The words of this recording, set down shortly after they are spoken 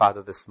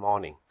Father, this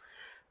morning,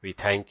 we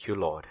thank you,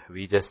 Lord.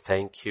 We just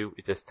thank you.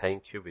 We just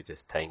thank you. We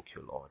just thank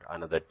you, Lord.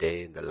 Another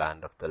day in the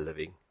land of the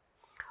living.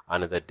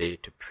 Another day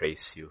to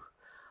praise you.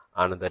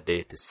 Another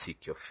day to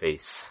seek your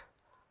face.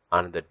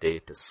 Another day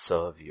to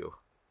serve you.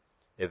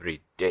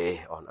 Every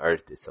day on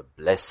earth is a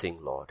blessing,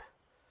 Lord.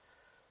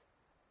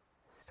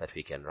 That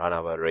we can run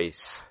our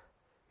race.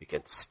 We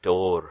can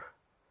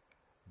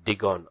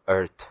dig on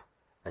earth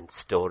and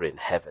store in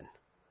heaven.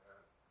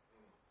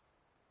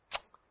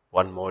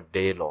 One more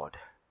day, Lord,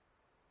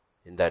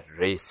 in that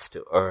race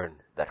to earn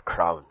that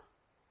crown.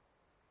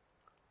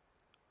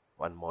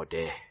 One more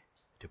day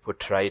to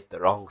put right the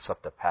wrongs of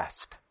the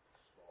past.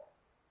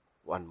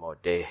 One more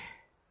day.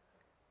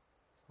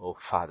 Oh,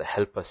 Father,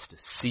 help us to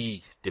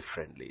see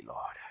differently,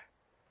 Lord.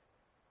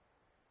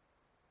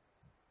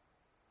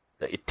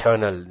 The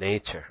eternal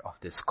nature of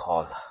this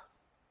call.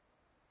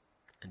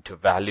 And to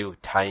value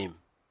time,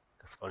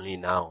 because only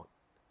now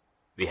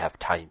we have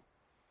time.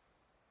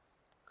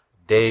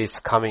 Day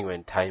is coming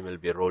when time will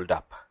be rolled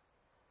up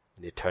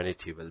and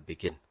eternity will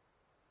begin.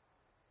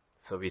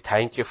 So we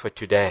thank you for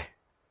today.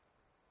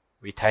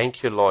 We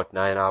thank you, Lord,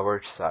 9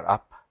 hours are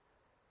up.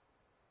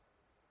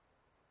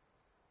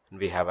 And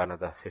we have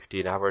another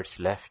 15 hours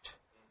left.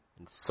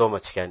 And so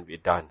much can be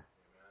done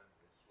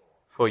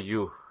for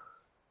you,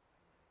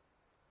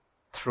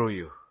 through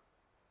you,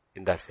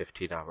 in that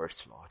 15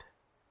 hours, Lord.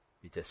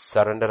 We just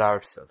surrender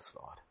ourselves,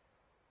 Lord.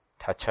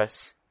 Touch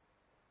us.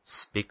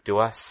 Speak to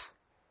us.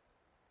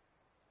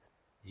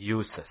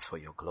 Use us for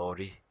your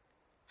glory.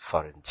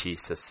 For in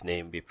Jesus'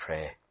 name we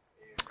pray.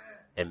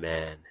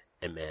 Amen.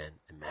 Amen.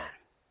 Amen.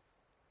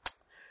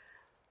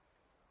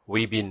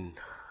 We've been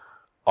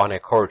on a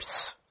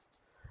course.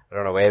 I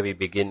don't know where we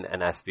begin,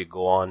 and as we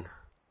go on,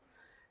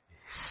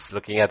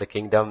 looking at the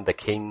kingdom, the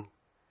king,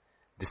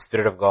 the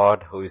Spirit of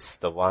God, who is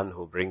the one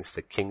who brings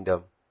the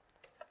kingdom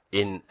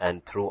in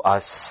and through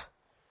us.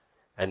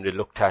 And we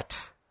looked at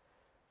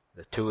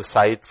the two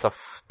sides of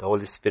the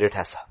Holy Spirit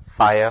as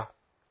fire.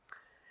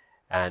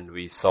 And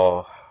we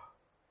saw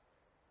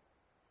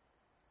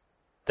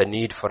the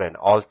need for an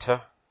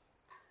altar.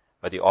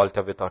 But the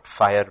altar without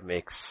fire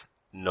makes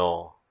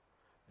no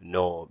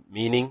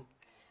meaning.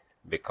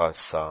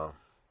 Because,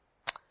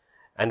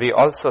 and we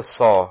also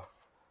saw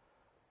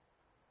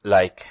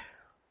like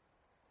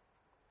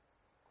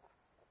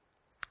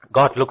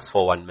God looks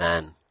for one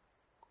man.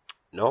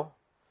 No?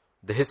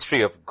 The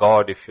history of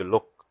God, if you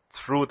look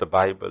through the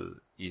Bible,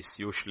 is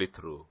usually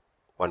through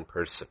one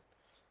person.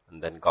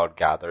 And then God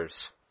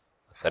gathers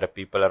a set of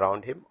people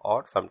around him,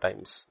 or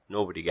sometimes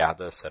nobody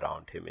gathers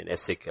around him. In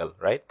Ezekiel,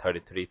 right,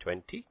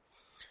 33:20,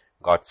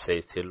 God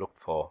says he'll look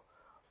for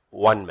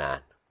one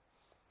man.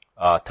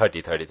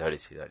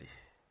 33:30.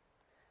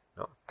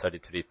 No,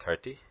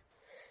 33:30.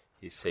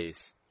 He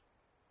says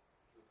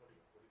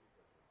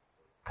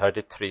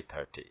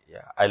 33:30.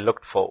 Yeah, I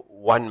looked for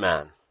one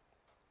man.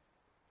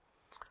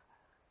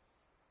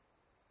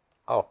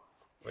 Oh,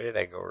 where did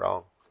I go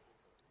wrong?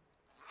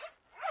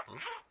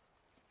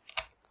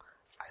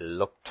 I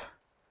looked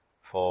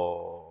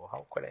for,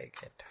 how could I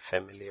get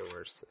familiar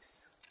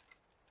verses?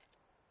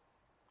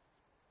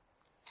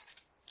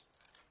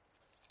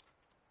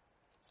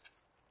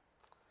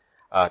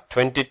 Uh,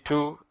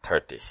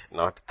 22:30,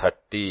 not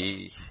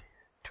 30,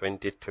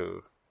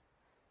 22.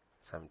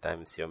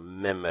 Sometimes your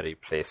memory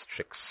plays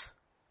tricks.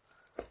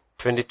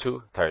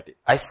 22:30.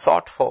 I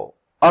sought for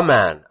a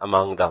man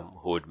among them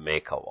who would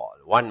make a wall.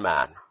 One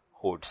man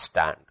who would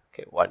stand.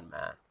 Okay, one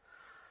man.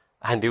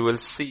 And you will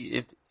see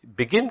it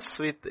begins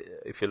with,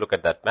 if you look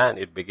at that man,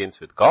 it begins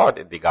with God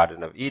in the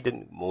Garden of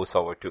Eden, moves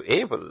over to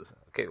Abel.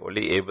 Okay,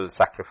 only Abel's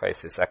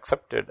sacrifice is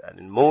accepted, and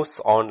it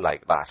moves on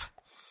like that.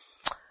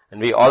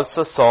 And we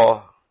also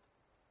saw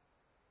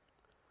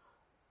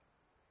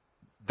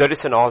there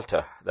is an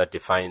altar that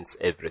defines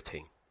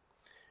everything.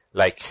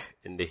 Like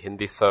in the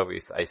Hindi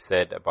service, I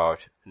said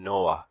about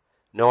Noah.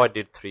 Noah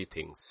did 3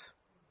 things.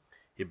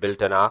 He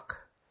built an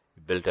ark,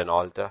 he built an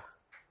altar,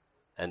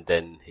 and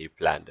then he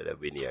planted a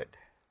vineyard,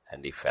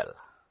 and he fell.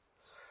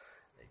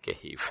 Okay,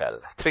 he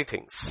fell. 3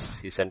 things.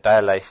 His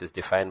entire life is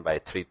defined by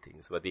 3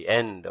 things, but the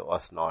end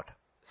was not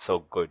so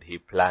good. He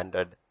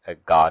planted a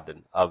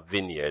garden, a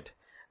vineyard,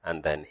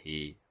 and then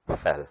he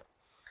fell.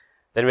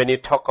 Then when you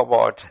talk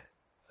about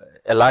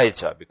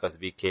Elijah, because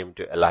we came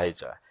to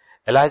Elijah,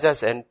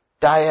 Elijah's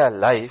entire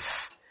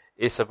life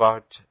is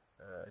about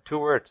 2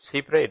 words.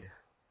 He prayed.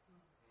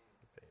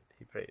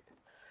 He prayed.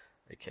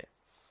 Okay.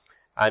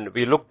 And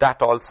we looked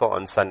at also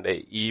on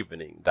Sunday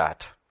evening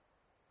that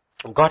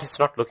God is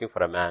not looking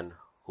for a man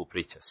who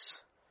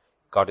preaches.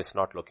 God is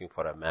not looking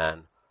for a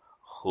man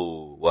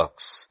who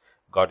works.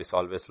 God is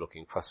always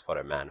looking first for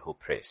a man who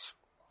prays.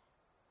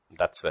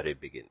 That's where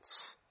it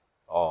begins.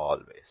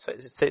 Always. So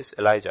it says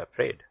Elijah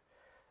prayed.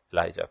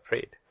 Elijah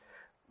prayed.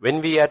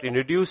 When we are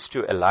introduced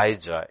to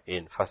Elijah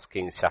in 1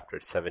 Kings chapter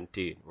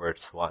 17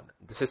 verse 1,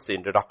 this is the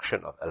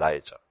introduction of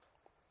Elijah.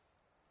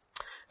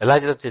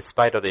 Elijah, in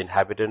spite of the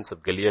inhabitants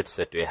of Gilead,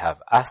 said to Ahab,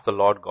 as the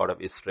Lord God of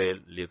Israel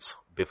lives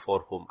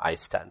before whom I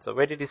stand. So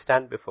where did he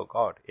stand before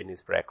God? In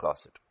his prayer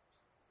closet.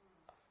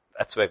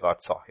 That's where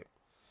God saw him.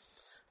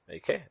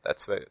 Okay,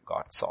 that's where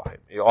God saw him.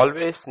 You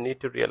always need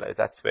to realize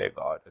that's where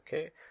God,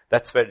 okay,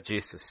 that's where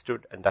Jesus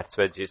stood, and that's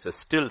where Jesus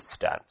still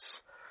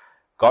stands.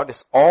 God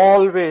is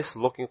always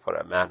looking for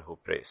a man who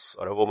prays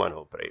or a woman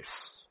who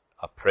prays,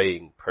 a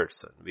praying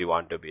person. We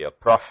want to be a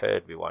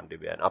prophet, we want to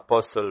be an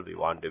apostle, we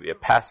want to be a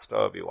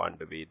pastor, we want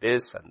to be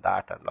this and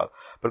that and all.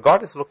 But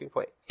God is looking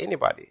for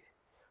anybody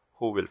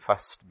who will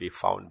first be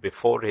found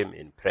before him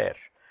in prayer.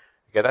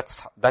 Okay,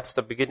 that's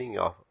the beginning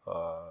of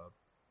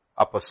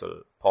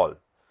Apostle Paul.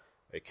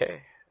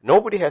 Okay,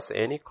 nobody has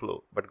any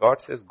clue, but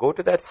God says, go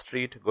to that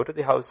street, go to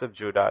the house of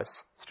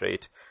Judas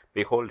straight.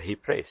 Behold, he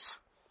prays.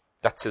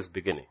 That's his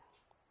beginning.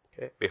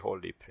 Okay,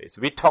 behold, he prays.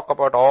 We talk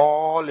about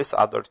all his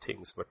other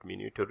things, but we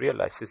need to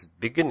realize his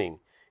beginning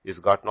is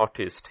God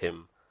noticed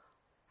him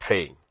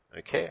praying.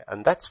 Okay,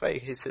 and that's why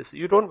he says,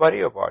 you don't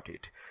worry about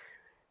it.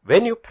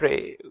 When you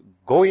pray,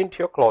 go into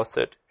your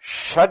closet,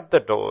 shut the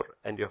door,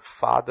 and your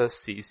Father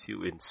sees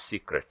you in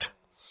secret,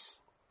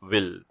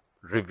 will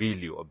reveal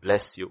you or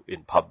bless you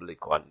in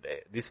public one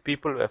day. These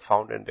people were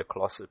found in the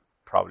closet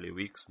probably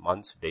weeks,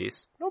 months,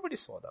 days. Nobody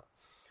saw them.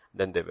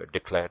 Then they were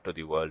declared to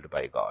the world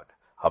by God.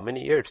 How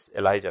many years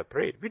Elijah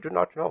prayed? We do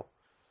not know.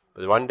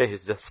 But one day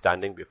he's just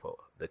standing before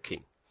the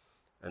king.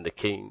 And the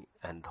king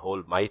and the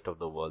whole might of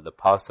the world, the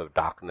powers of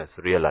darkness,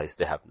 realize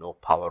they have no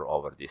power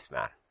over this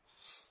man.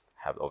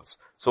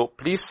 So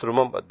please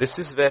remember, this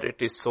is where it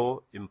is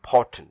so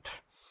important.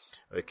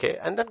 Okay,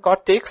 and then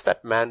God takes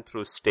that man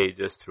through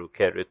stages, through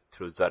Kerith,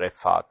 through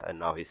Zarephath, and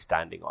now he's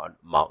standing on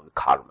Mount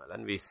Carmel.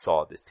 And we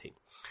saw this thing.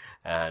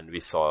 And we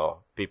saw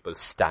people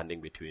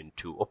standing between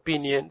two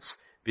opinions.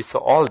 We saw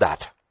all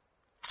that.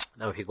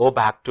 Now if you go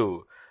back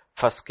to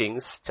 1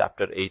 Kings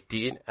chapter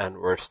 18 and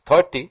verse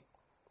 30,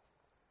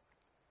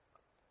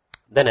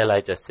 then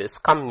Elijah says,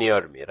 come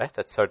near me, right?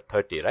 That's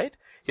 30, right?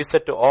 He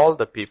said to all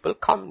the people,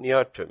 come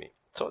near to me.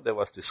 So there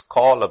was this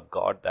call of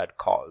God that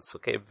calls.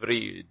 Okay,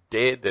 every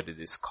day there is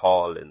this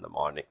call in the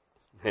morning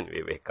when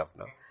we wake up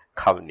now.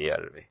 Come near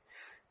me.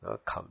 No,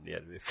 come near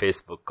me.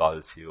 Facebook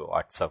calls you,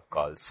 WhatsApp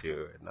calls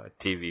you,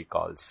 TV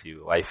calls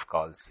you, wife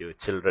calls you,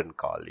 children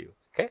call you.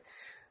 Okay,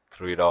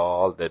 through it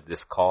all, there's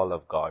this call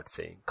of God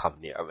saying, come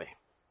near me.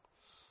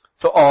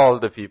 So all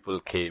the people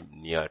came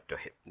near to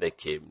him. They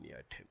came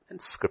near to him. And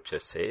scripture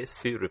says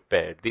he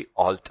repaired the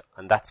altar.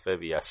 And that's where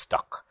we are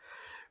stuck.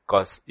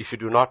 Because if you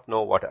do not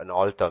know what an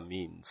altar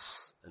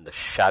means, and the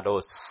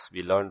shadows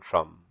we learn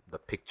from the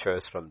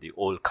pictures from the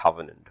old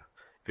covenant,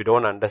 if you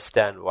don't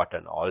understand what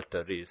an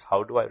altar is,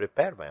 how do I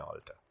repair my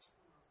altar?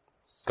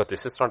 Because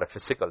this is not a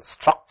physical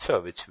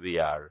structure which we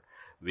are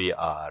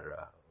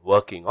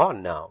working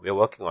on now. We are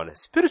working on a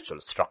spiritual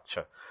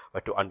structure.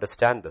 But to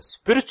understand the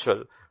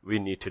spiritual, we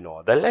need to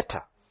know the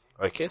letter.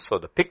 Okay, so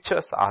the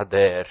pictures are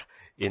there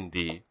in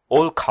the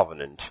old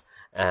covenant,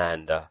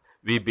 and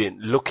we've been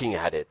looking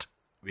at it.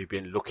 We've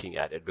been looking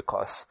at it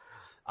because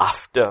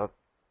after,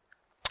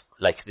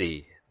 like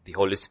the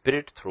Holy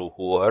Spirit through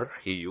whoever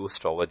he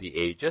used over the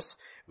ages,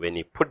 when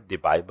he put the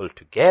Bible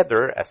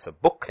together as a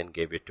book and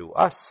gave it to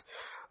us,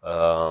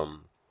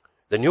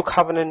 the New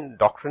Covenant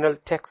doctrinal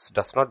text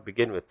does not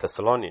begin with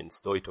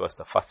Thessalonians, though it was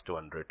the first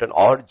one written,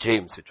 or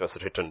James, which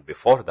was written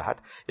before that.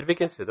 It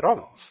begins with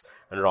Romans.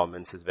 And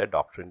Romans is where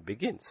doctrine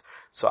begins.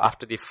 So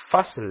after the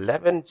first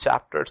 11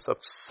 chapters of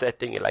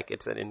setting, like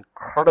it's an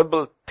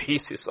incredible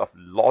thesis of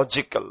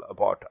logical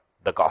about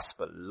the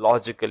gospel,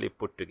 logically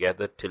put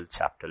together till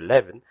chapter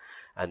 11.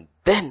 And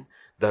then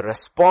the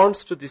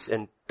response to this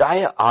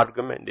entire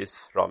argument is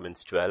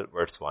Romans 12,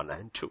 verse 1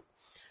 and 2.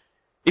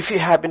 If you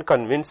have been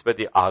convinced by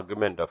the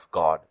argument of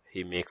God,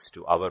 he makes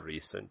to our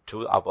reason,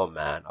 to our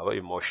man, our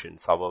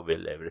emotions, our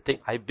will, everything.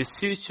 I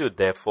beseech you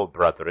therefore,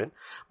 brethren,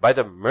 by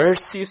the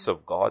mercies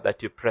of God,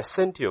 that you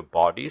present your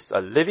bodies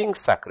a living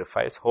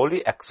sacrifice,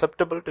 wholly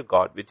acceptable to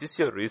God, which is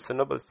your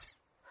reasonable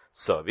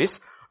service.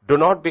 Do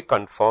not be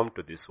conformed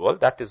to this world.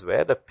 That is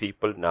where the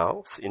people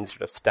now,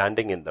 instead of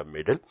standing in the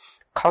middle,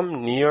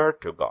 come near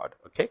to God.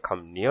 Okay,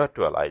 come near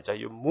to Elijah.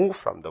 You move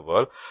from the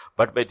world,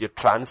 but by the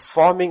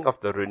transforming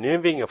of the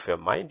renewing of your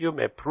mind, you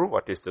may prove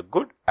what is the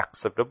good,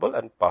 acceptable,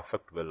 and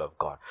perfect will of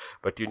God.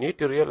 But you need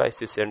to realize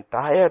this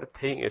entire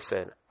thing is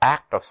an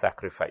act of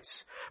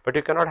sacrifice. But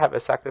you cannot have a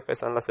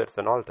sacrifice unless it's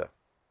an altar.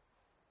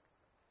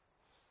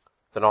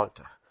 It's an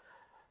altar.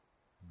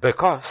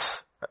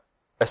 Because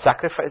a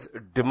sacrifice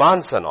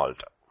demands an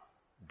altar.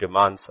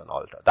 Demands an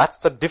altar. That's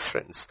the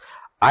difference.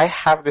 I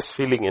have this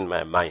feeling in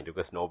my mind,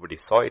 because nobody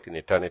saw it in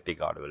eternity,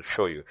 God will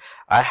show you.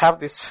 I have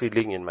this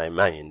feeling in my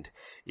mind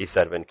is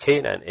that when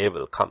Cain and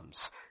Abel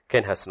comes,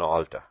 Cain has no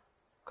altar,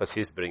 because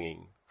he's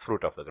bringing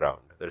fruit of the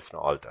ground. There is no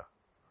altar.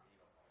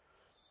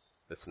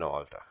 There's no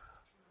altar.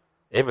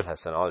 Abel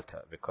has an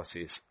altar because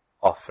he's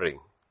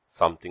offering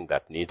something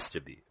that needs to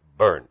be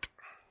burnt.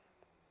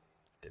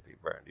 To be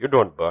burned. You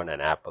don't burn an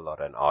apple or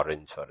an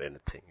orange or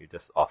anything. You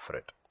just offer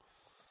it.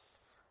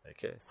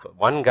 Okay, so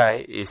one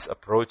guy is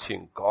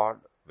approaching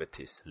God with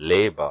his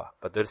labor,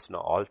 but there is no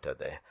altar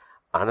there.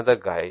 Another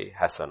guy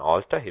has an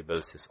altar, he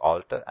builds his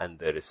altar, and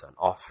there is an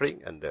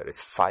offering, and there is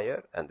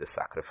fire, and the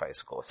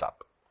sacrifice goes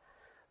up.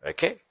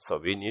 Okay, so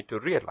we need to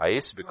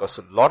realize, because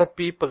a lot of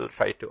people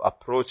try to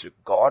approach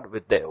God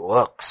with their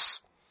works,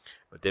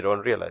 but they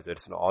don't realize there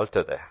is no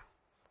altar there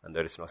and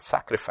there is no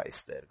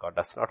sacrifice there. God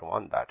does not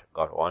want that.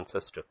 God wants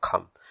us to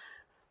come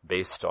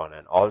based on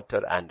an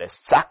altar and a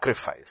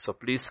sacrifice. So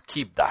please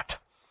keep that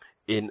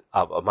in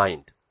our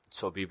mind.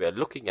 So we were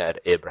looking at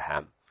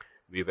Abraham.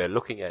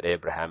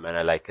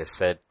 And like I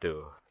said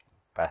to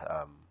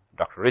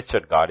Dr.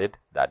 Richard got it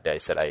that day. I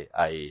said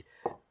I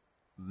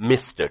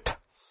missed it.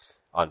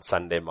 On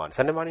Sunday morning.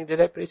 Sunday morning, did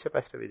I preach or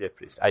Pastor Vijay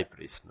preached? I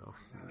preached, no.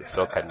 We're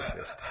so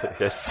confused.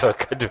 We're so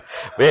confused.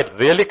 We're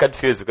really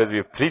confused because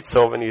we preached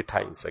so many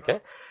times, okay?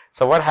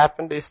 So what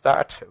happened is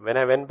that when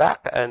I went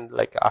back and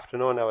like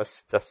afternoon, I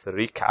was just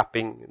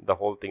recapping the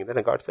whole thing.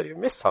 Then God said, you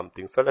missed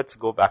something. So let's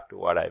go back to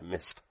what I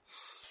missed.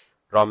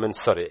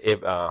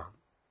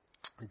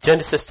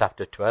 Genesis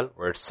chapter 12,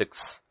 verse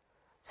 6,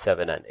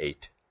 7 and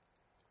 8.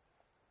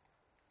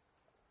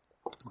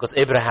 Because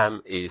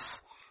Abraham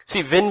is,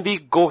 when we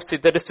go,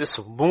 there is this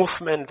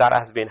movement that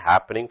has been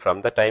happening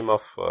from the time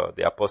of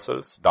the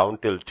apostles down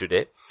till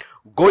today,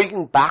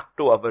 going back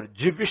to our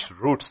Jewish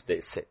roots,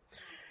 they say.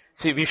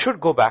 We should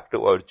go back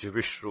to our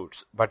Jewish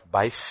roots, but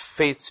by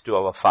faith to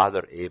our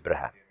father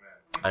Abraham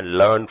and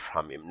learn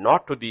from him,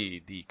 not to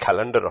the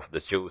calendar of the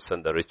Jews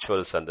and the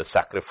rituals and the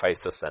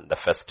sacrifices and the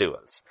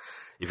festivals.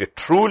 If you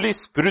truly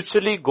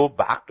spiritually go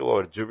back to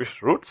our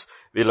Jewish roots,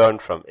 we learn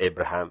from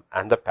Abraham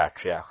and the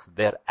patriarchs,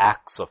 their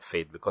acts of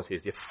faith, because he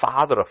is the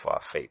father of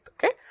our faith,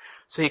 okay?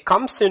 So he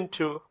comes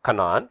into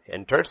Canaan,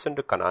 enters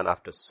into Canaan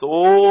after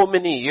so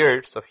many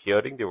years of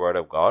hearing the word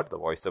of God, the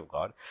voice of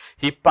God.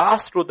 He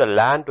passed through the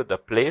land to the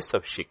place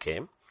of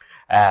Shechem,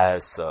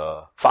 as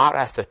far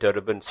as the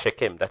terebinth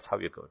Shechem. That's how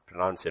you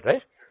pronounce it,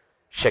 right?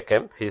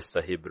 Shechem, he's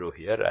the Hebrew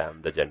here, I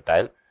am the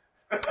Gentile.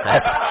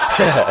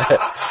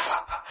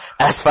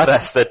 As far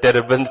as the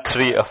terebinth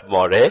tree of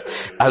Moreh,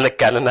 and the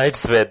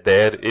Canaanites were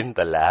there in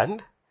the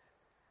land.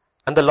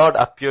 And the Lord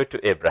appeared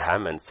to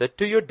Abraham and said,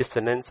 to your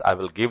descendants I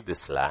will give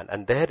this land.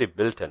 And there he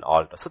built an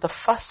altar. So the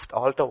first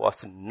altar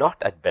was not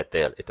at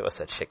Bethel, it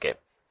was at Shechem.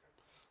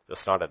 It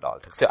was not at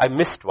altar. So I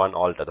missed one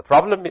altar. The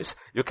problem is,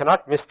 you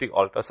cannot miss the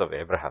altars of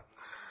Abraham.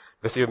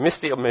 Because you miss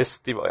the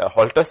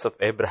altars of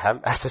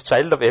Abraham, as a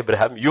child of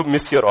Abraham, you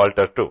miss your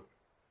altar too.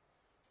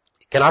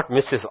 Cannot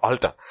miss his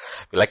altar.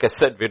 Like I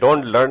said, we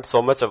don't learn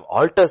so much of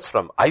altars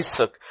from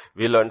Isaac.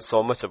 We learn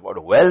so much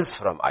about wells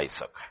from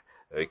Isaac.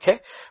 Okay?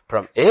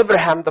 From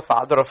Abraham, the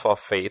father of our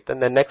faith,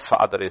 and the next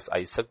father is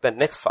Isaac, the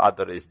next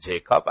father is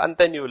Jacob, and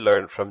then you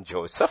learn from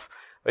Joseph.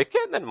 Okay?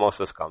 And then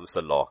Moses comes,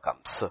 the law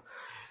comes. So,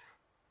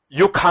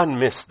 you can't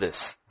miss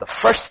this. The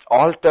first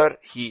altar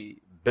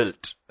he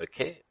built,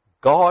 okay?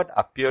 God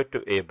appeared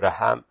to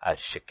Abraham at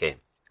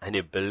Shechem, and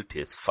he built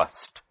his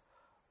first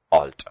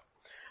altar.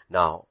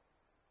 Now,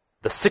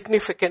 the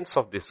significance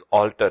of this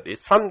altar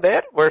is, from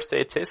there, verse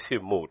 8 says he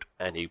moved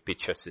and he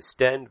pitches his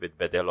tent with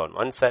Bethel on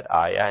one side,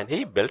 and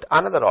he built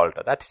another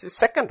altar. That is his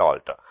second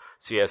altar.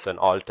 So he has an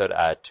altar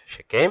at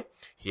Shechem,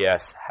 he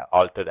has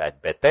altar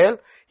at Bethel,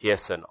 he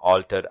has an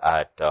altar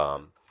at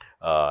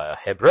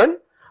Hebron,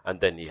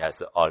 and then he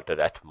has an altar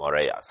at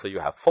Moriah. So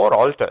you have 4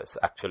 altars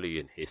actually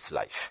in his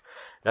life.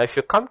 Now if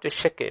you come to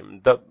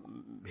Shechem, the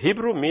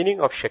Hebrew meaning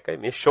of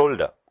Shechem is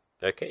shoulder.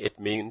 Okay, it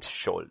means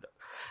shoulder.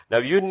 Now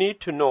you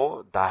need to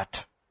know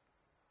that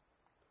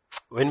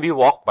when we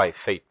walk by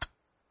faith,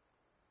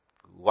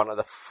 one of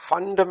the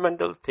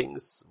fundamental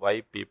things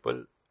why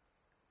people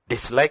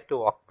dislike to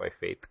walk by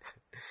faith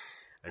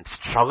and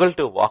struggle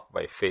to walk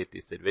by faith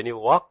is that when you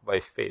walk by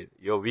faith,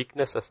 your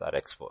weaknesses are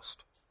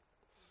exposed.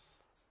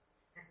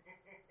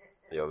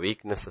 Your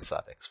weaknesses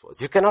are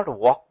exposed. You cannot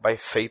walk by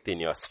faith in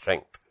your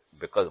strength,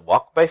 because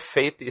walk by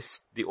faith is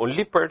the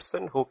only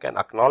person who can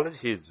acknowledge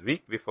he is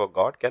weak before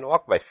God can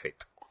walk by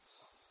faith.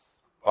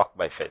 Walk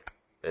by faith.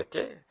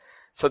 Okay?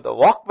 So the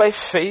walk by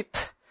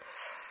faith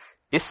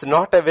is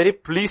not a very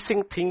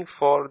pleasing thing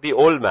for the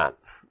old man,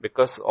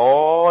 because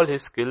all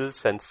his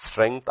skills and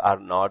strength are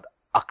not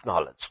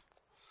acknowledged.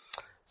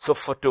 So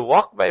to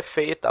walk by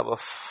faith, our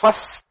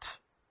first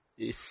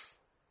is,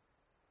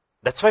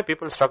 that's why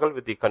people struggle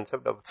with the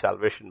concept of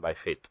salvation by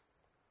faith.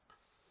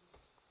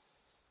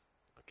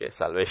 Okay,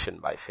 salvation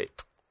by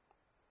faith.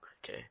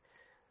 Okay.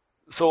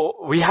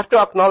 So we have to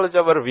acknowledge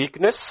our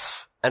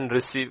weakness and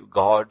receive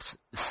God's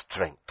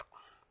strength.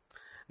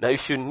 Now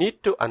if you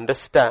need to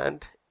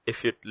understand,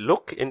 if you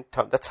look in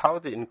terms, that's how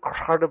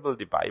incredible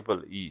the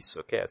Bible is,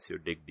 okay, as you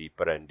dig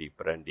deeper and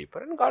deeper and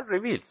deeper, and God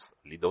reveals,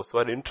 only those who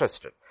are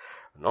interested,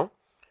 you know.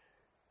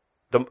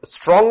 The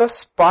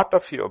strongest part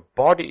of your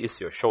body is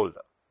your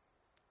shoulder.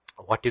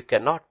 What you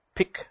cannot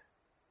pick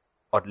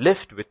or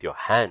lift with your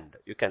hand,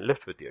 you can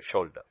lift with your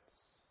shoulder.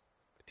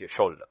 With your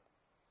shoulder.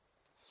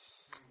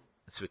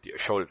 It's with your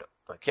shoulder,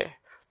 okay.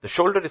 The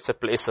shoulder is a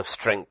place of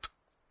strength.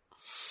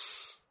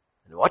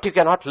 And what you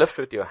cannot lift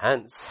with your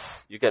hands,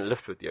 you can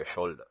lift with your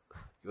shoulder.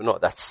 You know,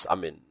 I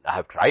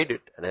have tried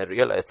it and I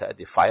realized that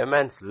the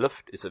fireman's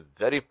lift is a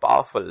very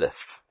powerful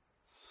lift.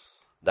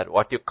 That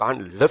what you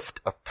can't lift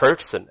a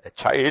person, a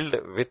child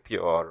with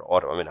your,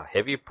 a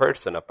heavy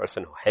person, a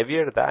person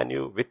heavier than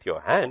you with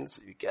your hands,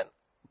 you can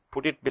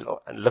put it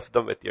below and lift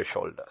them with your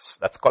shoulders.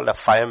 That's called a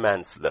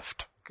fireman's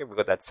lift. Okay,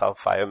 because that's how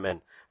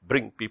firemen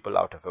bring people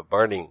out of a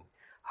burning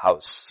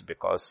house.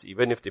 Because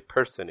even if the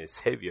person is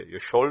heavier,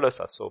 your shoulders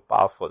are so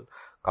powerful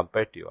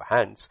compared to your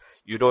hands.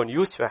 You don't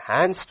use your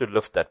hands to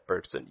lift that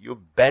person. You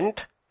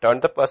bend, turn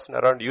the person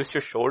around, use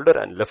your shoulder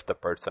and lift the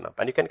person up.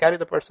 And you can carry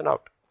the person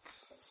out.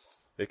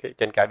 Okay, you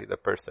can carry the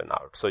person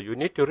out. So you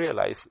need to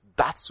realize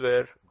that's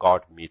where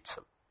God meets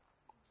him.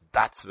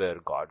 That's where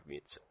God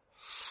meets him.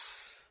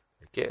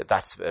 Okay,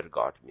 that's where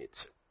God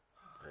meets him.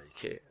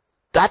 Okay,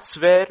 that's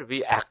where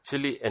we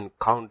actually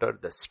encounter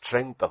the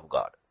strength of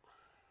God.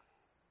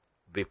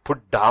 We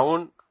put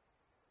down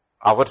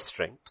our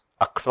strength,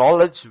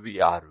 acknowledge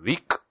we are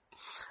weak,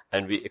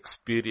 and we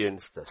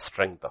experience the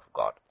strength of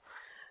God.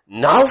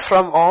 Now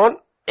from on,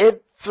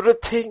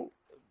 everything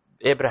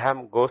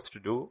Abraham goes to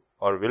do,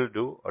 or will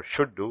do, or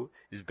should do,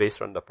 is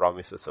based on the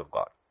promises of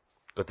God.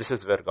 So this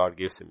is where God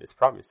gives him his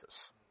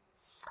promises.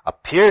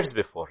 Appears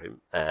before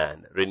him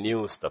and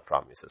renews the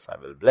promises. I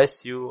will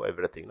bless you,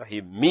 everything. Now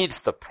he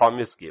meets the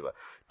promise giver.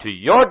 To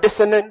your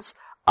descendants,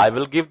 I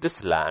will give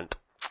this land,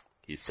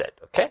 he said.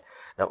 Okay.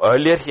 Now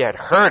earlier he had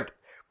heard,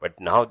 but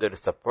now there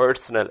is a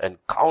personal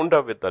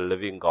encounter with the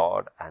living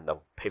God, and a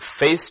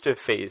face to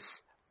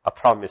face, a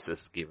promise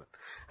is given.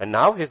 And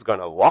now he's going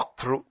to walk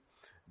through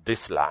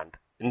this land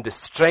in the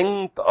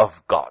strength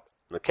of God.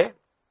 Okay.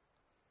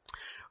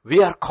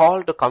 We are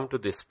called to come to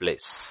this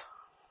place.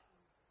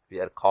 We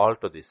are called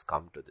to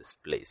come to this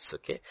place.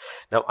 Okay.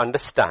 Now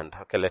understand.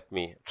 Okay. Let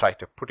me try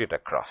to put it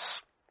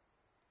across.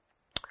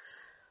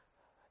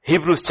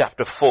 Hebrews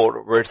chapter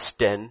 4 verse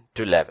 10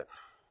 to 11.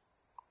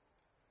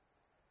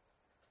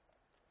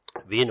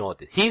 We know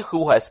that he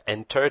who has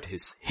entered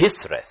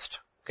his rest.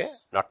 Okay.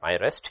 Not my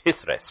rest,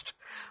 his rest.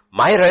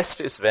 My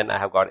rest is when I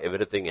have got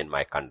everything in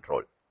my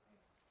control.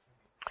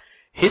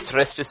 His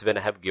rest is when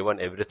I have given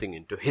everything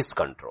into his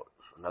control.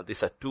 Now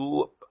these are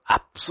two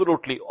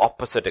absolutely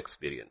opposite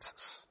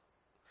experiences.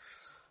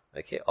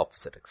 Okay,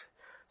 opposite.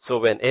 So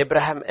when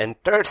Abraham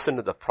enters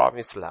into the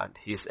promised land,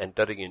 he is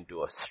entering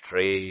into a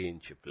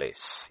strange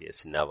place. He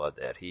is never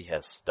there. He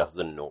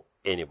doesn't know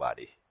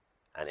anybody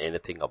and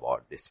anything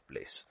about this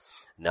place.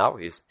 Now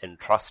he is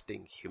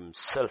entrusting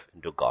himself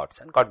into God's,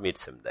 and God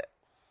meets him there.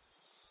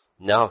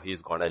 Now he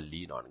is going to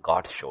lean on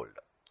God's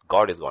shoulder.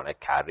 God is going to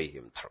carry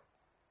him through.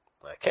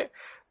 Okay,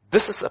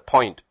 this is a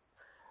point.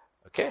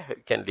 Okay,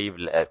 you can leave.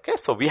 Okay,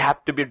 so we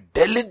have to be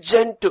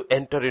diligent to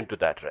enter into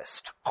that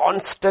rest.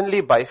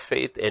 Constantly by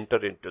faith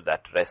enter into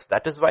that rest.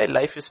 That is why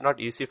life is not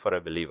easy for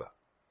a believer.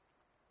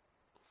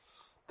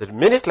 The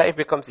minute life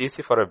becomes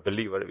easy for a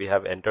believer, we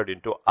have entered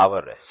into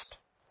our rest.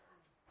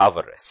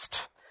 Our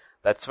rest.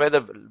 That's why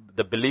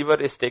the believer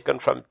is taken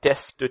from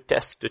test to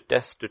test to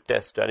test to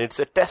test. And it's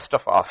a test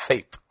of our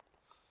faith.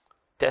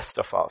 Test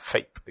of our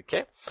faith.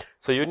 Okay.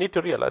 So you need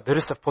to realize there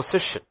is a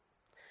position.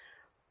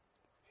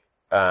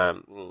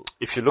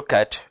 If you look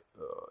at,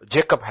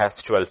 Jacob has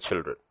 12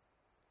 children.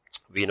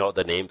 We know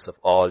the names of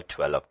all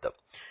 12 of them.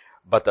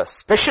 But the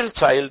special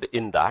child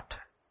in that,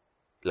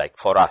 like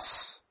for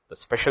us, the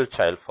special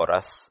child for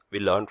us, we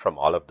learn from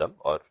all of them,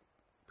 or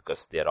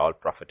because they are all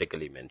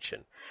prophetically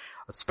mentioned.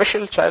 A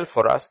special child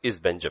for us is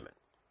Benjamin.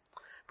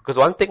 Because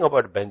one thing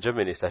about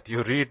Benjamin is that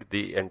you read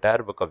the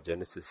entire book of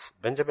Genesis,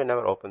 Benjamin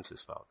never opens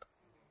his mouth.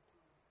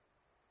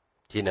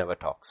 He never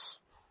talks.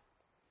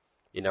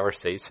 He never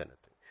says anything.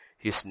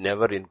 He's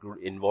never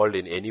involved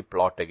in any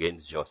plot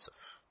against Joseph.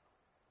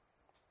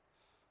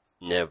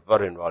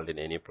 Never involved in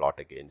any plot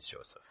against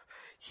Joseph.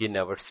 He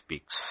never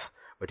speaks.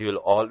 But he will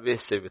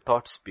always say,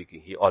 without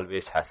speaking, he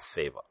always has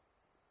favor.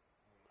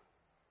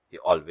 He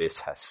always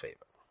has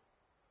favor.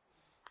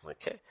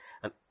 Okay?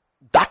 And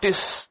that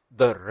is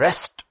the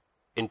rest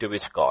into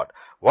which God.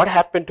 What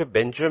happened to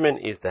Benjamin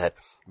is that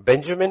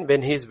Benjamin,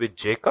 when he is with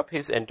Jacob,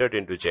 he's entered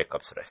into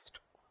Jacob's rest.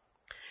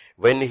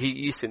 When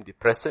he is in the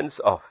presence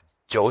of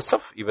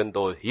Joseph, even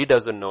though he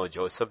doesn't know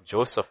Joseph,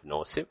 Joseph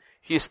knows him,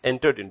 he's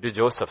entered into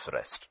Joseph's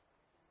rest.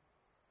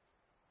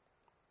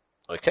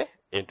 Okay?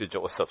 Into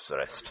Joseph's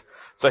rest.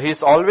 So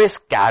he's always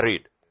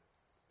carried.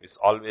 He's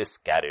always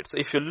carried. So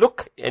if you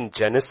look in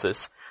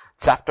Genesis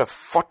chapter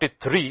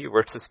 43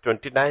 verses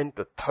 29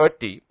 to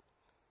 30,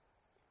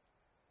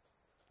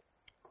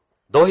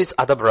 though his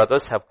other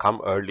brothers have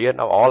come earlier,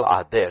 now all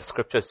are there.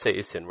 Scripture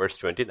says in verse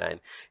 29,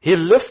 he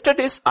lifted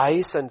his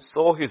eyes and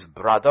saw his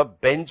brother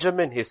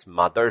Benjamin, his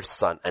mother's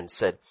son, and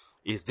said,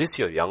 is this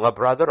your younger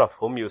brother of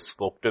whom you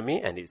spoke to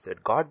me? And he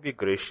said, God be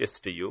gracious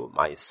to you,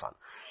 my son.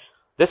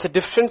 There's a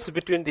difference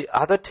between the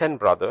other 10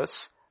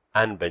 brothers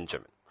and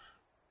Benjamin.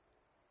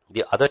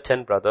 The other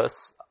 10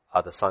 brothers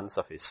are the sons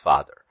of his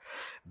father.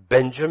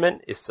 Benjamin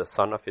is the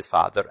son of his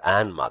father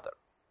and mother.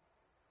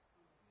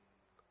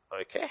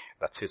 Okay,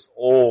 that's his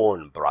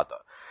own brother.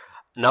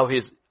 Now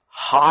his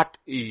heart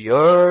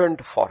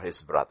yearned for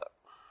his brother.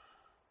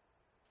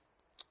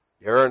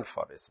 Yearned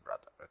for his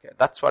brother. Okay,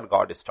 that's what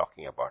God is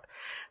talking about.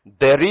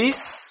 There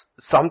is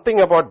something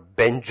about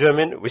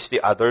Benjamin which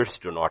the others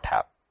do not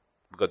have,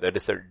 because there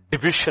is a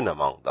division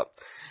among them.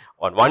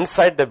 On one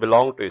side they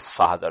belong to his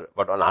father,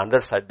 but on the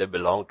other side they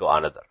belong to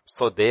another.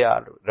 So they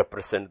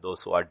represent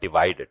those who are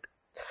divided.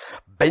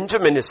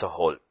 Benjamin is a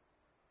whole.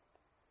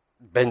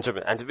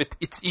 Benjamin. And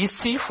it's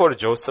easy for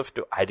Joseph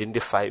to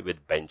identify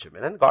with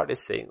Benjamin. And God is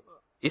saying,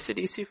 is it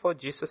easy for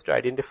Jesus to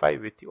identify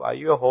with you? Are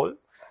you a whole?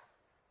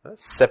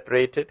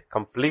 Separated,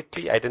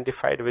 completely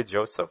identified with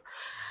Joseph.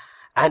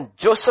 And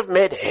Joseph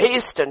made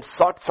haste and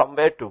sought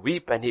somewhere to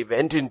weep, and he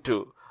went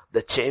into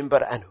the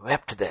chamber and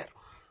wept there.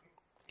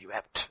 He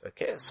wept.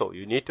 Okay, so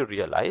you need to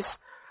realize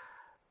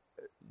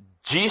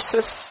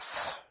Jesus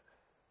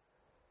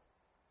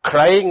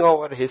crying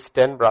over his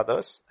 10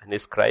 brothers and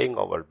his crying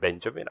over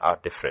Benjamin are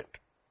different.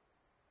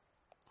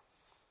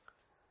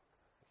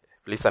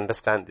 Please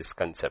understand these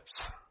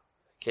concepts.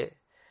 Okay,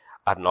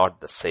 are not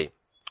the same.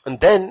 And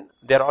then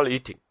they're all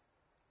eating.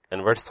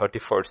 And verse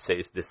 34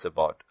 says this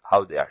about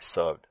how they are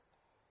served.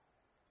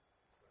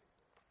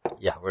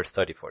 Yeah, verse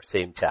 34,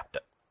 same chapter.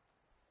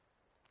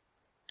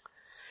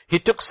 He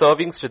took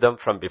servings to them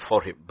from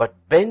before him,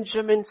 but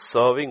Benjamin's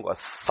serving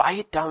was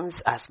 5 times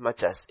as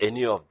much as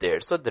any of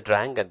theirs. So they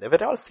drank, and they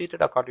were all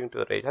seated according to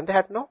their age, and they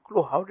had no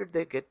clue how did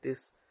they get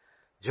this.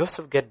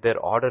 Joseph get their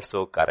order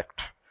so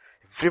correct.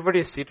 Everybody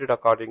is seated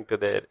according to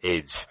their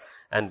age.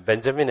 And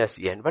Benjamin has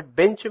the end. But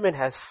Benjamin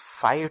has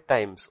 5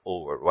 times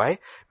over. Why?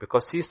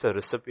 Because he's the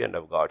recipient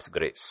of God's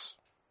grace.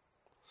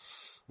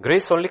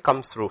 Grace only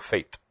comes through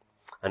faith.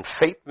 And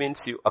faith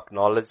means you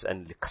acknowledge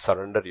and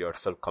surrender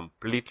yourself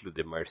completely to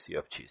the mercy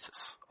of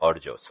Jesus or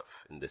Joseph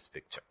in this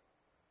picture.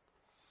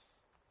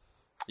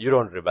 You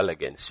don't rebel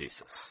against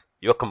Jesus.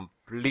 You're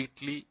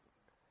completely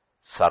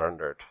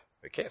surrendered.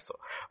 Okay, so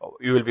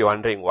you will be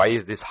wondering,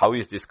 how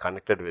is this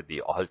connected with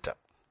the altar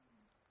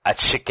at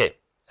Shechem,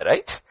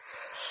 right?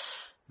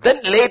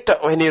 Then later,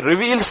 when he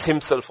reveals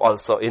himself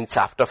also in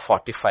chapter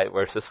 45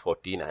 verses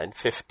 14 and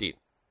 15.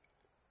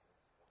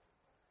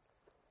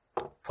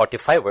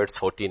 45 verse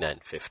 14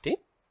 and 15.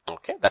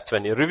 Okay, that's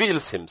when he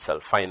reveals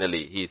himself.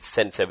 Finally, he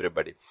sends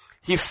everybody.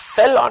 He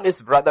fell on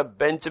his brother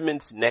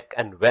Benjamin's neck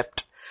and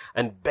wept.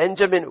 And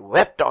Benjamin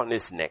wept on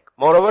his neck.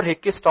 Moreover, he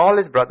kissed all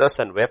his brothers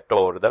and wept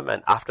over them.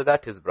 And after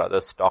that, his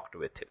brothers talked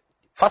with him.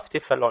 First, he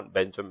fell on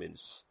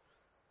Benjamin's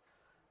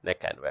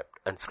neck and wept.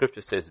 And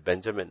scripture says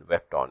Benjamin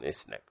wept on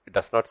his neck. It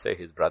does not say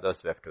his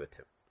brothers wept with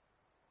him.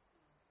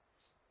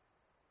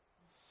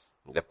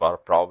 They were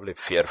probably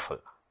fearful.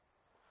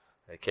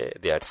 Okay,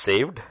 they are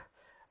saved,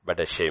 but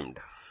ashamed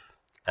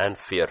and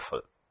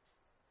fearful.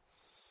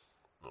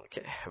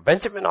 Okay,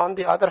 Benjamin on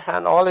the other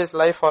hand, all his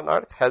life on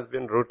earth has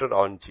been rooted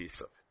on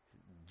Jesus.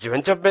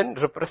 Benjamin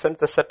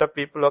represents a set of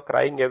people who are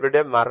crying every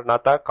day,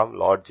 Maranatha, come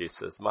Lord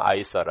Jesus, my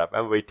eyes are up,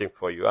 I'm waiting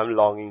for you, I'm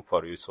longing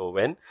for you. So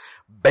when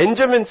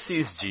Benjamin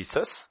sees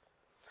Jesus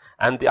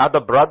and the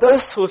other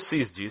brothers who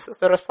sees Jesus,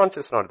 the response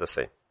is not the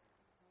same.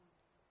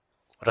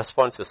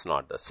 Response is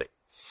not the same.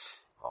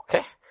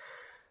 Okay.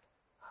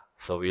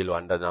 So we'll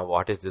wonder now,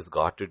 what is this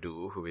got to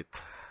do with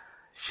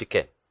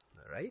Shechem,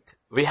 right?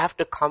 We have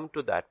to come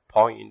to that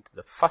point.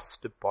 The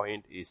first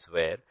point is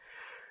where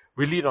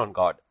we lean on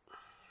God.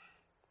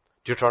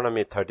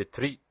 Deuteronomy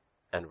 33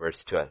 and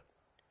verse 12.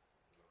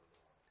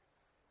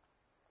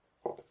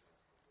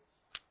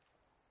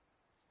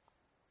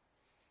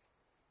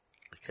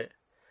 Okay.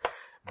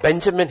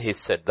 Benjamin, he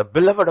said, the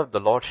beloved of the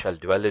Lord shall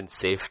dwell in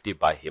safety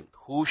by him.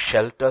 Who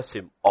shelters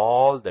him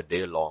all the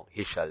day long?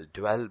 He shall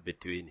dwell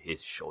between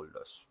his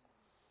shoulders.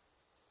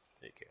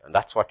 Okay. And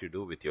that's what you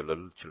do with your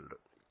little children.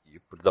 You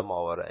put them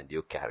over and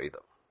you carry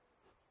them.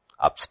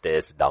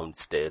 Upstairs,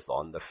 downstairs,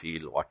 on the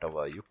field,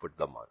 whatever, you put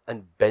them on.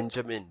 And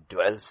Benjamin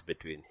dwells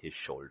between his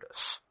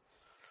shoulders.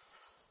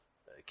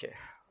 Okay.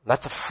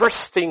 That's the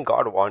first thing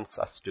God wants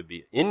us to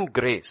be. In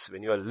grace,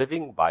 when you are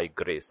living by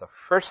grace, the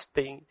first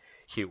thing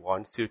he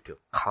wants you to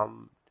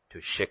come to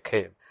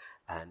Shechem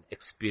and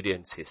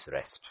experience his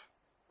rest.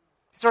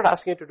 He's not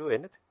asking you to do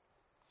anything.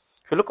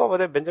 If you look over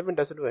there, Benjamin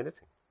doesn't do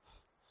anything.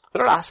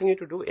 We're not asking you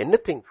to do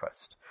anything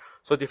first.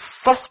 So the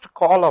first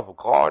call of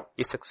God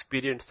is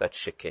experienced at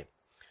Shechem.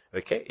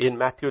 Okay, in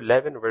Matthew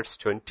 11 verse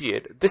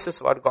 28, this is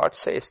what God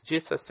says.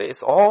 Jesus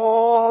says,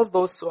 all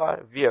those who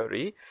are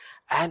weary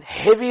and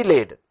heavy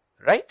laden,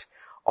 right?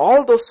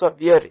 All those who are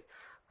weary,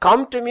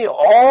 come to me,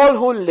 all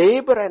who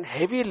labor and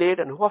heavy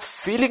laden, who are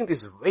feeling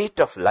this weight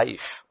of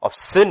life, of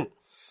sin,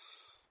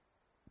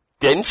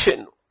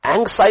 tension,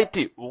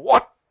 anxiety,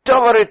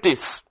 whatever it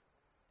is.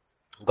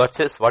 God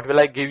says, what will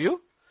I give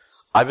you?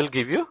 I will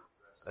give you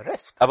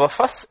rest. Our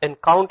first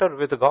encounter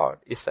with God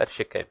is at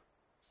Shechem,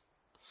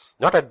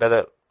 not at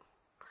Bethel.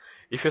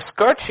 If you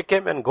skirt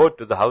Shechem and go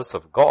to the house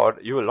of God,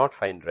 you will not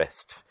find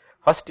rest.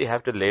 First you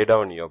have to lay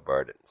down your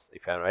burdens.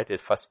 If I'm right,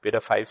 it's 1 Peter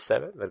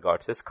 5:7, where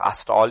God says,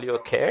 cast all your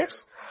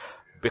cares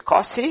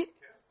because he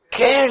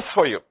cares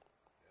for you.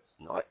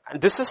 No, and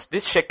this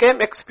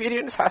Shechem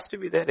experience has to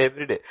be there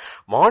every day.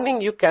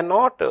 Morning you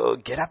cannot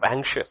get up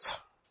anxious.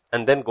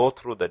 and then go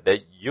through the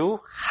day. You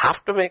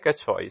have to make a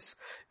choice,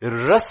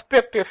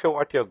 irrespective of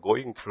what you're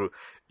going through.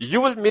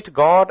 You will meet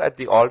God at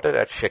the altar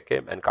at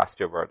Shechem and cast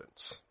your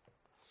burdens.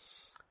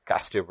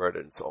 Cast your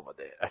burdens over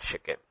there at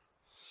Shechem.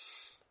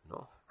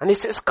 No. And he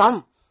says,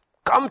 come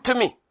to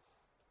me.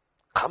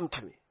 Come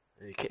to me.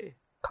 Okay,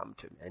 come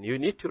to me. And you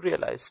need to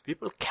realize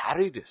people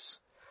carry this.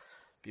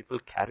 People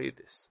carry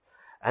this.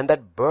 And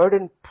that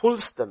burden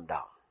pulls them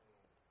down.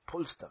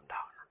 Pulls them down.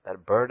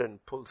 That burden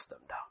pulls them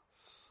down.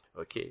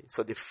 Okay,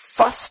 so the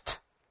first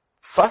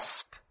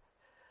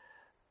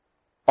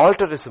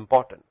altar is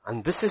important.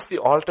 And this is the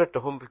altar to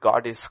whom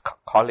God is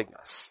calling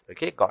us.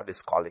 Okay, God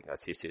is calling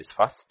us. He says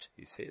first,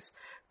 he says,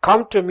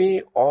 come to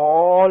me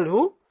all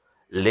who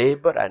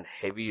labor and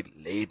heavy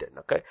laden.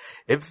 Okay,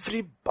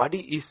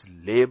 everybody is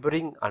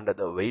laboring under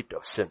the weight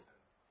of sin.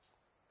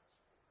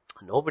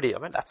 Nobody,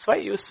 that's why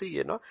you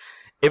see,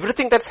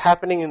 everything that's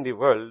happening in the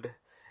world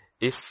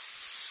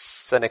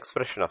is an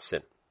expression of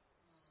sin.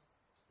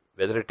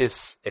 Whether it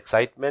is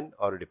excitement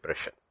or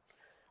depression.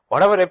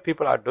 Whatever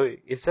people are doing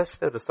is just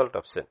the result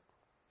of sin.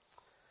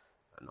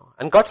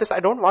 And God says, I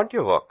don't want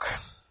your work.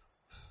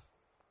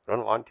 I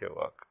don't want your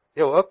work.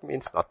 Your work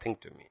means nothing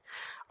to me.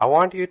 I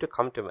want you to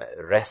come to my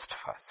rest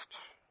first.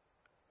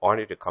 I want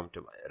you to come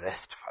to my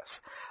rest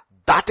first.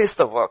 That is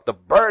the work, the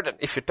burden.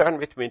 If you turn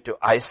with me to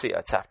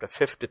Isaiah chapter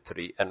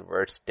 53 and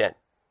verse 10.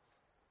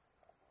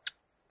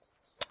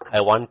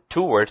 I want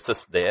two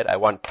verses there. I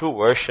want two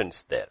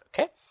versions there.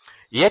 Okay.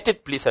 Yet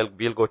it pleased,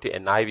 we'll go to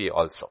NIV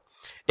also.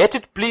 Yet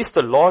it pleased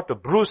the Lord to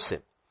bruise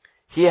him.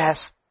 He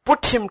has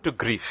put him to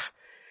grief.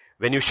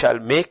 When you shall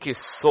make his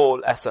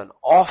soul as an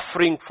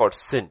offering for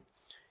sin,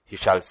 he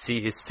shall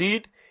see his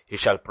seed, he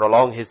shall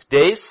prolong his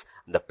days,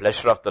 and the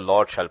pleasure of the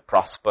Lord shall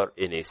prosper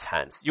in his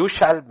hands. You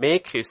shall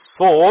make his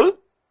soul,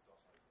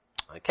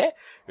 okay,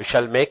 you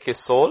shall make his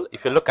soul,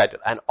 if you look at it,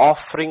 an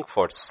offering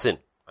for sin.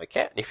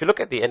 Okay, and if you look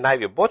at the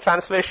NIV, both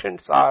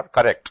translations are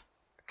correct.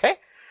 Okay,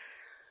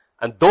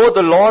 and though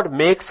the Lord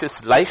makes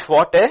his life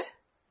what? A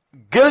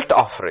guilt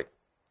offering.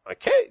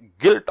 Okay,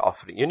 guilt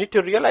offering. You need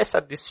to realize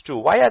that these two,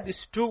 why are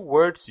these two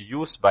words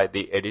used by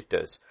the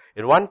editors?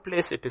 In one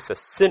place it is a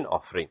sin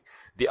offering.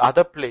 The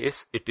other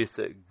place it is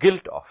a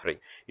guilt offering.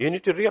 You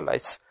need to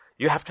realize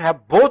you have to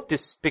have both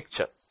this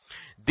picture.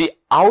 The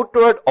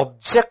outward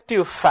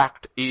objective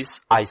fact is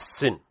I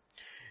sin.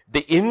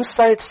 The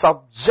inside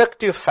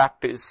subjective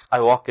fact is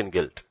I walk in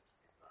guilt.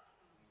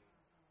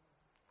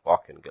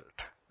 Walk in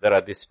guilt. There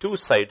are these two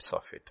sides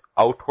of it.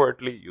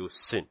 Outwardly you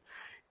sin.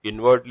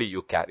 Inwardly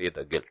you carry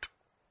the guilt.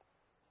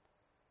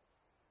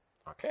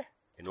 Okay?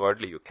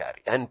 Inwardly you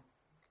carry. And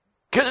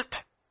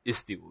guilt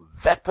is the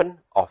weapon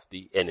of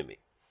the enemy.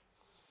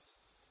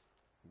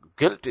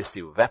 Guilt is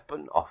the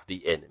weapon of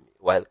the enemy.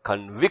 While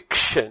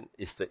conviction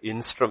is the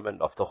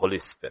instrument of the Holy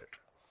Spirit.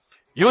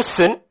 You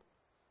sin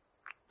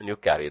and you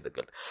carry the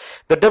guilt.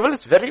 The devil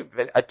is very,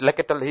 like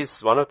I tell,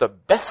 he's one of the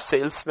best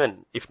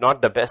salesmen, if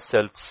not the best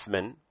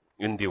salesman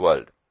in the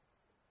world.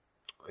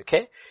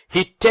 Okay?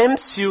 He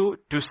tempts you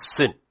to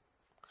sin.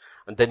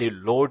 And then he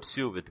loads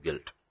you with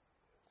guilt.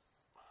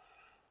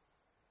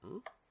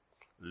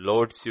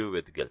 Loads you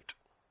with guilt.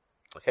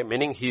 Okay?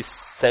 Meaning he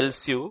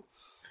sells you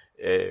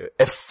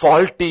a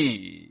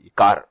faulty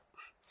car.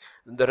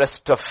 And the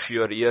rest of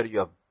your year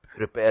you're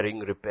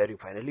repairing.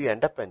 Finally you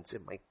end up and say,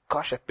 my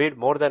gosh, I paid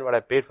more than what I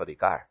paid for the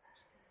car.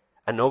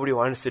 And nobody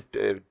wants it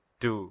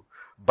to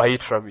buy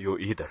it from you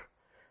either.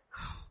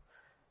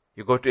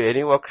 You go to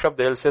any workshop,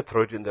 they'll say,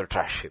 throw it in the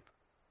trash heap.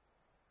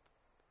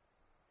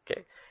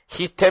 Okay.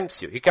 He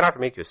tempts you. He cannot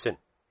make you sin.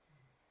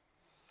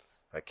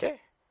 Okay.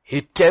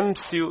 He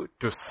tempts you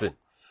to sin.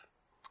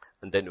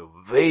 And then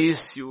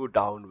weighs you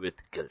down with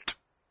guilt.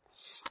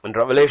 In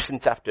Revelation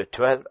chapter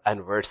 12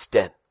 and verse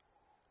 10.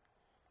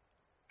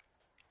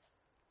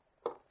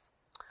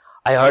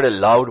 I heard a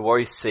loud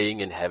voice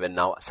saying in heaven,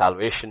 now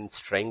salvation,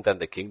 strength and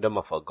the kingdom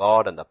of our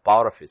God and the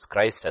power of his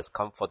Christ has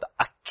come, for the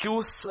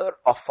accuser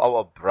of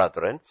our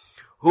brethren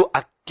who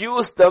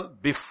accused them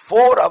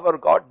before our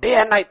God day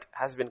and night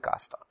has been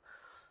cast down.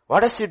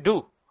 What does he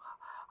do?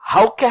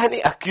 How can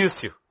he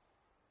accuse you?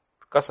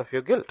 Because of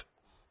your guilt.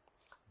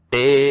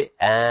 Day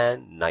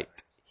and night.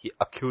 He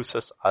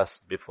accuses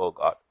us before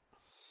God.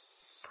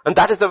 And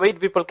that is the weight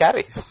people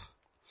carry.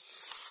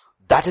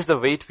 That is the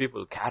weight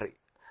people carry.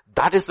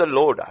 That is the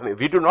load. I mean,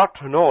 we do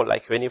not know,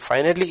 like when he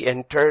finally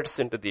enters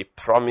into the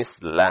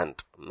promised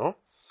land, no?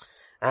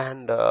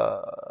 And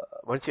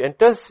once he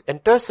enters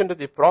into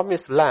the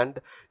promised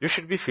land, you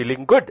should be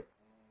feeling good.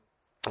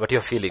 But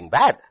you're feeling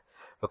bad.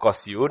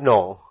 Because you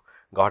know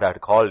God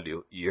had called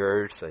you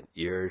years and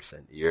years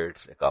and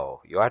years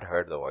ago. You had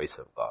heard the voice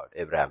of God.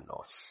 Abraham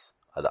knows.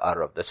 At the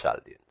Ur of the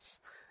Chaldeans.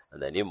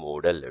 And then you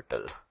moved a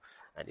little.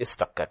 And you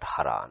stuck at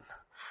Haran.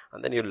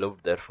 And then you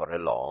lived there for a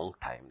long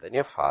time. Then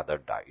your father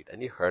died.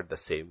 And you heard the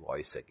same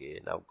voice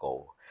again. Now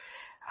go.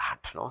 And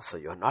no, so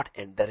you're not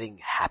entering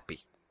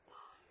happy.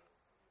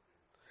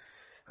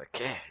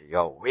 Okay.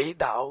 You're way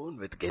down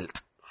with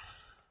guilt.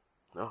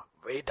 No,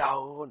 way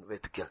down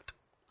with guilt.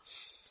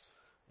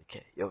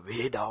 Okay. You're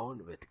way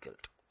down with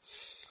guilt.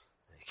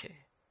 Okay.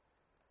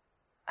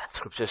 And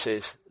scripture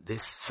says,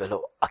 this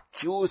fellow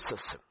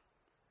accuses him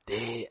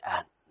day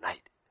and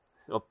night.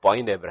 No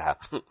point, Abraham.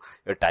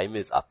 Your time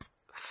is up.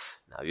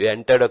 Now you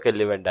entered, okay,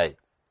 live and die.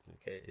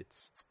 Okay,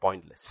 it's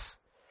pointless.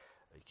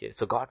 Okay,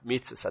 so God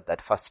meets us at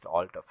that first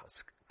altar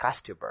first.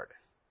 Cast your burden.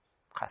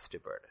 Cast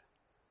your burden.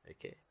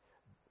 Okay.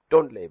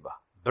 Don't labor.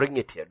 Bring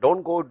it here.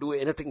 Don't go do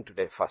anything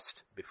today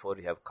first before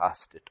you have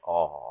cast it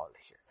all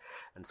here.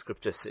 And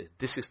scripture says,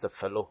 this is the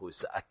fellow who is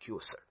the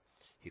accuser.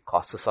 He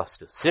causes us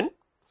to sin.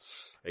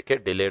 Okay,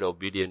 delayed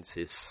obedience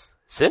is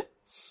sin.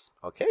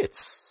 Okay,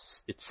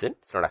 it's sin.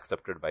 It's not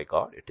accepted by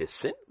God. It is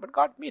sin. But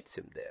God meets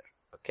him there.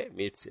 Okay,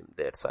 meets him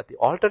there. So at the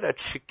altar at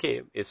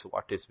Shechem is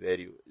what is where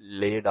you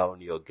lay down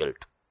your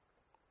guilt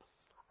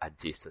at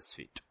Jesus'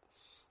 feet.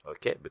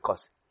 Okay,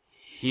 because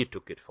he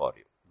took it for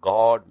you.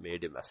 God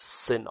made him a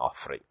sin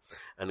offering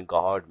and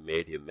God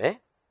made him a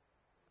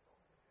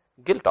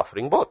guilt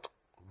offering, both.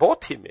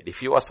 Both he made. If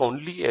he was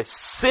only a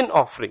sin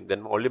offering,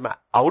 then only my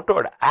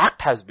outward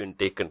act has been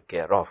taken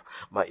care of.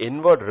 My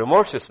inward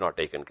remorse is not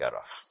taken care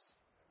of.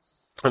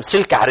 I'm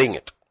still carrying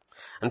it.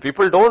 And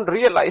people don't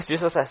realize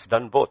Jesus has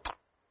done both.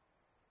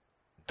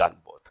 Done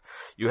both.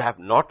 You have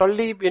not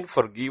only been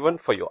forgiven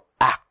for your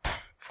act,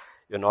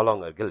 you're no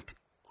longer guilty.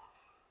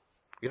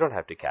 You don't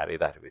have to carry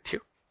that with you.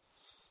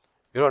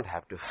 You don't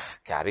have to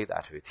carry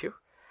that with you.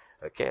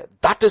 Okay.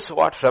 That is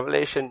what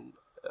Revelation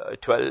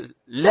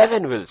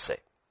 12:11 will say.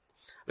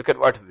 Look at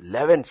what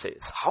 11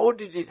 says. How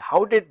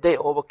did they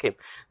overcome?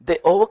 They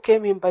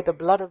overcame him by the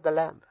blood of the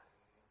Lamb.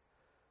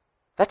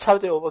 That's how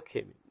they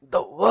overcame him.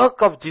 The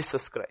work of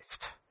Jesus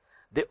Christ.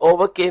 They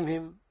overcame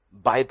him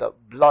by the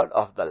blood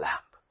of the Lamb.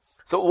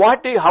 So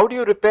how do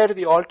you repair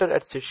the altar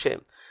at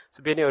Shechem?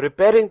 So when you're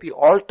repairing the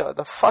altar,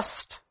 the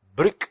first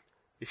brick,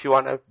 if you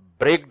want to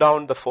break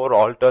down the 4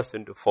 altars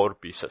into 4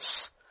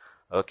 pieces,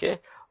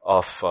 okay,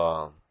 of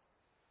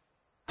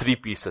 3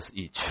 pieces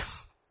each.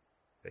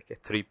 Okay,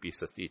 3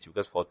 pieces each,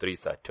 because 4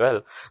 3s are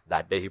 12.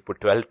 That day he put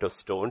 12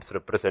 stones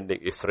representing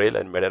Israel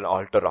and made an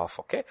altar of,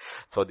 okay.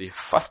 So the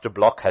first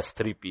block has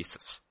 3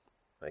 pieces.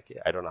 Okay,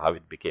 I don't know how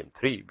it became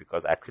 3,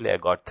 because actually I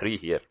got 3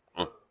 here.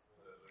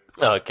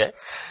 Okay,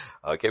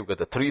 because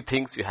the 3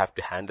 things you have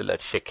to handle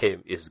at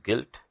Shechem is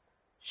guilt,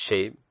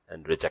 shame,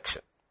 and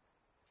rejection.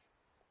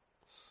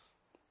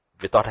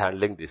 Without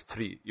handling these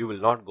 3, you will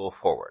not go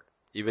forward.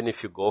 Even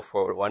if you go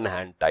forward, one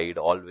hand tied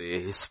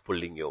always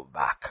pulling you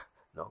back.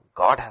 No,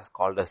 God has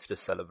called us to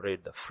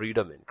celebrate the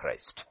freedom in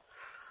Christ.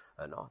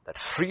 That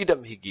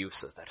freedom he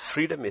gives us, that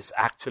freedom is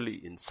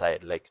actually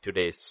inside. Like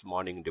today's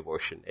morning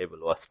devotion, Abel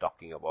was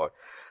talking about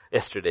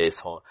yesterday's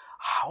home.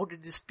 How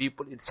did these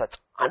people in such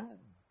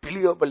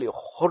unbelievably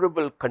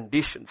horrible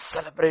conditions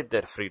celebrate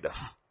their freedom?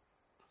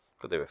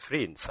 Because they were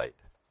free inside.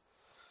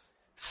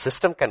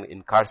 System can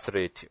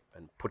incarcerate you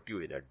and put you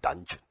in a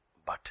dungeon,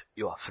 but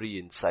you are free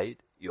inside,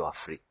 you are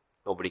free.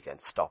 Nobody can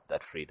stop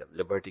that freedom.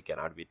 Liberty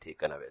cannot be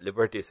taken away.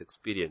 Liberty is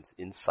experienced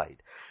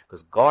inside,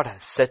 because God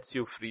has set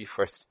you free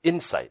first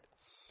inside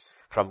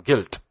from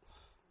guilt.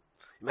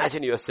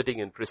 Imagine you are sitting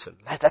in prison.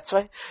 That's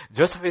why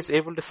Joseph is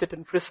able to sit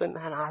in prison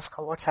and ask,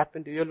 what's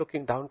happened to you? You're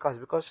looking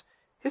downcast, because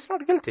he's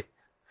not guilty.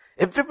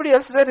 Everybody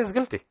else there is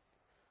guilty.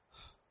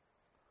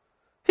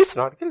 He's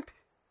not guilty.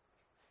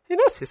 He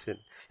knows his sin.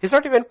 He's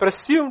not even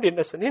presumed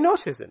innocent. He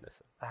knows he's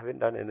innocent. I haven't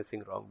done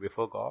anything wrong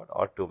before God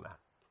or to man.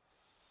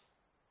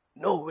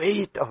 No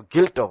weight of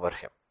guilt over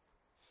him.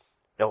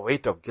 No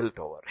weight of guilt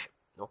over him.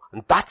 No?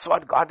 And that's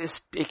what God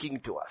is taking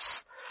to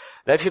us.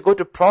 Now if you go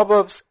to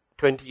Proverbs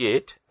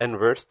 28 and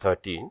verse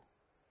 13,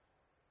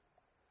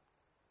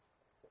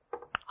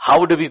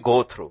 how do we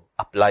go through?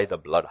 Apply the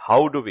blood.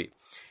 How do we?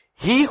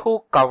 He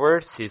who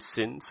covers his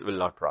sins will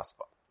not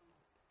prosper.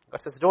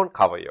 God says, don't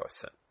cover your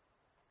sin.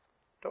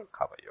 Don't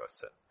cover your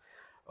sin.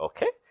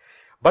 Okay?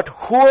 But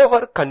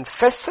whoever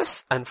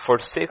confesses and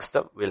forsakes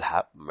them will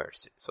have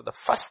mercy. So the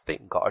first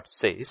thing God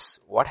says,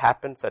 what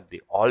happens at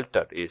the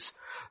altar is,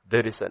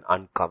 there is an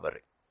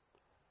uncovering.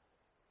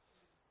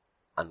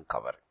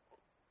 Uncovering.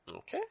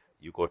 Okay?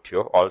 You go to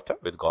your altar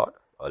with God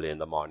early in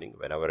the morning,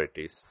 whenever it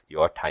is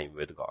your time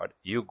with God.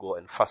 You go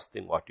and first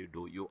thing what you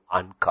do, you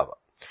uncover.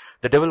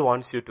 The devil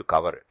wants you to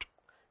cover it,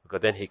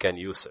 because then he can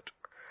use it.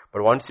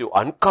 But once you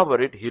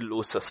uncover it, he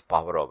loses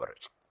power over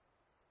it.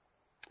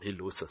 He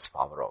loses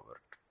power over it.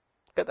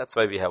 Okay, that's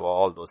why we have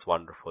all those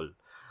wonderful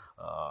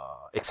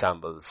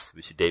examples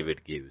which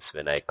David gives,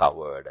 when I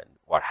covered and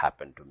what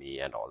happened to me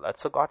and all that.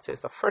 So God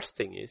says the first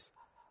thing is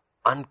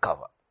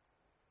uncover.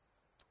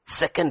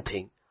 Second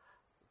thing,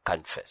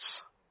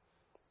 confess.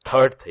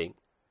 Third thing,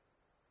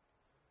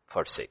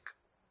 forsake.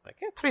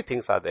 Okay, 3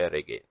 things are there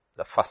again.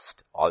 The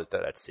first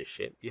altar at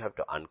Shechem, you have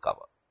to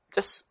uncover.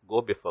 Just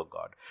go before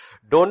God.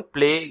 Don't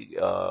play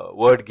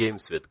word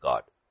games with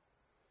God.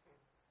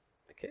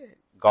 Okay,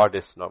 God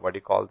is not, what do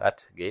you call that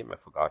game? I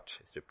forgot.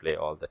 I used to play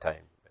all the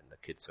time when the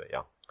kids were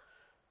young.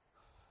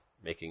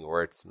 Making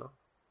words, no?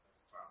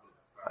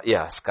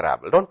 Yeah,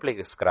 Scrabble. Don't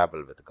play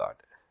Scrabble with God.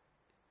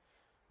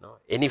 No,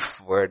 any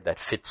word that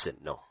fits in,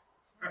 no.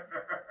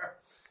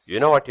 You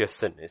know what your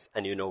sin is,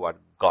 and you know what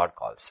God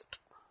calls it.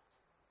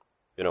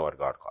 You know what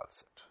God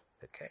calls it.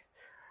 Okay.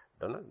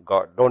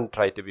 Don't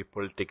try to be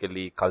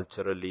politically,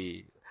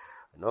 culturally,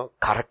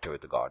 correct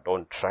with God.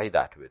 Don't try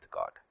that with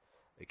God.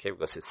 Okay,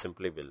 because it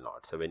simply will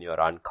not. So when you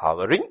are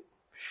uncovering,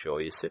 show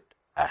is it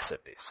as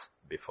it is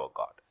before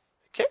God.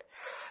 Okay.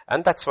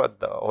 And that's what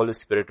the Holy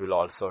Spirit will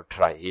also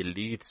try. He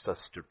leads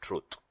us to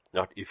truth,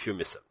 not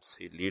euphemisms.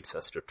 He leads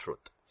us to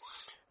truth.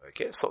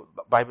 Okay, so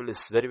Bible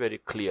is very, very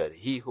clear.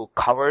 He who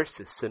covers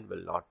his sin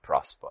will not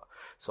prosper.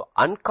 So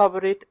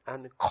uncover it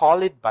and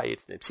call it by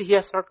its name. See, he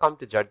has not come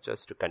to judge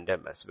us, to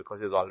condemn us, because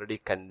he's already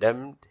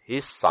condemned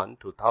his son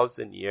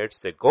 2000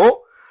 years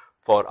ago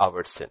for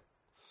our sin.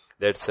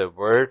 There's a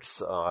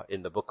words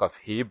in the book of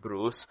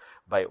Hebrews,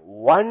 by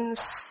one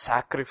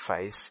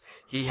sacrifice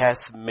he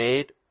has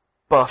made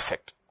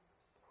perfect.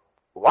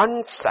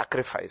 One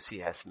sacrifice he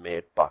has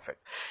made perfect.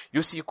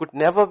 You see, you could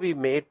never be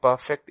made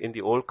perfect in the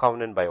old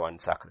covenant by one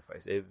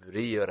sacrifice.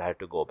 Every year I had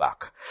to go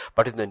back.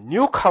 But in the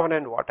new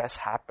covenant, what has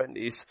happened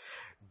is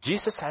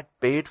Jesus had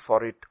paid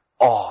for it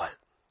all.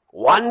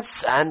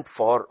 Once and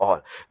for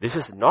all. This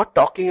is not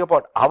talking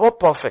about our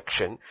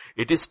perfection.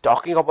 It is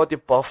talking about the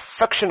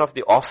perfection of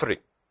the offering.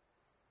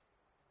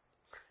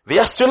 We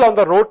are still on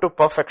the road to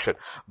perfection,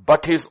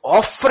 but his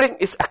offering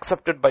is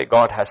accepted by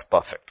God as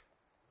perfect.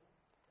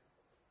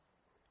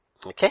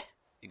 Okay,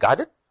 you got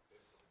it?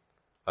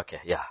 Okay,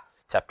 yeah.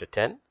 Chapter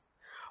 10.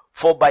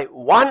 For by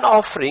one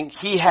offering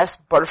he has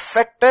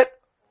perfected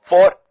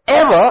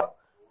forever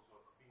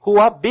who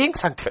are being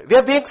sanctified. We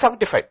are being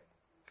sanctified.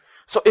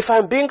 So if I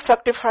am being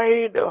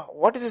sanctified,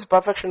 what is this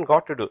perfection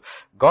got to do?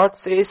 God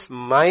says,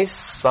 my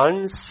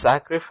son's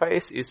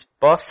sacrifice is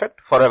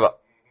perfect forever.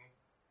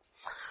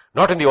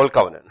 Not in the old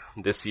covenant.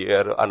 This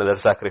year, another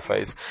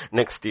sacrifice.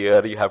 Next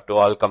year, you have to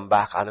all come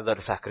back,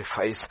 another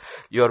sacrifice.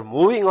 You are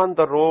moving on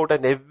the road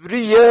and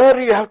every year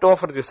you have to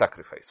offer these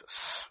sacrifices.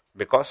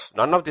 Because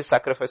none of these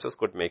sacrifices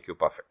could make you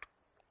perfect.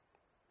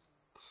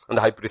 And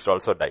the high priest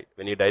also died.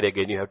 When he died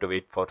again, you have to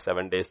wait for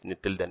 7 days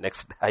till the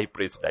next high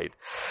priest died.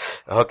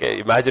 Okay,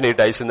 imagine he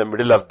dies in the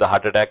middle of the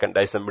heart attack and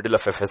dies in the middle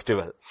of a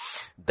festival.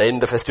 Then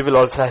the festival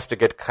also has to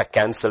get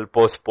cancelled,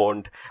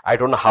 postponed. I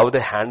don't know how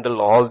they handle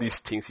all these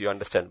things, you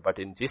understand. But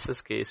in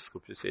Jesus' case,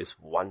 scripture says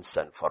once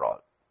and for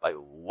all. By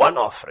one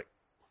offering.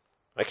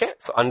 Okay,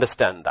 so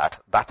understand that.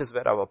 That is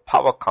where our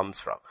power comes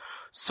from.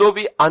 So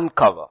we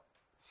uncover.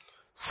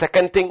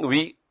 Second thing,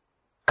 we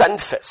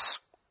confess.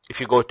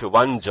 If you go to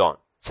 1 John.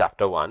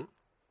 Chapter 1,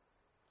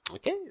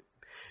 okay,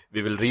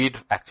 we will read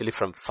actually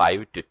from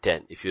 5 to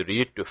 10. If you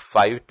read to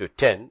 5 to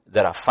 10,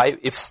 there are 5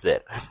 ifs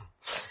there.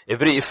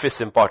 Every if is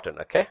important,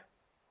 okay?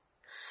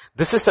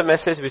 This is the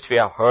message which we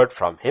have heard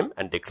from him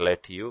and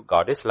declared to you.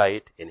 God is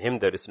light. In him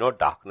there is no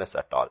darkness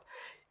at all.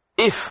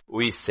 If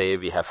we say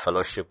we have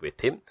fellowship with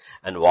him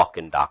and walk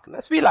in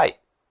darkness, we lie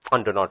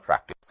and do not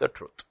practice the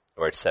truth.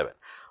 Verse 7.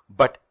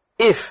 But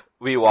if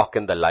we walk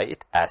in the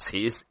light as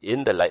he is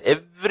in the light,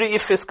 every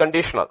if is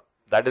conditional.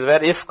 That is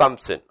where if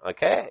comes in,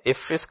 okay?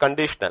 If is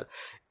conditional.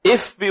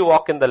 If we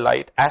walk in the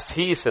light as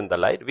he is in the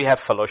light, we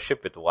have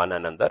fellowship with one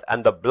another,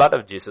 and the blood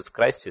of Jesus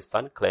Christ, his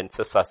son,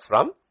 cleanses us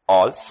from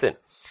all sin.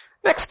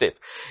 Next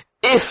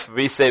if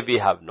we say we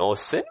have no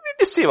sin,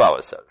 we deceive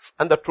ourselves,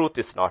 and the truth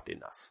is not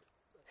in us.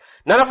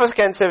 None of us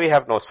can say we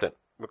have no sin,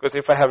 because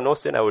if I have no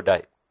sin, I would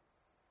die.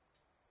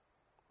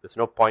 There's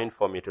no point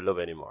for me to live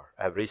anymore.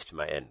 I have reached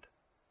my end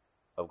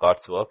of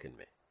God's work in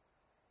me.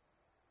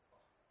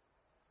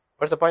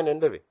 What's the point in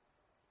living?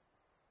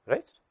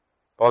 Right?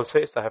 Paul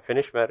says, I have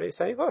finished my race,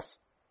 and he goes.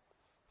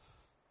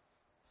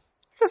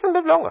 He doesn't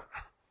live longer.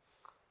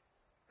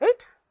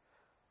 Right?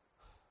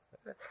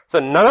 So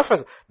none of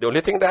us, the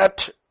only thing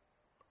that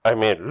I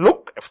may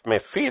may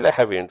feel I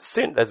have in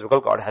sin, that's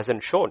because God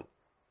hasn't shown.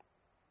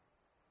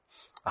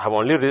 I have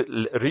only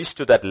reached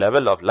to that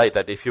level of light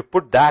that if you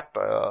put that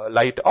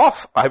light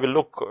off, I will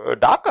look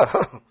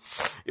darker.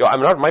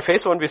 My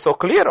face won't be so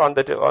clear on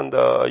the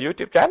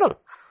YouTube channel.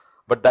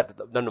 But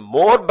the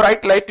more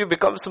bright light you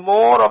becomes,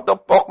 more of the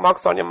pock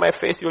marks on my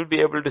face you will be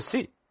able to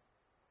see.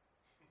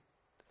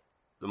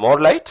 The more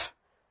light,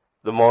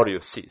 the more you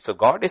see. So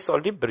God is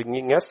already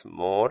bringing us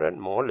more and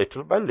more,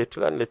 little by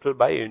little and little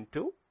by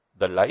into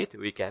the light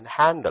we can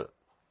handle.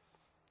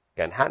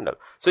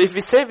 So if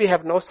we say we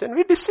have no sin,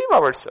 we deceive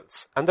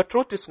ourselves. And the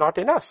truth is not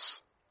in us.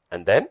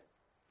 And then,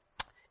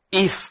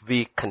 if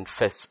we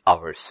confess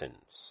our sins,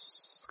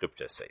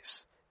 scripture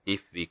says,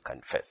 if we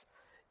confess,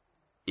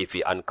 if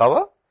we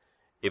uncover,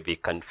 if we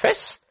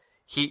confess,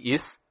 he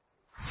is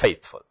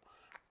faithful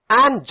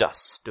and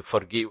just to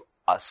forgive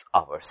us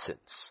our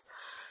sins,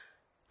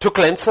 to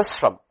cleanse us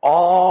from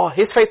all.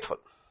 He's faithful.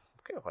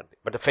 Okay,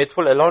 but the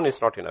faithful alone is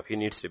not enough. He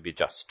needs to be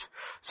just.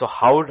 So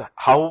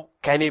how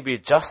can he be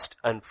just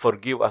and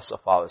forgive us of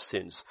our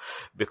sins?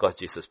 Because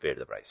Jesus paid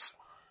the price.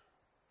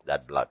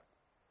 That blood.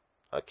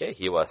 Okay,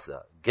 he was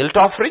the guilt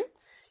offering.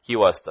 He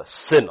was the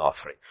sin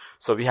offering.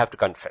 So we have to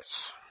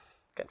confess.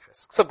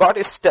 So God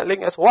is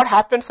telling us what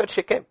happens at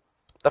Shechem.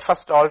 The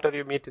first altar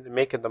you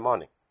make in the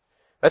morning.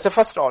 That's the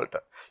first altar.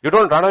 You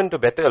don't run into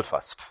Bethel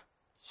first.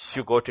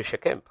 You go to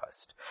Shechem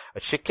first.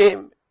 At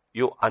Shechem,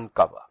 you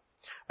uncover.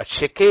 At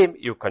Shechem,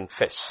 you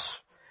confess.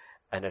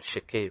 and at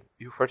Shechem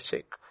you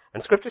forsake.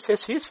 And scripture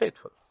says he is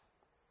faithful.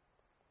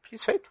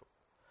 He's faithful.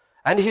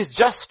 And he's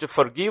just to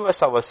forgive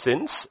us our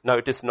sins. Now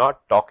it is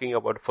not talking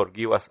about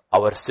forgive us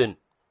our sin.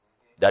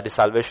 That is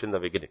salvation in the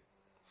beginning.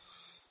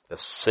 The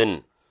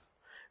sin.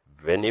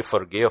 When he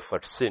forgave for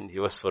sin, he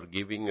was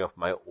forgiving me of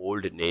my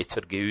old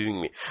nature,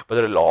 giving me. But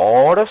there are a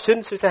lot of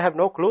sins which I have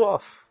no clue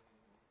of.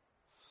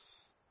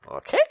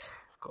 Okay?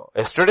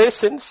 Yesterday's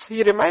sins,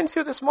 he reminds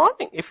you this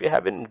morning if you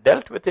haven't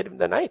dealt with it in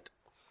the night.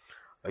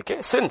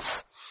 Okay?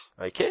 Sins.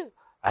 Okay?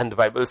 And the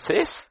Bible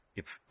says,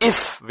 if we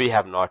say we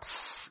have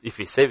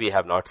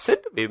not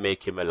sinned, we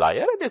make him a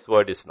liar and his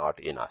word is not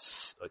in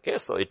us. Okay?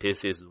 So it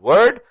is his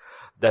word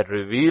that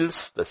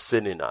reveals the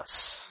sin in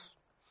us.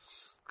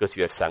 Because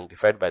we are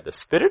sanctified by the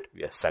Spirit,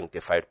 we are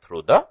sanctified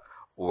through the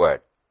word.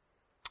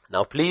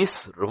 Now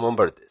please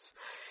remember this.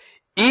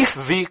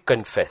 If we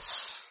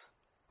confess,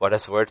 what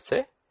does the word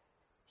say?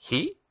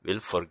 He will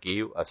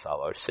forgive us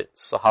our sins.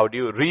 So how do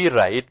you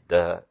rewrite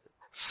the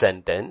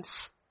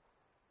sentence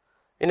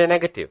in a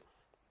negative?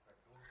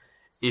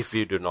 If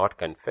we do not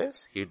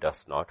confess, he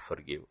does not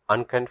forgive.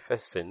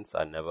 Unconfessed sins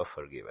are never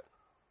forgiven.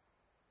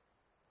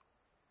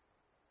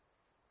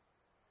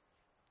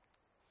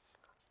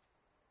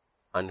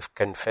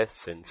 Unconfessed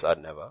sins are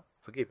never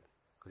forgiven.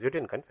 Because you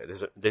didn't confess.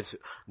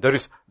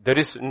 There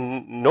is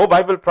no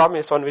Bible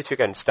promise on which you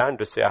can stand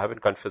to say, I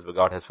haven't confessed, but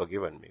God has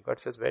forgiven me. God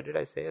says, where did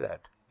I say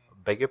that?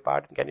 Beg your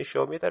pardon, can you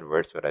show me that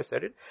verse where I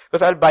said it?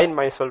 Because I'll bind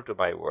myself to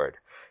my word.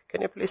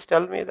 Can you please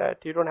tell me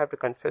that you don't have to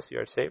confess you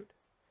are saved?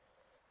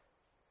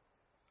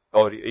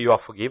 Or you are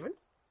forgiven?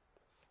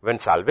 When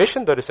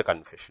salvation, there is a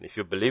confession. If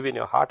you believe in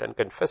your heart and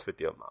confess with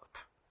your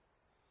mouth.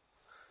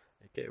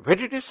 Okay. Where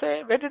did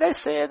I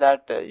say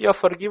that you are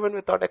forgiven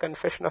without a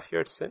confession of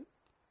your sin?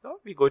 No,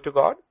 we go to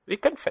God, we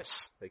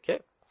confess. Okay.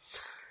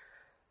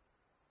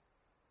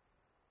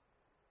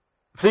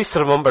 Please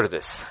remember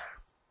this.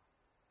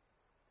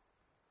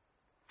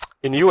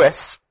 In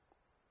US,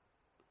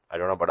 I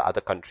don't know about other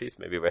countries,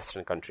 maybe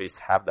Western countries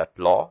have that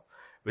law,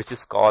 which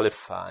is called,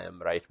 if I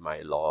am right,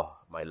 my law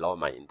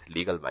mind,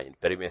 legal mind,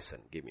 Perry-Mason,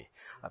 give me.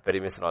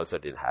 Perry-Mason also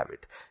didn't have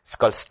it. It's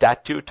called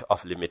statute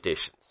of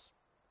limitations.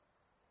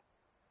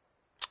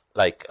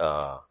 Like,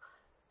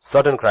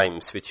 certain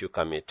crimes which you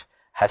commit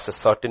has a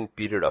certain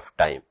period of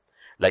time.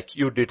 Like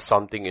you did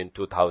something in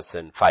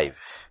 2005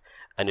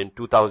 and in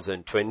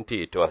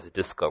 2020 it was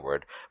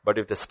discovered. But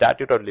if the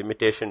statute of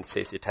limitation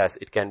says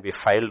it can be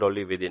filed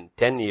only within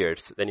 10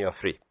 years, then you are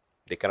free.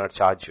 They cannot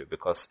charge you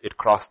because it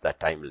crossed that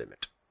time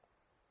limit.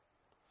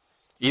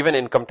 Even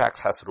income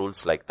tax has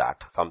rules like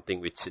that. Something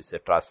which is a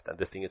trust and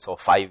this thing is for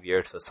 5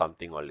 years or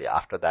something only.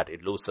 After that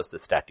it loses the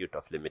statute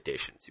of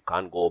limitations. You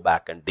can't go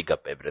back and dig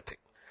up everything.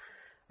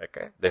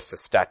 Okay, there's a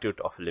statute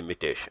of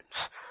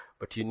limitations.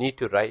 But you need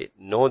to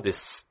know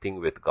this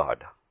thing with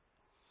God.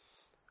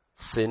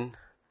 Sin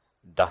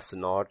does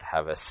not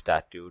have a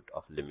statute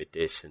of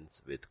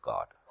limitations with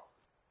God.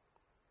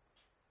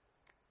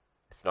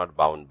 It's not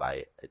bound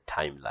by a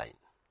timeline.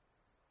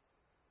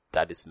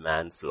 That is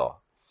man's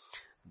law.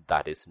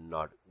 That is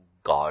not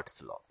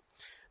God's law.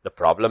 The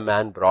problem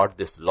man brought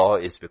this law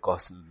is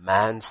because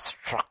man's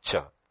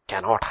structure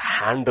cannot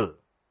handle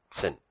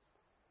sin.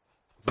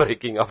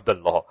 Breaking of the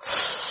law.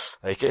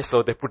 Okay,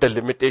 so they put a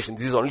limitation.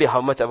 This is only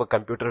how much our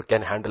computer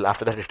can handle.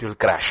 After that it will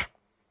crash.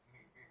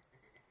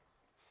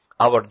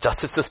 Our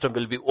justice system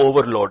will be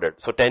overloaded.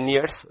 So 10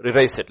 years,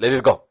 erase it, let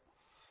it go.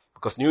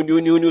 Because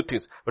new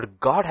things. But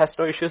God has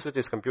no issues with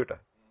his computer.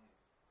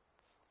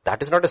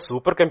 That is not a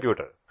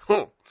supercomputer.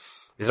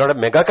 It's not a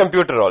mega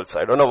computer also.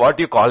 I don't know what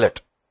you call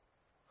it.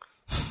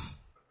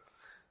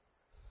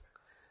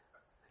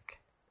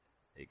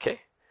 Okay.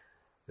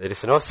 There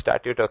is no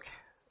statute of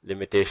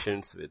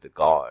limitations with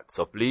God.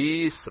 So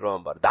please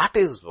remember, that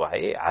is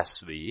why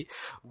as we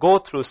go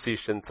through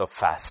seasons of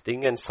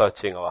fasting and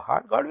searching our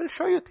heart, God will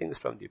show you things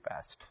from the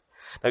past.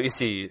 Now you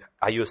see,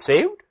 are you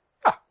saved?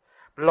 Yeah.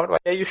 But Lord,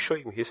 why are you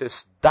showing me? He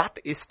says, that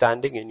is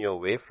standing in your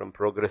way from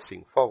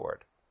progressing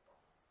forward.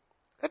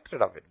 Get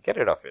rid of it. Get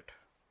rid of it.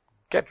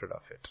 Get rid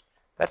of it.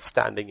 That's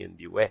standing in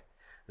the way.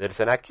 There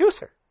is an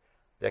accuser.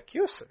 The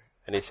accuser.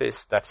 And he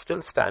says, that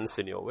still stands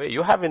in your way.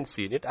 You haven't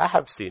seen it. I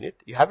have seen it.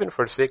 You haven't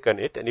forsaken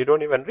it. And you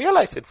don't even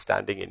realize it's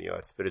standing in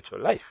your spiritual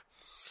life.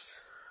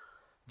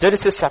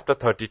 Genesis chapter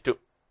 32.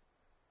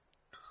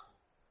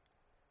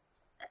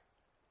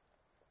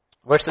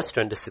 Verses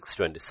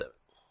 26-27.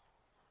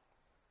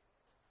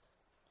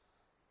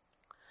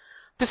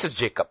 This is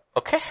Jacob,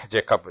 okay?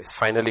 Jacob is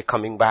finally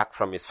coming back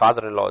from his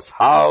father-in-law's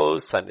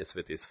house and is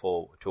with his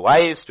 2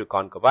 wives, 2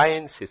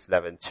 concubines, his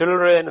 11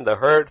 children, and the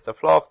herds, the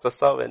flocks, the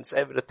servants,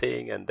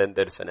 everything. And then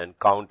there is an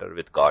encounter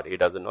with God. He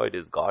doesn't know it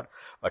is God,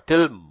 but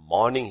till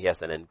morning he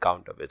has an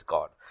encounter with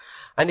God.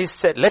 And he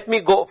said, let me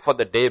go for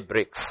the day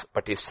breaks.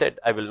 But he said,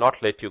 I will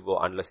not let you go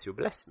unless you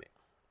bless me.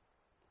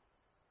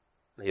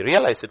 He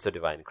realized it's a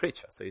divine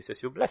creature. So he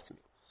says, you bless me.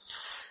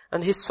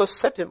 And he so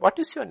said to him, what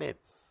is your name?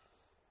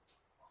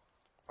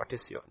 What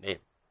is your name?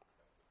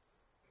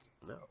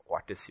 No,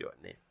 what is your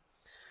name?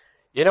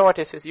 You know what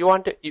he says? You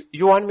want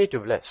me to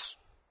bless.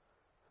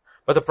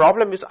 But the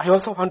problem is, I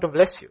also want to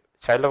bless you.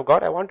 Child of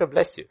God, I want to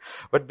bless you.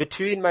 But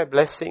between my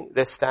blessing,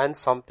 there stands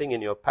something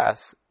in your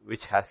past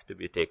which has to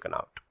be taken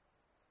out.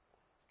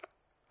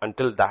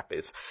 Until that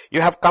is, you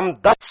have come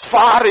thus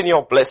far in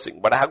your blessing,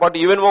 but I have got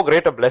even more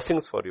greater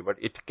blessings for you, but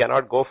it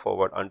cannot go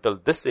forward until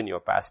this in your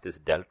past is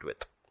dealt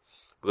with.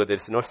 Because there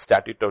is no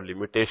statute of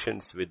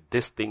limitations with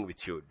this thing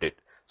which you did.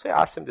 So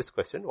I asked him this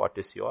question, what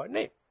is your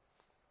name?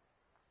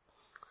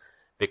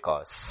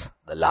 Because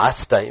the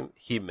last time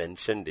he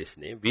mentioned his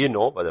name, we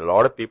know, but a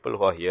lot of people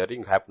who are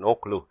hearing have no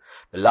clue.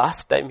 The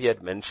last time he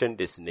had mentioned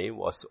his name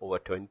was over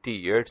 20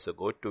 years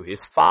ago to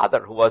his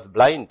father who was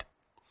blind.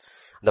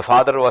 The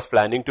father was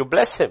planning to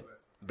bless him,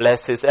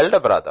 bless his elder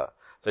brother.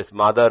 So his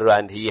mother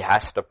and he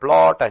hatched a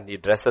plot and he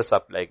dresses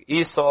up like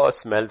Esau,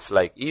 smells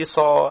like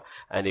Esau,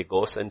 and he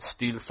goes and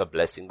steals a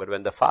blessing. But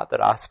when the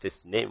father asked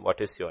his name,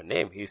 what is your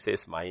name? He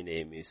says, my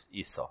name is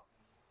Esau.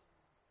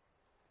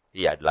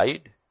 He had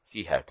lied,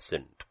 he had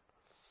sinned.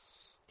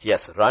 He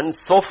has run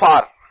so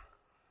far.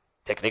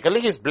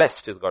 Technically he's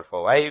blessed, he's got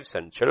 4 wives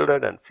and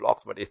children and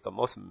flocks, but he's the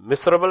most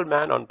miserable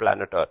man on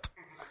planet earth.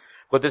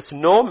 But there's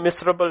no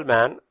miserable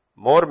man,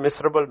 more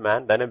miserable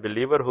man than a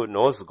believer who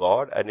knows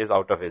God and is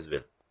out of his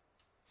will.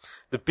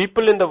 The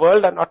people in the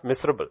world are not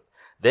miserable.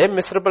 Their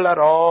miserable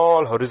are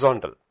all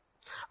horizontal.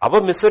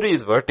 Our misery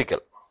is vertical.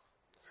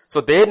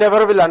 So they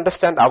never will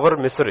understand our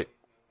misery.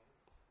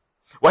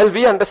 While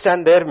we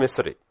understand their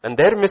misery. And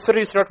their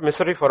misery is not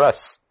misery for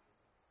us.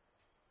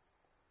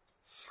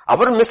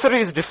 Our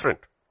misery is different.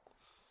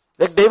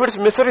 Like David's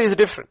misery is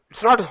different.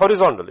 It's not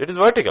horizontal. It is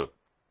vertical.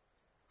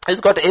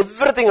 He's got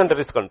everything under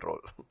his control.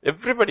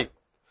 Everybody.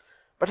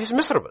 But he's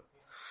miserable.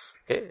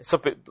 Okay,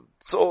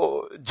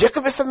 so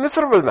Jacob is a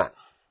miserable man.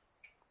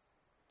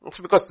 It's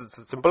because the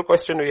simple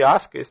question we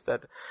ask is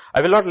that,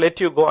 I will not let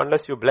you go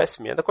unless you bless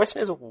me. And the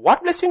question is,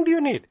 what blessing do you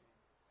need?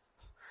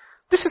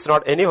 This is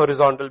not any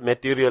horizontal,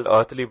 material,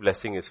 earthly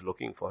blessing he's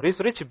looking for.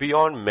 He's rich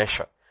beyond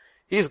measure.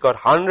 He's got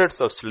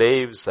hundreds of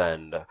slaves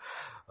and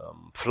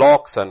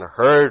flocks and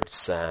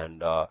herds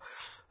and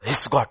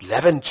he's got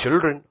 11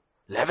 children,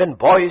 11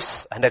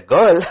 boys and a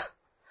girl.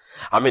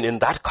 I mean, in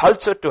that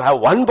culture, to have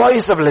 1 boy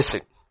is a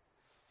blessing.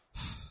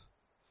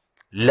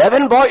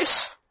 11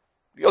 boys,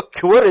 your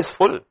cure is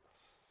full.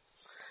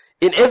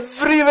 In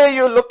every way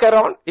you look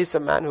around, he's a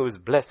man who is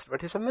blessed,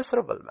 but he's a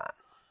miserable man.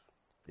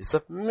 He's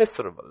a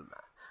miserable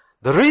man.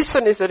 The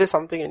reason is there is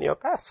something in your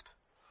past.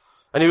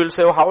 And you will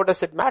say, oh, how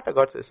does it matter?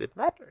 God says, it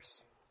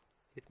matters.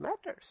 It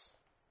matters.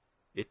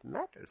 It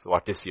matters.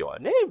 What is your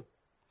name?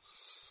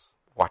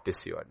 What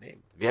is your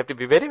name? We have to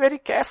be very, very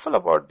careful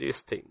about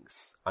these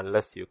things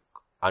unless you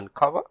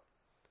uncover,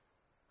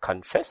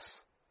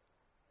 confess,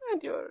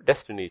 and your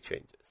destiny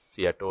changes.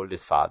 He had told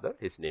his father,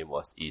 his name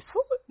was Esau.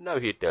 Now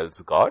he tells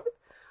God,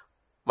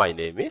 my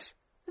name is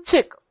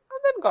Jacob. And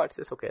then God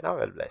says, okay, now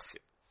I'll bless you.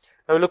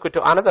 Now we look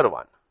into another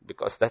one,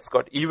 because that's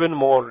got even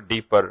more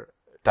deeper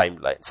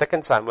timeline.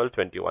 2 Samuel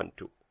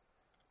 21:2.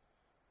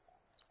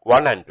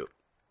 1 and 2.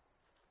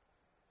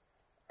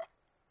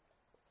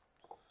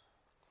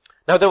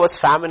 Now there was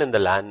famine in the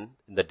land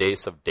in the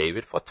days of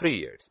David for 3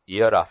 years,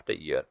 year after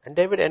year. And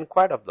David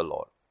inquired of the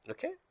Lord.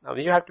 Okay? Now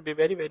you have to be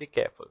very, very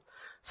careful.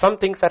 Some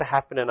things that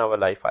happen in our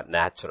life are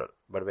natural.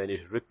 But when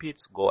it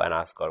repeats, go and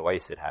ask God, why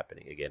is it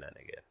happening again and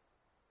again?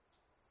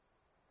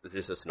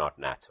 This is not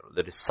natural.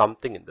 There is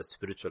something in the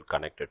spiritual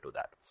connected to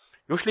that.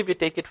 Usually we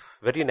take it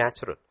very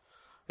natural.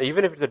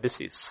 Even if it's a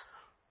disease.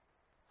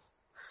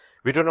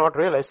 We do not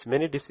realize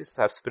many diseases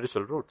have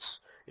spiritual roots.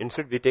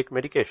 Instead we take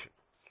medication.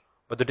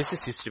 But the disease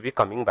seems to be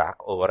coming back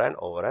over and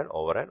over and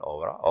over and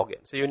over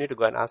again. So you need to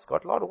go and ask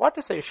God, Lord, what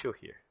is the issue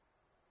here?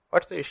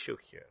 What's the issue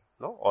here?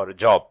 No? Or a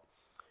job.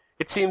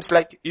 It seems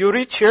like you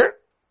reach here,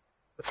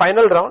 the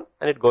final round,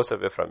 and it goes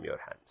away from your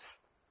hands.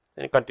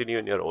 Then you continue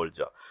in your old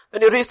job.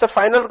 Then you reach the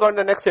final round,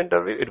 the next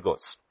interview, it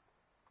goes.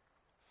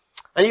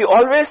 And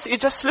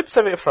it just slips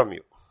away from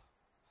you.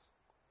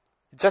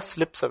 It just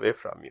slips away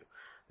from you.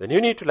 Then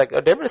you need to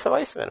David is a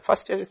wise man.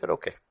 First year he said,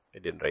 okay,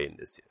 it didn't rain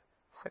this year.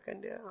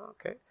 Second year,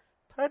 okay.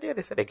 Third year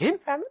he said, again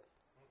famine?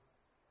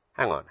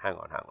 Hang on.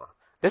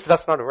 This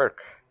does not work.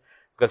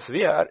 Because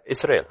we are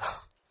Israel.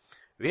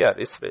 We are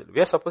Israel.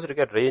 We are supposed to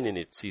get rain in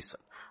its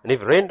season. And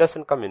if rain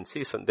doesn't come in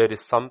season, there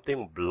is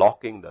something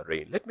blocking the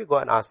rain. Let me go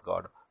and ask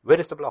God, where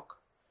is the block?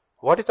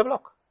 What is the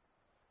block?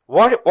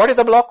 What is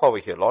the block over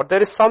here, Lord?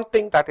 There is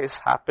something that is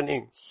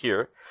happening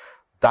here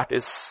that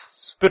is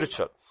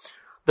spiritual.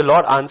 The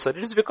Lord answered,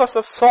 it is because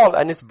of Saul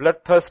and his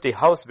bloodthirsty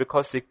house,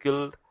 because he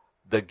killed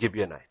the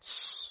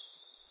Gibeonites.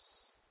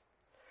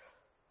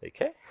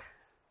 Okay?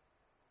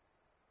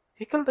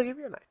 He killed the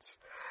Gibeonites.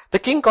 The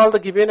king called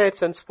the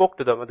Gibeonites and spoke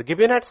to them. The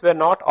Gibeonites were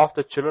not of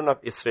the children of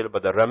Israel,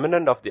 but the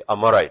remnant of the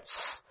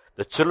Amorites.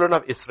 The children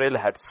of Israel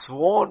had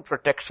sworn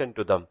protection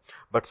to them,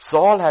 but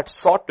Saul had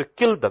sought to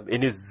kill them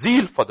in his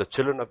zeal for the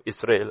children of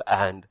Israel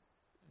and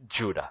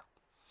Judah.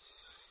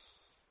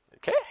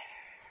 Okay?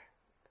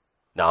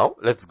 Now,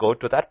 let's go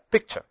to that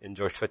picture in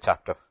Joshua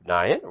chapter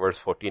 9, verse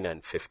 14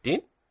 and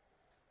 15.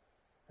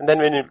 And then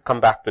we will come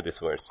back to this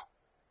verse.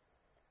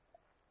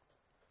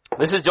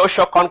 This is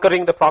Joshua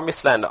conquering the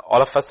promised land.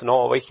 All of us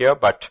know over here,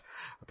 but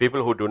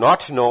people who do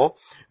not know,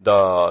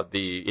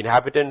 the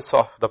inhabitants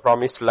of the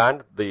promised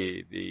land,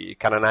 the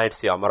Canaanites,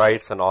 the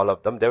Amorites and all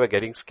of them, they were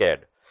getting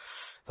scared.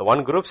 So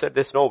one group said,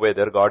 there's no way,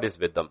 their God is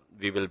with them.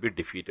 We will be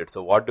defeated.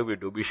 So what do?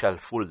 We shall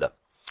fool them.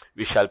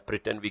 We shall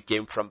pretend we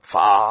came from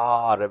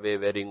far away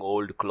wearing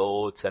old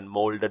clothes and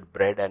molded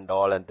bread and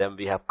all, and then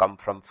we have come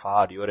from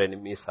far. Your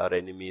enemies are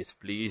enemies.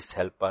 Please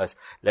help us.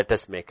 Let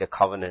us make a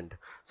covenant.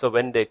 So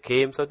when they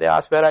came, so they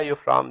asked, where are you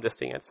from? This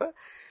thing. And so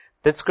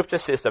then scripture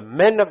says the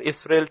men of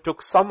Israel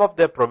took some of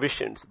their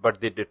provisions, but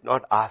they did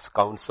not ask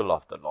counsel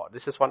of the Lord.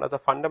 This is one of the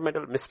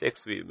fundamental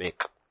mistakes we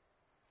make.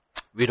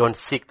 We don't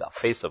seek the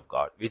face of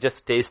God. We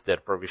just taste their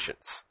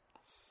provisions.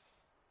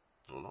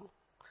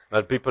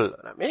 Well, people,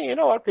 you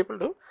know what people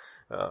do?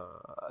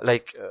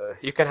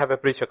 You can have a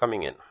preacher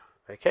coming in,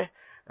 okay?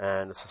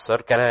 And so, sir,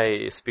 can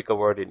I speak a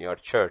word in your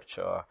church?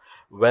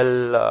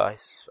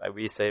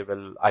 We say,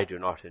 well, I do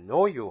not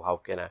know you. How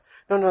can I?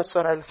 No,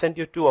 sir, I'll send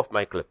you 2 of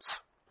my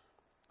clips.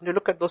 And you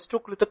look at those 2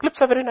 clips. The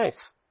clips are very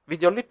nice. We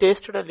only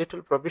tasted a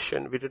little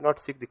provision. We did not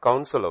seek the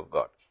counsel of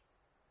God.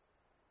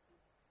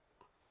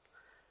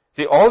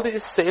 See, all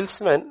these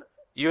salesmen,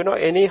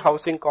 any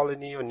housing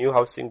colony or new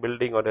housing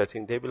building or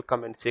anything, they will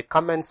come and say,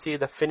 come and see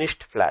the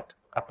finished flat,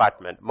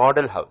 apartment,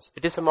 model house.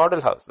 It is a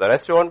model house. The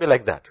rest won't be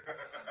like that.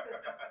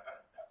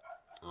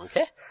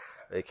 Okay?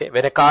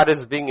 When a car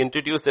is being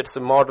introduced, it's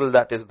a model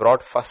that is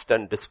brought first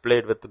and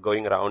displayed with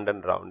going round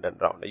and round and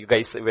round. You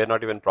guys were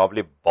not even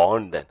probably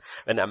born then.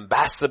 When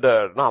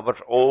our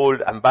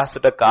old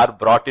ambassador car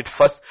brought it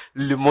first,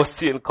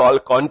 limousine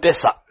called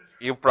Contessa.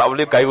 You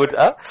probably guy would,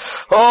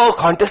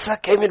 Contessa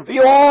came in. We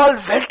all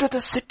went to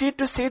the city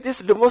to see this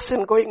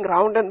limousine going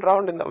round and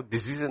round. And now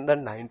this is in the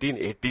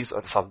 1980s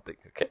or something.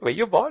 Okay, were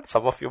you born?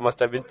 Some of you must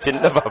have been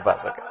Chinna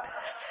Babas. Okay.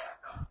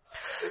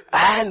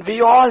 And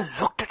we all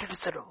looked at it and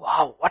said,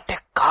 wow, what a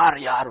car,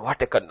 yaar, what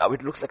a car. Now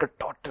it looks like a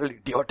total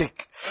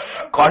idiotic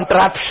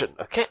contraption.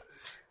 Okay.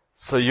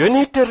 So you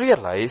need to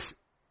realize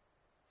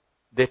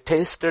they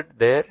tasted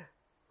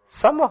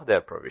some of their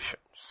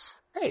provisions.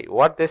 Hey,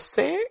 what they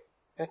say,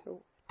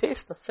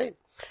 taste the same.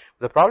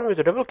 The problem is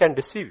the devil can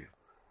deceive you.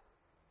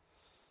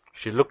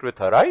 She looked with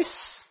her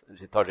eyes, and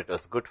she thought it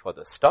was good for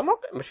the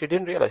stomach, but she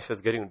didn't realize she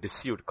was getting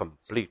deceived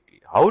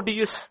completely. How do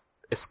you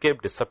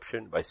escape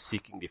deception? By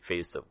seeking the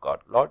face of God.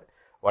 Lord,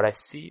 what I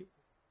see,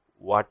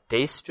 what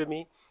tastes to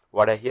me,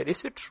 what I hear,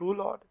 is it true,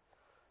 Lord?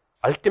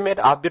 Ultimate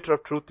arbiter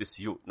of truth is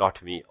you,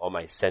 not me or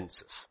my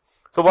senses.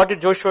 So what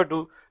did Joshua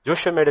do?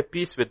 Joshua made a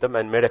peace with them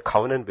and made a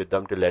covenant with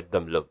them to let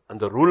them live.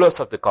 And the rulers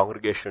of the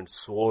congregation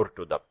swore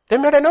to them. They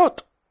made an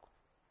oath.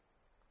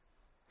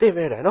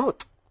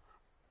 And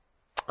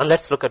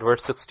let's look at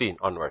verse 16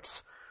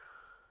 onwards.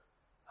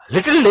 A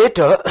little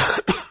later,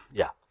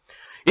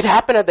 it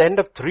happened at the end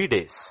of 3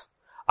 days,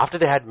 after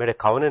they had made a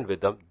covenant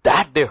with them,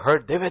 that they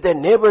heard they were their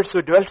neighbors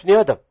who dwelt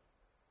near them.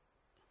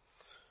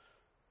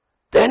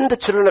 Then the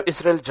children of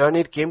Israel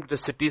journeyed, came to the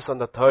cities on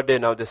the 3rd day.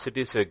 Now the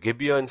cities were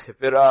Gibeon,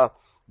 Hephirah,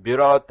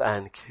 Beeroth,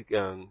 and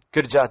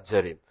Kirjath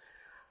Jearim.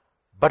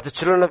 But the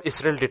children of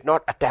Israel did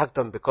not attack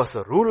them because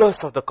the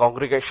rulers of the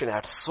congregation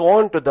had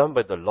sworn to them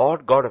by the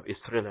Lord God of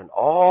Israel, and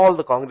all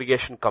the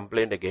congregation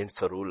complained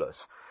against the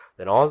rulers.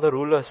 Then all the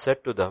rulers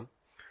said to them,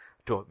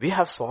 we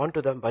have sworn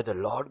to them by the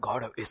Lord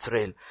God of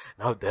Israel.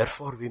 Now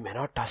therefore we may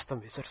not touch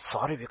them. We said,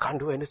 sorry, we can't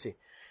do anything.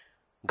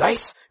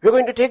 Guys, we're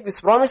going to take this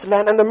promised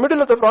land, and in the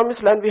middle of the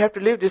promised land we have to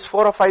leave these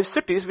 4 or 5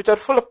 cities which are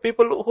full of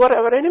people who are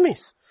our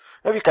enemies.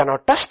 Now we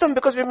cannot touch them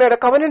because we made a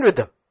covenant with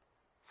them.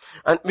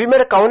 And we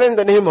made a covenant in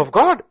the name of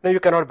God. Now you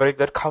cannot break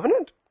that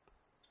covenant.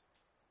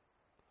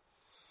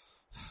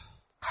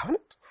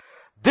 Covenant.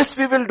 This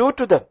we will do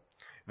to them.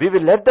 We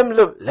will let them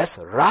live, lest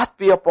wrath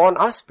be upon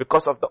us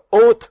because of the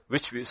oath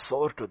which we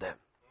swore to them.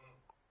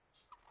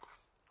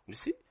 You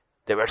see,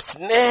 they were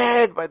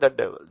snared by the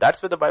devil.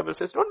 That's why the Bible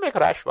says, don't make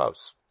rash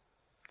vows.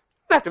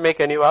 You don't have to make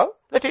any vow.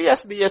 Let your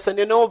yes be yes and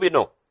your no be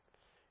no.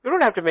 You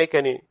don't have to make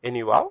any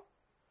vow.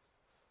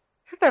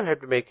 You don't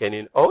have to make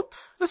any oath.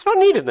 There's no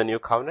need in the new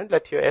covenant.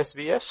 Let your yes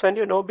be yes and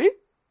your no be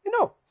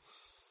no.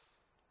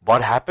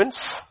 What happens?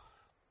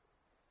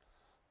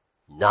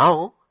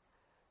 Now,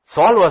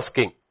 Saul was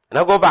king.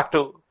 Now go back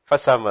to 1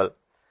 Samuel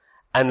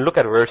and look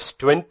at verse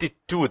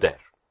 22 there.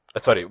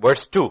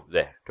 Verse 2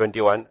 there.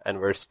 21 and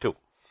verse 2.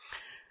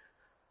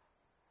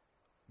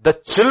 The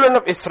children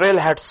of Israel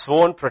had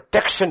sworn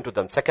protection to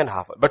them, second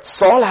half. But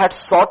Saul had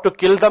sought to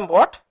kill them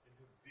what?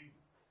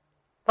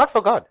 Not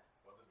for God.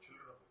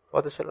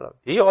 For the children of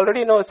He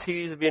already knows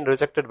he is being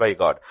rejected by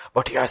God.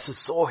 But he has to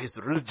sow his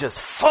religious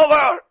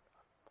fervor.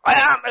 I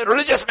am a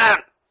religious man.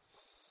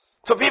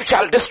 So we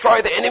shall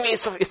destroy the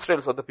enemies of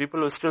Israel. So the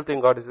people will still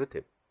think God is with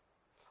him.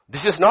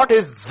 This is not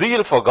his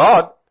zeal for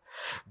God.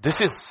 This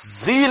is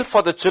zeal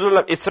for the children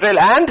of Israel,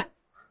 and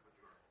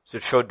so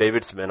it showed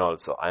David's men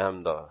also.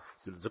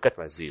 Look at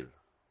my zeal.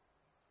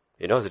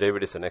 He knows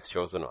David is the next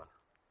chosen one.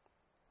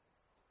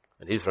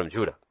 And he's from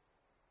Judah.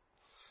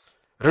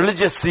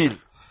 Religious zeal.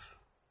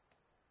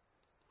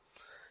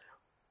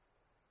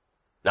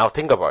 Now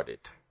think about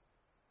it.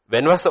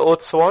 When was the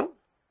oath sworn?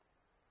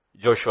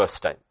 Joshua's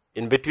time.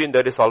 In between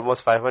there is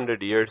almost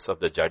 500 years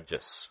of the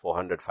judges.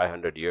 400,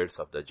 500 years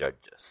of the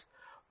judges.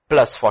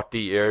 Plus 40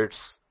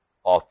 years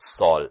of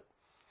Saul.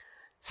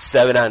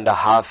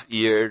 7.5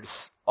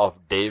 years of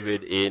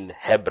David in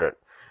Hebron.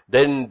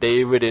 Then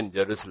David in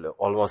Jerusalem.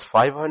 Almost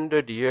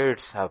 500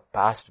 years have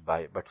passed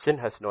by, but sin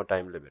has no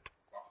time limit.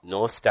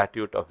 No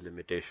statute of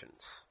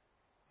limitations.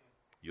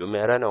 You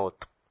made an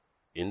oath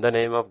in the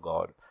name of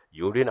God.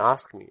 You didn't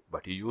ask me,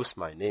 but you used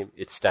my name.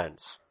 It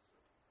stands.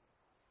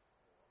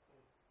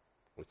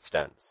 It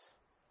stands.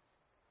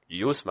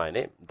 You use my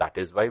name. That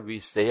is why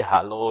we say,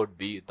 hallowed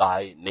be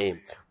thy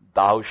name.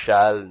 Thou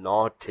shalt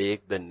not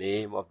take the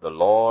name of the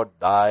Lord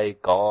thy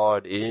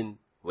God in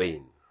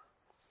vain.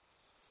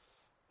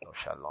 Thou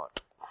shalt not.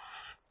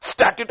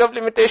 Statute of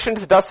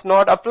limitations does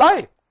not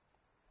apply.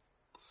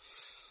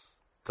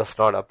 Does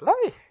not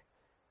apply.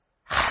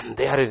 And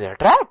they are in a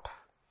trap.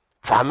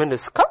 Famine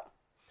is come.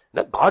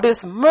 Now God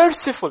is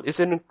merciful. He's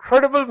an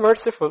incredible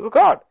merciful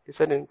God.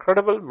 He's an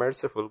incredible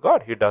merciful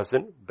God. He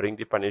doesn't bring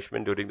the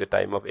punishment during the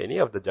time of any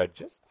of the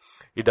judges.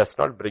 He does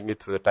not bring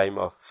it through the time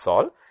of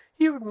Saul.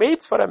 He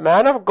waits for a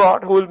man of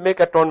God who will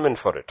make atonement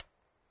for it.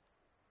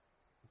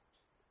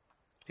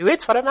 He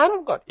waits for a man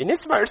of God. In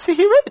His mercy,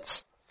 He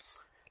waits.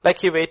 Like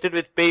He waited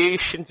with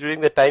patience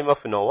during the time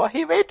of Noah.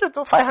 He waited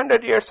for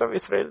 500 years of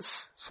Israel's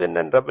sin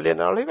and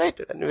rebellion and all. He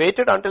waited. And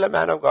waited until a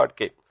man of God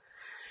came.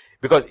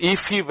 Because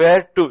if He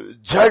were to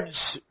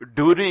judge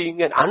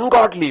during an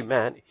ungodly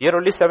man, here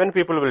only 7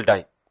 people will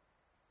die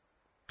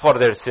for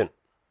their sin.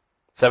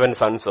 7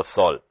 sons of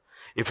Saul.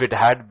 If it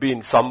had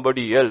been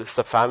somebody else,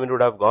 the famine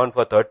would have gone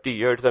for 30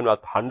 years and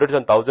hundreds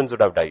and thousands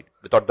would have died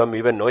without them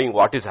even knowing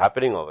what is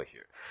happening over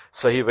here.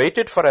 So He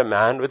waited for a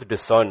man with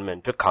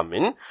discernment to come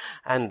in,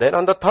 and then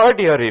on the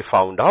 3rd year He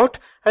found out,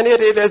 and He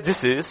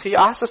realized He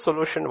asked a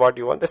solution, what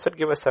do you want? They said,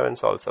 give us 7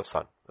 souls of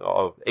son.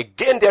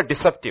 Again they are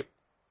deceptive.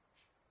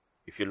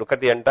 If you look at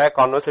the entire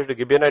conversation, the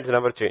Gibeonites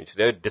never changed.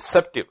 They are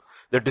deceptive.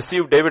 They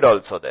deceived David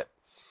also there.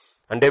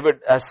 And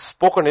David has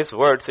spoken his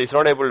words, so he's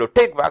not able to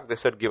take back. They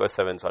said, give us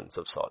 7 sons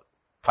of Saul.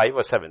 5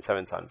 or 7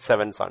 sons.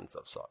 7 sons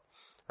of Saul.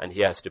 And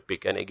he has to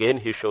pick. And again,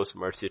 he shows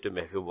mercy to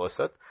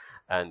Mephibosheth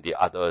and the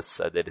others.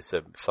 There is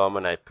a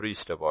sermon I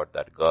preached about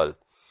that girl.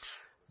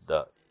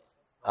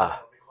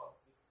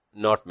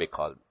 Not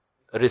Michal.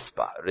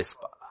 Rizpah.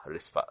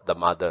 The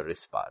mother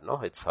Rizpah. No,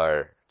 it's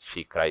her.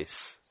 She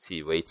cries.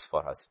 She waits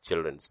for her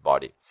children's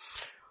body.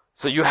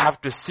 So you have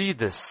to see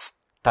this.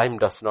 Time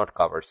does not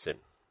cover sin.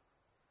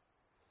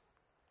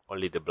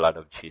 Only the blood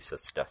of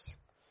Jesus does.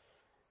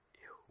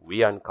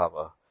 We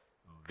uncover.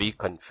 We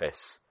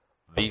confess.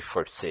 We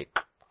forsake.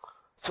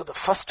 So the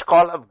first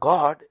call of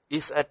God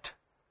is at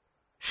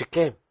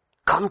Shechem.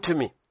 Come to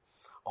me.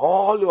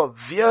 All who are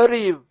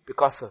weary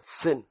because of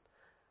sin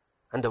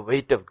and the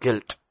weight of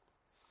guilt.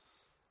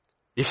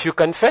 If you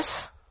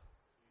confess,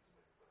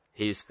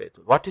 He is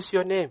faithful. What is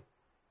your name?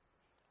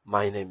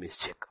 My name is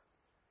Jacob.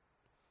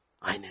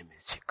 My name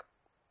is Jacob.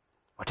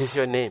 What is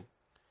your name?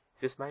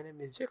 He says, my name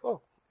is Jacob.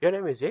 Oh, your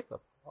name is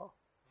Jacob. Oh,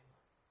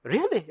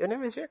 really? Your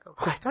name is Jacob?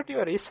 I thought you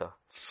were Esau.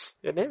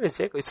 Your name is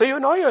Jacob. So you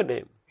know your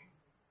name.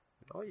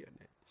 You know your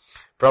name.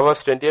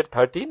 Proverbs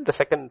 28:13, the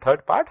second and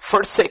third part,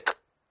 forsake.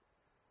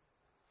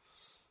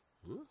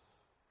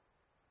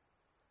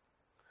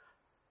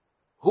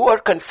 Whoever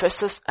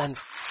confesses and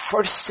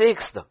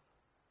forsakes them,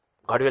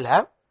 God will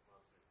have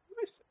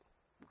mercy.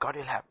 God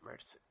will have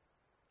mercy.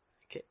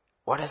 Okay.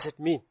 What does it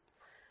mean?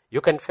 You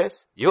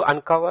confess, you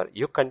uncover,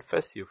 you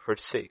confess, you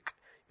forsake.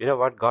 You know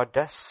what God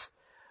does?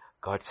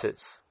 God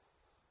says,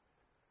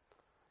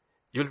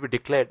 you'll be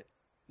declared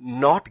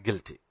not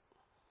guilty.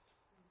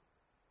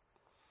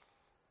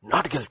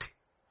 Not guilty.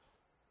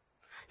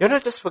 You're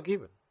not just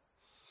forgiven.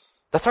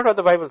 That's not what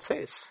the Bible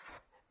says.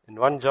 In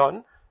 1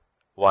 John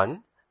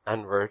 1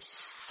 and verse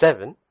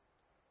 7,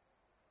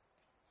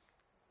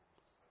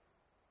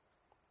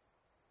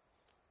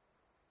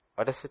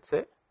 what does it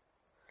say?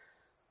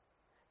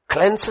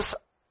 Cleanses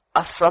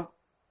us from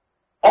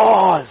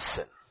all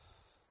sin.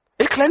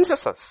 It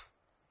cleanses us.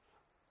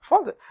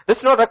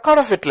 There's no record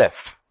of it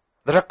left.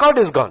 The record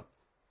is gone.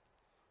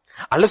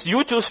 Unless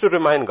you choose to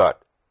remind God.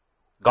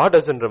 God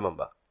doesn't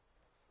remember.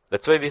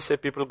 That's why we say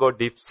people go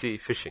deep sea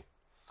fishing.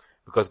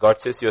 Because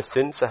God says your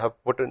sins I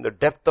have put in the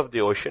depth of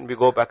the ocean. We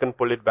go back and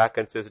pull it back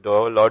and says,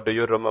 oh Lord, do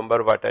you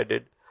remember what I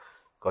did?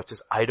 God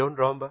says, I don't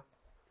remember.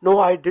 No,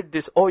 I did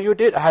this. Oh, you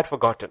did? I had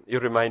forgotten. You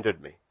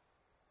reminded me.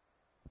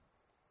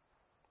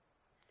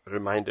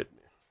 Reminded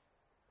me.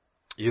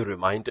 You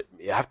reminded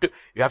me. You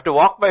have to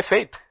walk by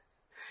faith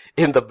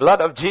in the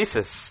blood of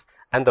Jesus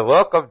and the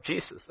work of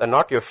Jesus and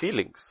not your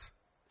feelings.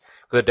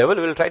 The devil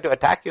will try to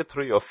attack you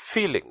through your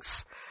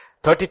feelings.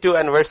 32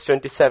 and verse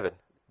 27,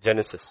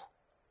 Genesis.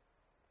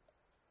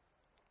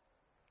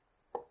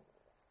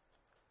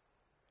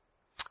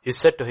 He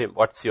said to him,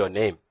 what's your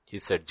name? He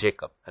said,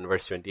 Jacob. And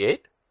verse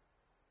 28.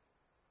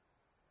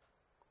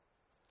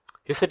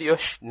 He said, your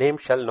name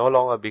shall no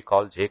longer be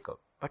called Jacob,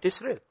 but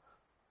Israel.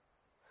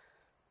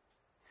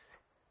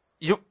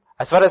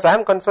 As far as I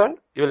am concerned,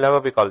 you will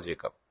never be called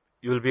Jacob.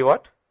 you will be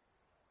what?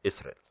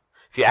 Israel.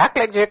 If you act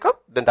like Jacob,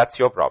 then that's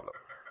your problem.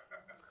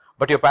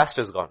 But your past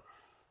is gone.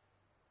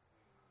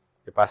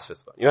 Your past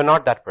is gone. You are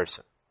not that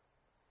person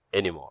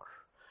anymore.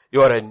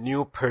 You are a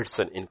new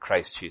person in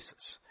Christ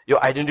Jesus.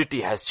 Your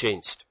identity has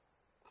changed.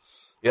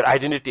 Your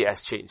identity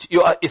has changed.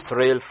 You are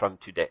Israel from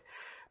today.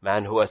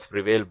 Man who has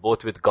prevailed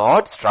both with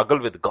God,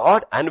 struggled with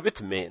God and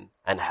with men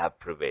and have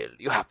prevailed.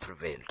 You have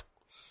prevailed.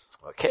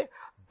 Okay?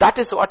 That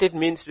is what it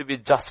means to be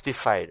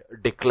justified,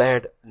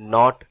 declared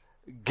not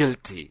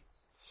guilty.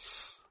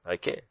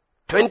 Okay?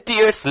 20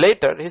 years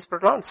later, he's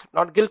pronounced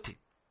not guilty.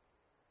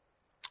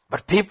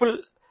 But people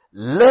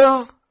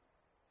live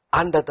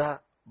under the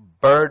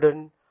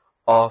burden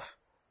of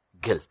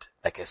guilt.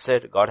 Like I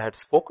said, God had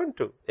spoken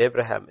to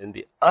Abraham in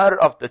the Ur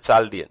of the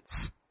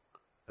Chaldeans.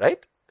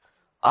 Right?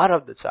 Ur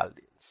of the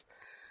Chaldeans.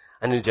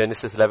 And in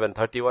Genesis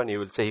 11:31, you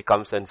will say he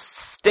comes and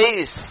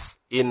stays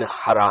in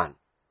Haran.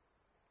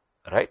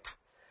 Right?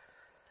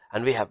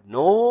 And we have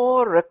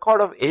no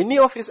record of any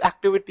of his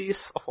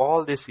activities of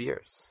all these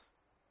years.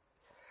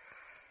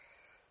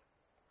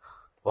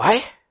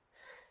 Why?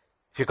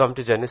 If you come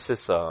to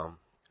Genesis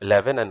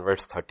 11 and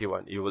verse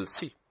 31, you will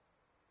see.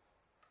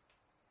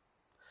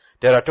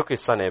 Terah took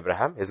his son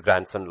Abraham, his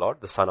grandson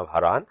Lot, the son of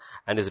Haran,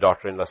 and his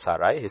daughter-in-law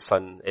Sarai, his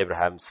son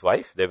Abraham's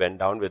wife. They went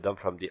down with them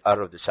from the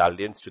Ur of the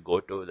Chaldeans to go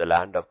to the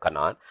land of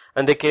Canaan.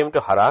 And they came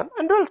to Haran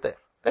and dwelt there.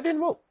 They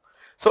didn't move.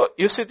 So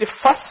you see the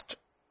first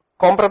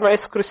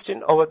compromised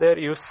Christian over there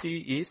you see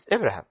is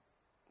Abraham.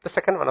 The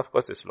second one of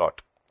course is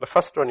Lot. The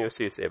first one you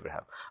see is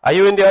Abraham. Are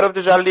you in the Ur of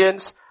the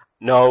Chaldeans?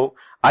 No.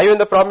 Are you in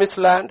the promised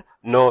land?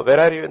 No. Where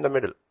are you in the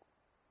middle?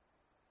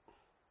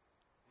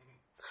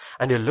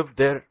 And you lived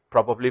there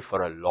probably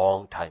for a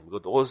long time.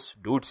 Because those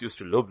dudes used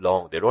to live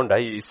long. They don't die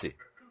easy.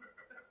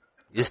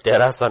 These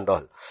terras and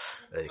all.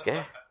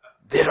 Okay?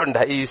 They don't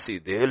die easy.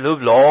 They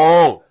live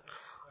long.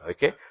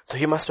 Okay? So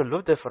he must have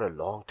lived there for a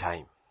long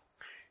time.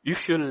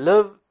 If you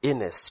live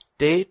in a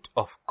state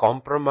of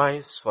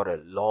compromise for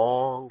a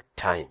long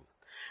time,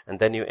 and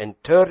then you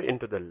enter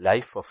into the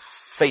life of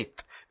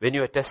faith, when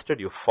you are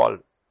tested, you fall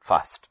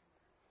fast.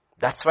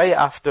 That's why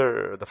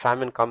after the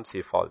famine comes,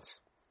 he falls.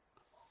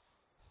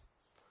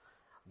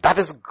 That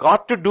has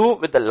got to do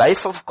with the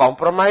life of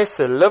compromise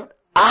lived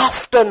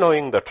after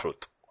knowing the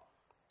truth.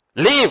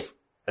 Leave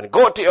and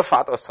go to your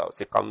father's house.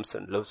 He comes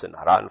and lives in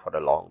Haran for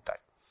a long time.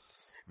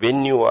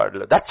 When you are,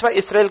 that's why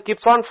Israel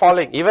keeps on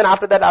falling. Even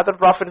after that, other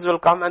prophets will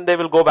come and they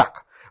will go back.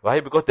 Why?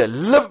 Because they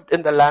lived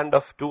in the land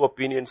of two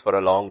opinions for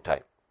a long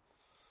time.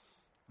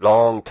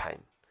 Long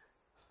time.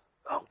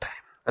 Long time.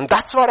 And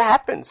that's what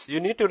happens. You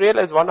need to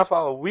realize one of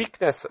our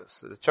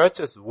weaknesses, the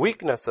church's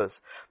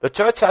weaknesses. The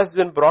church has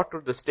been brought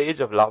to the stage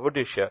of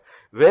Laodicea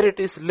where it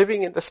is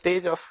living in the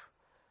stage of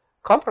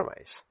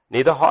compromise.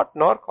 Neither hot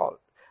nor cold.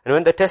 And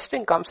when the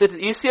testing comes, it's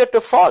easier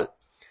to fall.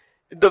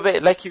 The way,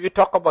 like if you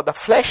talk about the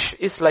flesh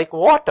is like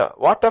water.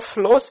 Water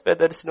flows where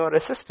there is no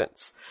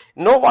resistance.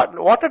 No,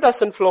 water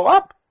doesn't flow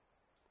up.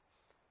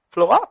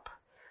 Flow up.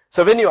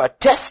 So when you are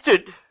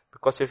tested,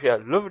 because if you are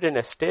lived in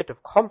a state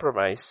of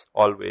compromise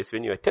always,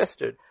 when you are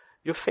tested,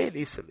 you fail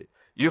easily.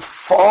 You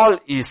fall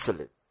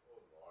easily.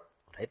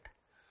 Right?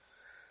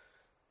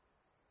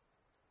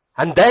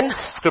 And then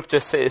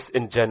scripture says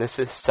in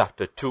Genesis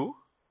chapter 2,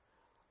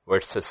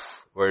 verse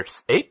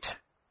 8.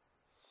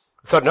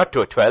 Sorry, not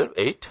 2, 12,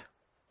 8.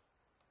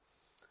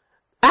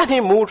 And he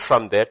moved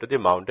from there to the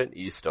mountain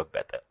east of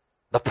Bethel.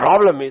 The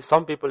problem is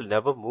some people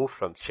never move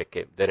from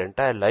Shechem. Their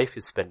entire life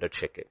is spent at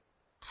Shechem.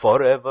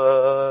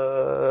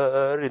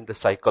 Forever in the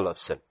cycle of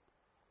sin.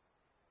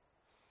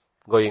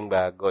 Going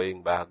back,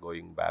 going back,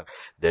 going back.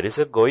 There is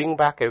a going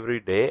back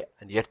every day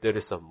and yet there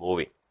is a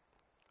moving.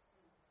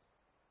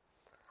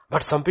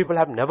 But some people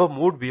have never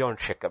moved beyond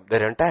Shechem.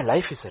 Their entire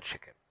life is at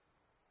Shechem.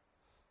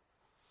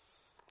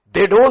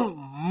 They don't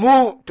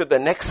move to the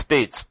next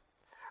stage.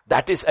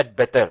 That is at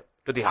Bethel,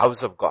 to the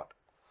house of God.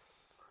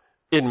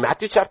 In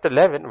Matthew chapter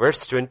 11,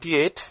 verse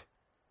 28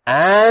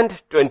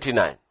 and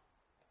 29.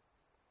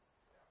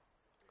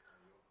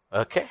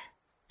 Okay.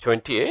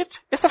 28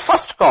 is the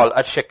first call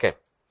at Shechem.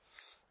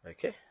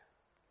 Okay.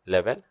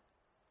 11.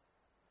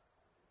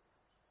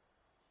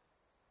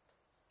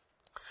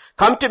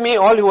 Come to me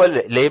all who are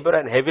labor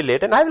and heavy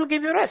laden, I will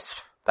give you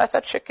rest. That's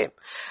at Shechem.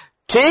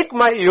 Take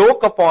my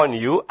yoke upon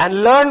you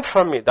and learn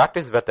from me. That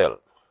is Bethel.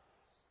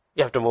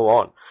 You have to move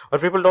on.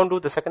 But people don't do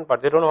the second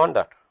part. They don't want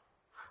that.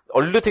 The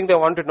only thing they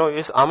want to know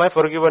is, am I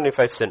forgiven if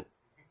I sin?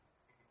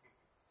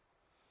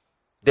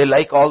 They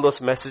like all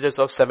those messages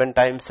of 7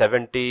 times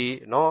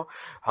 70,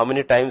 how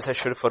many times I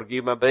should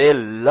forgive my, they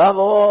love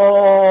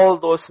all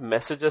those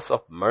messages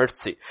of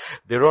mercy.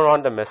 They don't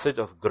want the message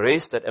of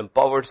grace that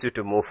empowers you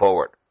to move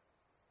forward.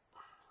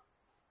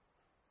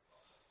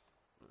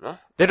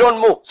 They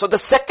don't move. So the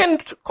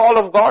second call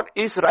of God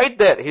is right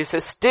there. He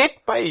says,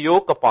 take my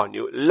yoke upon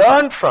you,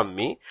 learn from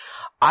me.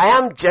 I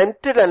am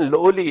gentle and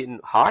lowly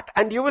in heart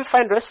and you will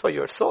find rest for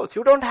your souls.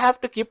 You don't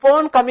have to keep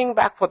on coming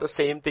back for the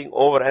same thing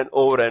over and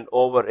over and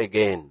over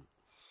again.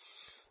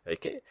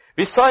 Okay.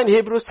 We saw in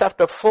Hebrews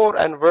chapter 4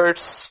 and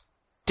verse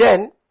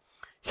 10,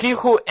 He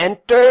who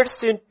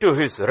enters into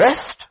his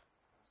rest,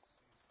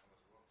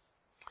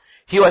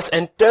 he who has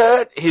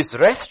entered his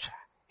rest,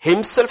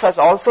 himself has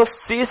also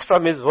ceased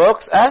from his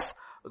works as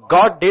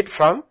God did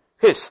from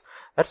his.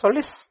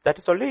 That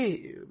is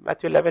only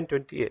Matthew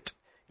 11:28. You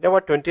know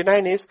what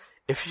 29 is?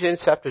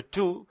 Ephesians chapter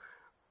 2,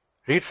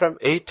 read from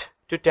 8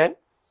 to 10.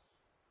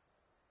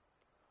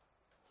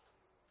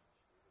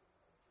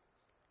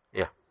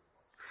 Yeah.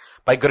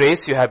 By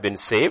grace you have been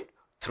saved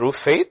through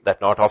faith,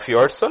 that not of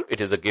yourself, it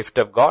is a gift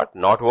of God,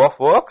 not of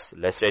works,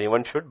 lest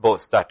anyone should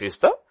boast. That is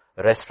the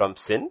rest from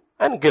sin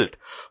and guilt.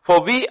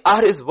 For we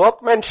are his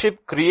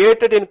workmanship,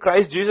 created in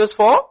Christ Jesus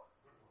for,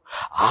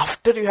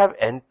 after you have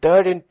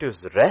entered into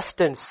his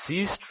rest and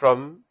ceased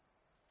from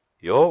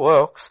your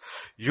works,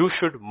 you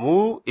should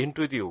move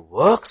into the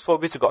works for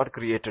which God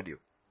created you.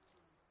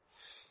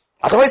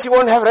 Otherwise you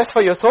won't have rest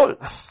for your soul.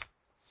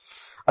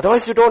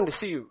 Otherwise you don't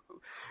see,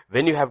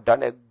 when you have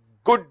done a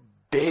good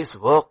day's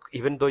work,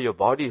 even though your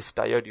body is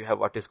tired, you have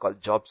what is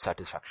called job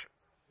satisfaction.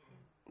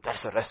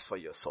 That's a rest for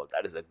your soul.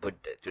 That is a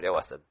good day. Today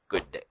was a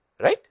good day.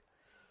 Right?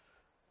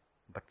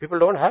 But people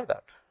don't have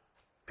that.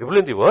 People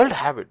in the world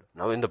have it.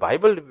 Now in the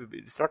Bible,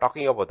 it's not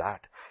talking about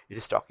that. It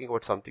is talking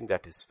about something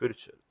that is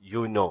spiritual.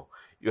 You know,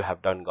 you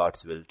have done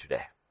God's will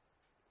today.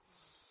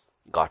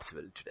 God's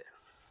will today.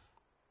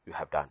 You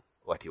have done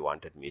what he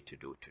wanted me to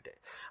do today.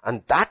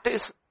 And that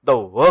is the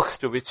work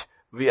to which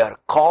we are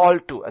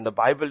called to, and the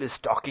Bible is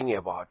talking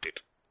about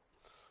it.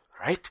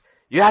 Right?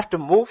 You have to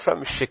move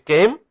from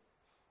Shechem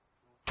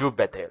to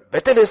Bethel.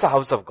 Bethel is the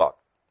house of God,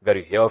 where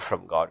you hear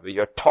from God, where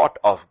you're taught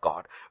of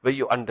God, where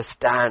you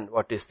understand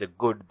what is the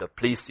good, the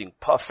pleasing,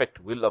 perfect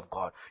will of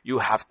God. You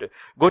have to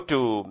go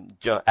to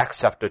Acts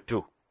chapter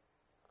 2,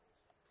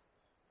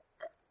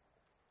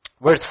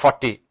 verse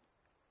 40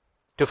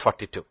 to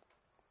 42.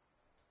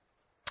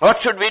 What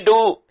should we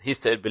do? He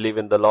said, believe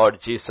in the Lord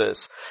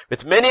Jesus.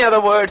 With many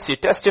other words, he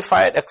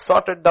testified,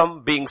 exhorted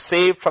them, being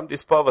saved from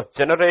this perverse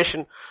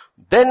generation.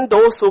 Then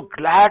those who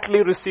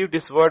gladly received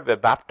his word were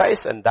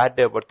baptized, and that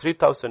day about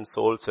 3,000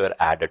 souls were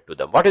added to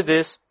them. What is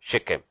this?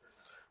 Shechem.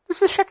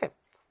 This is Shechem.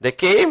 They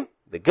came,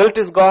 the guilt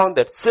is gone,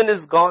 their sin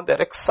is gone,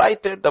 they're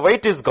excited, the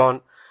weight is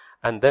gone.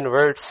 And then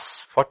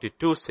verse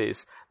 42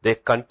 says, they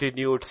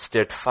continued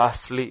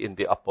steadfastly in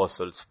the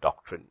apostles'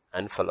 doctrine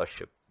and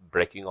fellowship,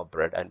 breaking of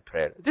bread and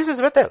prayer. This is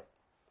Bethel.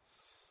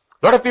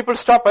 A lot of people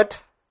stop at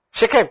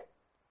Shechem.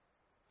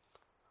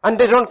 And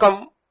they don't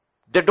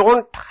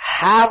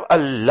have a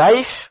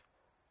life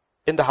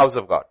in the house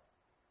of God.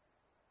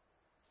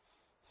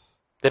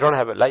 They don't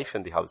have a life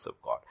in the house of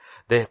God.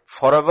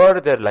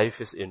 Forever their life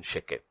is in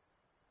Shechem.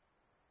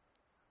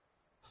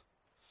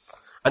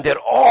 And they're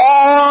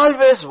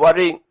always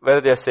worrying whether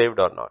they're saved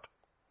or not.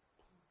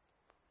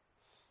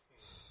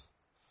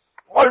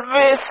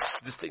 Always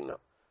this thing now.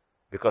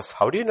 Because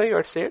how do you know you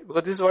are saved?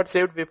 Because this is what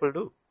saved people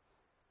do.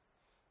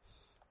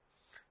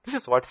 This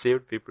is what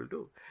saved people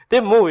do. They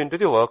move into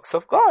the works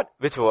of God,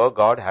 which work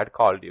God had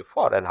called you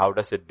for. And how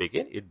does it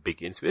begin? It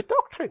begins with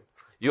doctrine.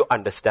 You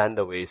understand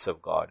the ways of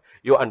God.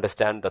 You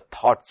understand the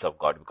thoughts of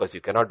God, because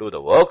you cannot do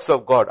the works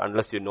of God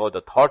unless you know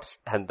the thoughts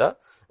and the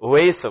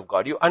ways of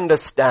God. You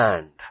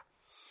understand.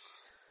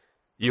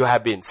 You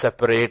have been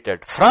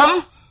separated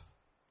from,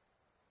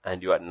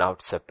 and you are now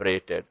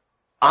separated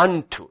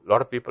unto. A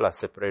lot of people are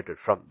separated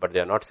from, but they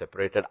are not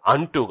separated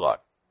unto God.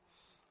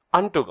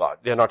 Unto God.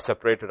 They are not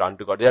separated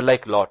unto God. They are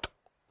like Lot.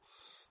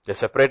 They are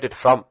separated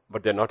from,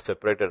 but they are not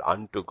separated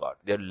unto God.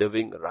 They are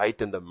living right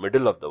in the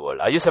middle of the world.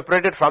 Are you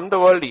separated from the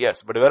world?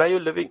 Yes. But where are you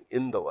living?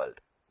 In the world.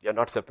 You are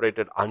not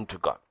separated unto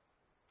God.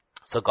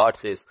 So God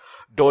says,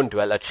 don't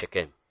dwell at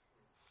Shechem.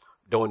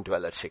 Don't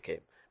dwell at Shechem.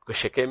 Because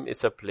Shechem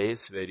is a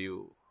place where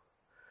you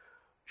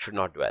should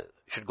not dwell.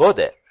 You should go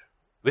there.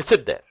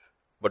 Visit there.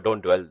 But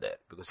don't dwell there.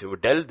 Because if you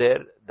dwell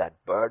there,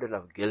 that burden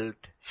of guilt,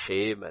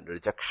 shame and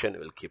rejection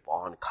will keep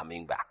on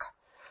coming back.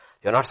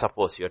 You're not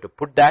supposed. You have to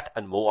put that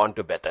and move on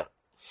to better.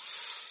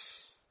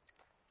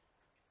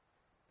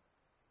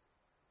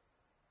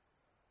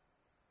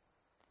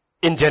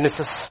 In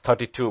Genesis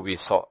 32 we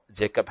saw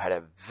Jacob had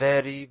a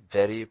very,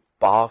 very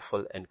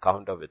powerful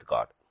encounter with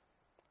God.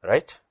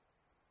 Right?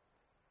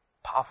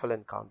 Powerful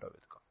encounter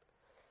with God.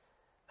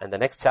 And the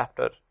next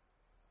chapter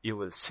you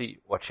will see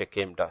what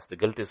Shechem does. The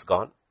guilt is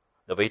gone.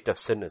 The weight of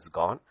sin is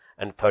gone.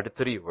 And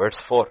 33 verse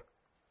 4.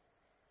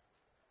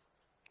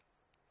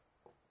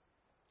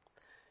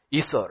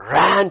 Esau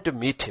ran to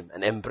meet him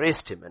and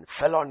embraced him and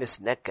fell on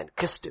his neck and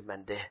kissed him,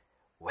 and they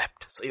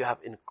wept. So you have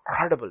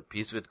incredible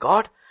peace with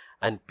God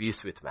and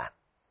peace with man.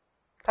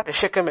 That is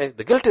Shechem.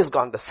 The guilt is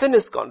gone. The sin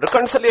is gone.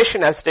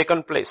 Reconciliation has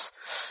taken place.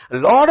 A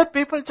lot of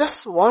people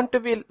just want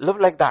to live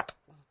like that.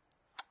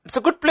 It's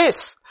a good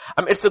place.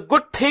 It's a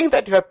good thing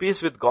that you have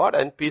peace with God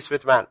and peace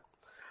with man.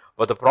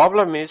 But the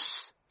problem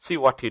is, see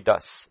what he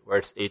does.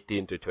 Verse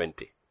 18 to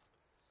 20.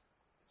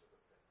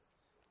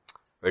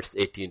 Verse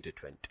 18 to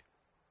 20.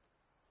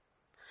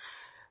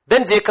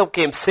 Then Jacob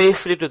came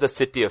safely to the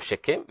city of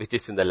Shechem, which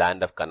is in the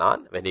land of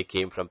Canaan, when he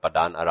came from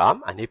Padan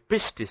Aram, and he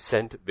pitched his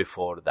tent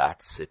before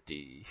that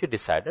city. He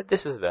decided,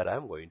 this is where I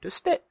am going to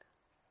stay.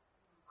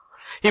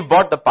 He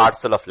bought the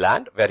parcel of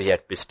land where he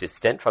had pitched his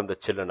tent from the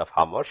children of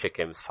Hamor,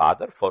 Shechem's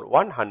father, for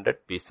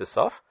 100 pieces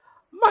of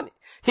money.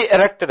 He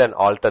erected an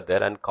altar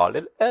there and called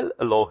it El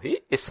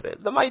Elohi Israel,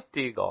 the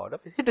mighty God.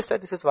 He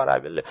decided, this is where I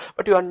will live.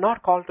 But you are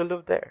not called to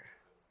live there.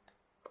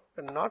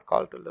 You are not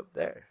called to live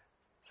there.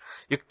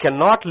 You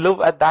cannot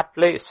live at that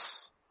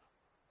place.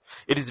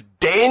 It is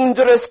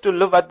dangerous to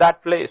live at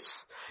that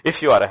place.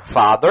 If you are a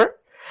father,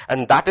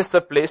 and that is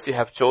the place you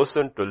have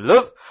chosen to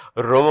live,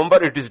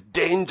 remember it is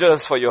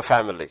dangerous for your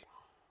family.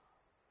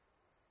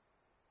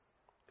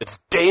 It's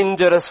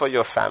dangerous for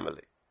your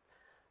family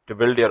to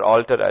build your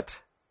altar at.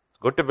 It's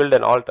good to build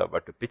an altar,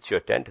 but to pitch your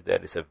tent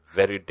there is a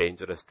very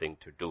dangerous thing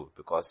to do,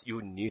 because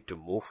you need to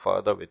move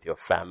further with your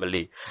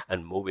family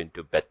and move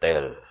into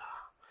Bethel.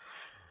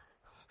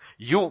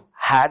 You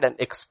had an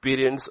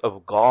experience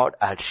of God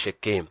at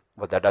Shechem,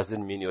 but that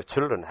doesn't mean your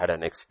children had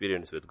an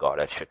experience with God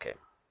at Shechem.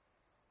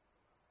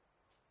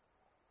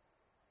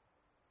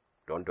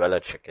 Don't dwell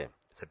at Shechem.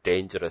 It's a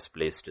dangerous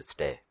place to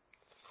stay.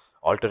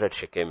 Altar at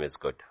Shechem is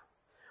good,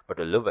 but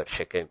to live at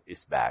Shechem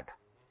is bad.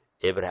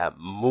 Abraham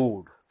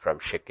moved from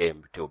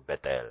Shechem to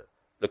Bethel.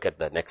 Look at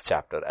the next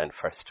chapter and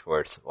first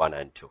verse 1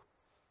 and 2.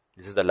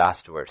 This is the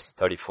last verse,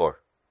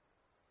 34.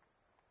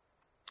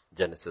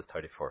 Genesis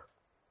 34.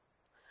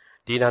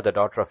 Dinah, the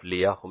daughter of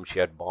Leah, whom she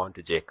had borne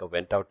to Jacob,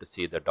 went out to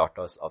see the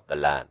daughters of the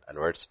land. And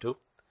verse 2.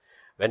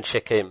 When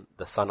Shechem,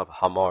 the son of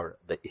Hamor,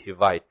 the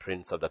Hivite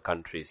prince of the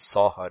country,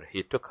 saw her,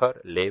 he took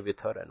her, lay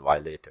with her, and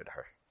violated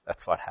her.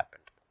 That's what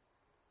happened.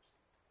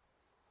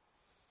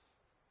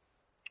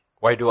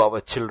 Why do our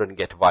children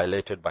get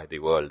violated by the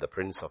world, the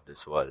prince of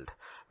this world?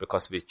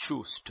 Because we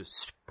choose to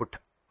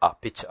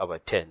pitch our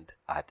tent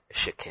at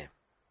Shechem.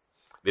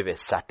 We were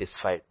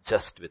satisfied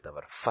just with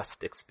our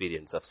first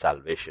experience of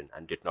salvation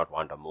and did not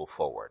want to move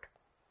forward.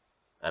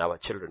 And our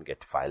children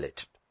get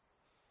violated.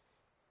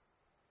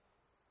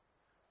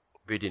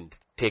 We didn't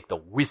take the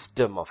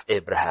wisdom of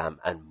Abraham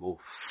and move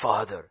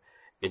further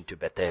into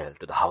Bethel,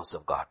 to the house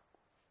of God.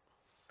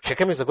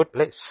 Shechem is a good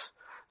place.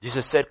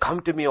 Jesus said, come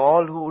to me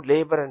all who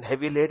labor and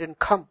heavy laden,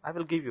 come, I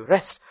will give you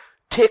rest.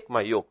 Take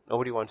my yoke.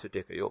 Nobody wants to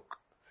take a yoke.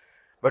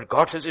 But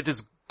God says it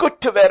is good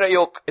to wear a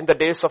yoke in the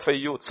days of a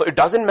youth. So it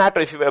doesn't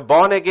matter if you were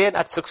born again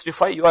at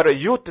 65, you are a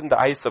youth in the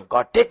eyes of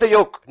God. Take the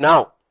yoke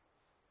now.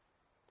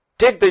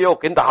 Take the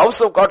yoke. In the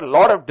house of God, a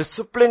lot of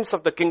disciplines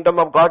of the kingdom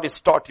of God is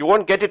taught. You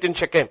won't get it in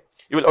Shechem.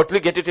 You will only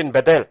get it in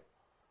Bethel.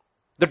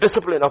 The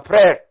discipline of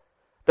prayer,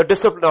 the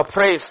discipline of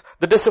praise,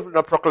 the discipline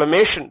of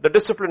proclamation, the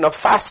discipline of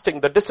fasting,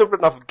 the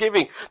discipline of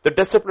giving, the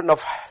discipline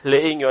of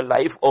laying your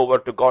life over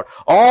to God.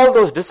 All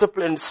those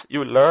disciplines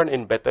you learn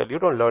in Bethel. You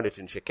don't learn it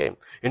in Shechem.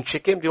 In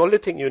Shechem, the only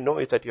thing you know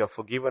is that you are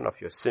forgiven of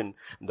your sin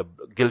and the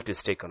guilt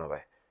is taken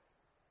away.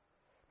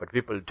 But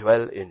people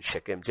dwell in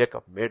Shechem.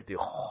 Jacob made the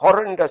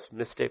horrendous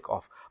mistake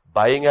of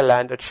buying a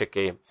land at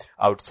Shechem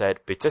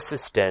outside, pitches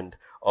his tent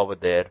over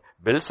there,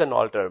 builds an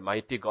altar,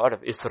 mighty God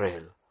of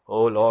Israel.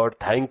 Oh Lord,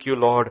 thank you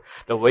Lord.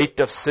 The weight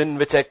of sin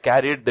which I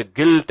carried, the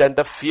guilt and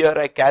the fear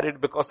I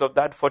carried because of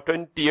that for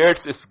 20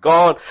 years is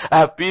gone. I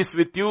have peace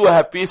with you. I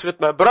have peace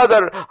with my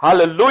brother.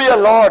 Hallelujah,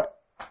 Lord.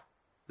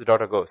 The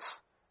daughter goes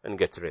and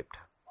gets raped.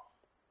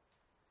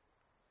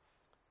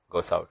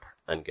 Goes out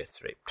and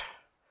gets raped.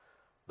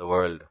 The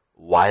world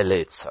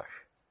violates her.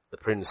 The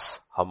prince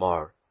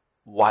Hamor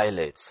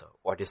violates her.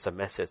 What is the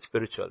message?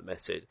 Spiritual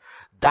message.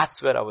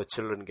 That's where our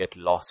children get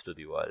lost to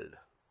the world.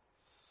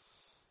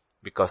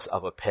 Because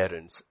our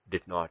parents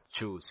did not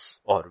choose,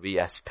 or we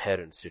as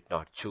parents did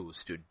not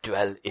choose to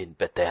dwell in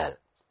Bethel.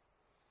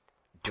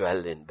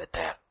 Dwell in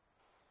Bethel.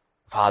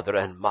 Father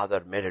and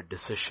mother made a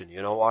decision.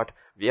 You know what?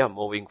 We are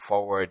moving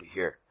forward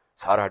here.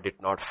 Sarah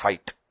did not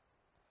fight.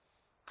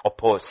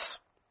 Oppose.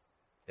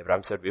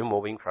 Abraham said, we're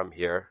moving from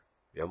here.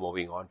 We are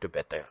moving on to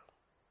Bethel.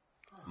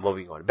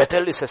 Moving on.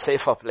 Bethel is a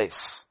safer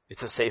place.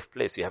 It's a safe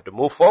place. You have to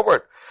move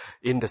forward.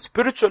 In the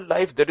spiritual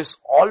life, there is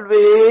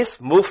always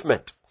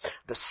movement.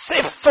 The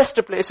safest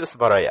place is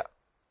Moriah.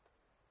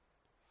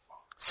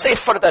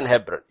 Safer than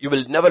Hebron. You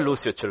will never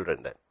lose your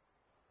children then.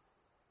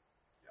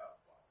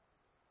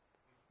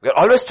 We are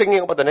always thinking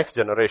about the next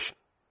generation.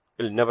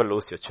 You'll never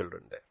lose your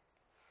children there.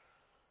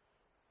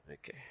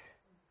 Okay.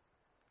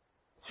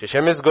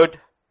 Shechem is good.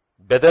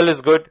 Bethel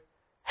is good.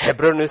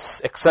 Hebron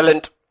is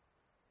excellent.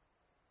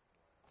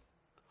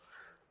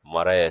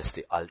 Moriah is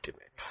the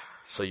ultimate.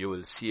 So you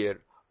will see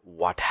here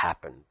what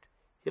happened.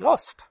 He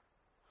lost.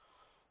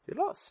 He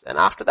lost. And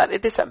after that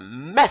it is a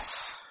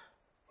mess.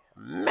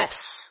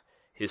 Mess.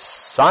 His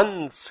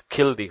sons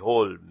killed the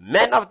whole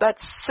men of that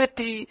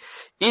city.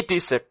 It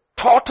is a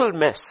total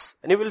mess.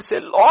 And he will say,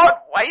 Lord,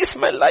 why is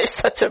my life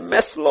such a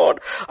mess, Lord?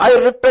 I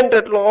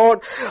repented,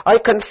 Lord. I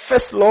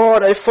confess,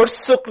 Lord. I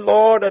forsook,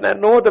 Lord. And I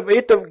know the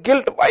weight of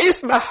guilt. Why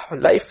is my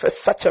life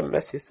such a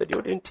mess? He said,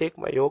 you didn't take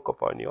my yoke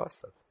upon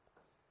yourself.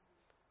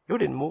 You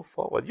didn't move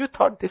forward. You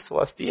thought this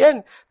was the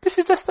end. This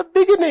is just the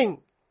beginning.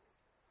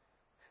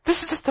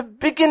 This is just the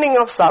beginning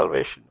of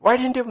salvation. Why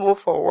didn't you move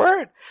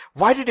forward?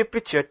 Why did you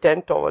pitch your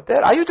tent over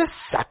there? Are you just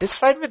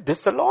satisfied with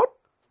this alone?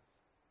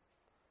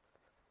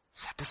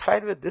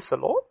 Satisfied with this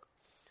alone?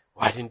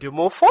 Why didn't you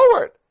move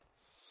forward?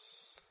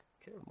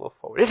 Okay, move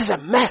forward. It is a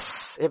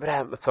mess.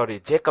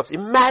 Jacob's.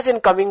 Imagine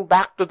coming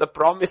back to the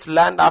promised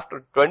land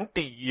after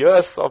 20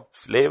 years of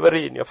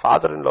slavery in your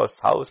father-in-law's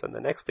house, and the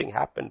next thing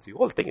happens. The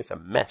whole thing is a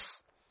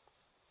mess.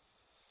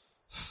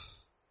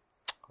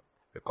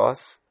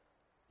 Because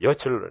your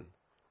children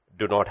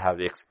do not have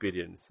the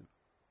experience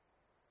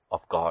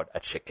of God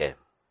at Shechem.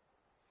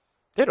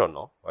 They don't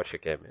know what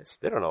Shechem is.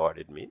 They don't know what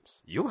it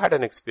means. You had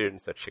an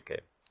experience at Shechem.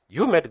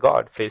 You met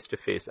God face to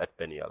face at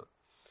Peniel.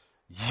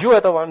 You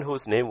are the one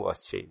whose name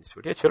was changed.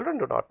 But your children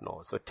do not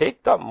know. So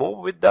take them, move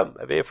with them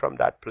away from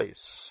that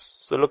place.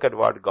 So look at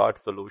what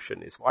God's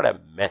solution is. What a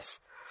mess.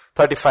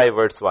 35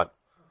 verse 1.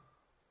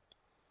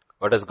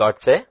 What does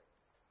God say?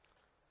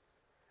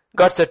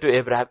 God said to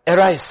Abraham,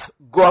 arise,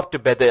 go up to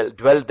Bethel,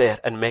 dwell there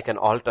and make an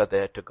altar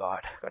there to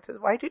God. God says,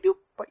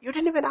 you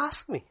didn't even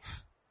ask me.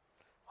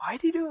 Why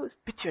did you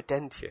pitch your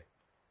tent here?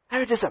 Now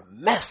it is a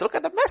mess. Look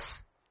at the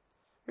mess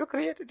you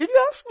created. Did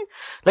you ask me?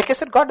 Like I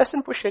said, God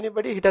doesn't push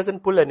anybody. He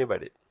doesn't pull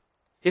anybody.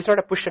 He's not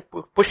a push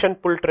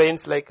and pull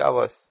trains like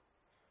ours.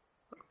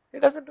 He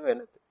doesn't do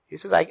anything. He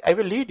says, I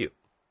will lead you.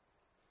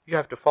 You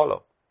have to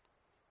follow.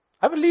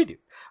 I will lead you.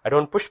 I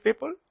don't push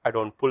people. I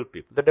don't pull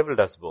people. The devil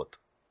does both.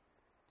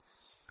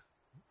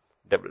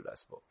 Devil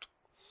does both.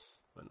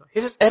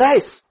 He says,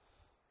 arise.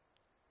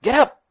 Get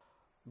up.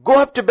 Go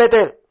up to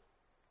Bethel.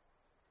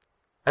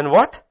 And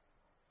what?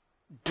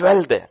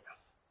 Dwell there.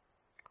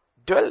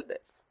 Dwell there.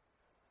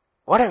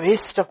 What a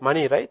waste of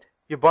money, right?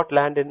 You bought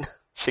land in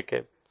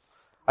Shechem.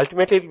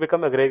 Ultimately it will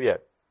become a graveyard.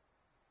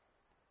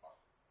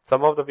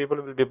 Some of the people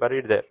will be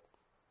buried there.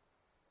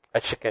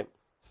 At Shechem.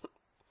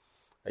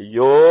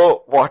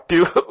 Yo, what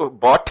you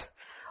bought?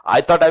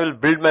 I thought I will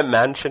build my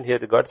mansion here.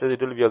 God says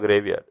it will be a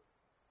graveyard.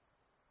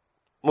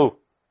 Move.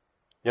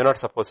 You're not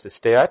supposed to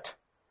stay at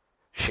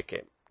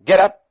Shechem.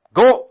 Get up.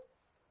 Go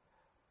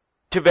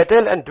to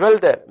Bethel and dwell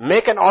there.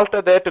 Make an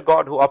altar there to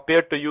God who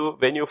appeared to you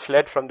when you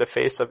fled from the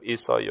face of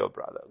Esau, your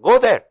brother. Go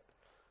there.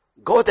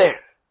 Go there.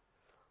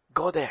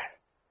 Go there.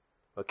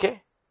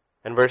 Okay?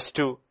 And verse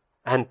 2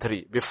 and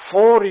 3.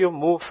 Before you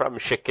move from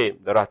Shechem,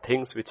 there are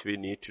things which we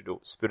need to do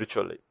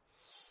spiritually.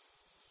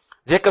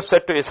 Jacob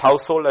said to his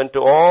household and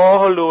to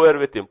all who were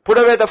with him, put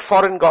away the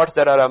foreign gods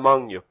that are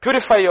among you.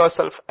 Purify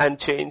yourself and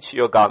change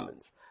your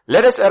garments.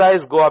 Let us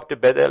arise, go up to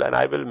Bethel, and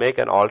I will make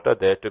an altar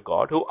there to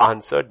God who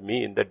answered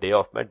me in the day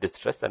of my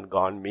distress and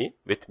gone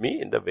with me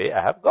in the way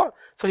I have gone.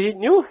 So he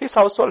knew his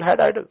household had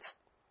idols.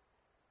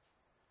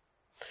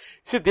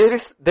 See, there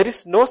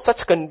is no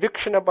such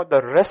conviction about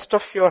the rest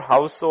of your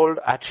household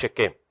at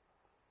Shechem.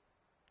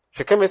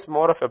 Shechem is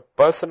more of a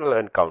personal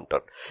encounter.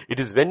 It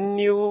is when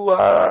you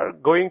are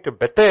going to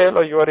Bethel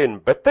or you are in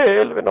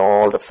Bethel, when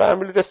all the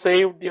family, the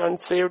saved, the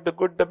unsaved, the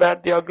good, the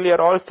bad, the ugly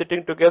are all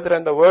sitting together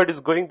and the word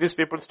is going, these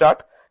people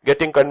start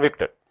getting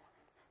convicted.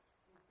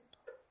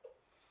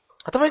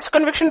 Otherwise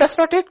conviction does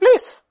not take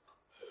place.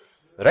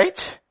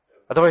 Right?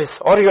 Otherwise,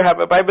 or you have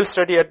a Bible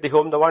study at the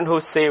home, the one who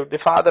is saved, the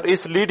father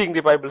is leading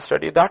the Bible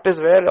study. That is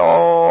where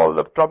all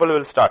the trouble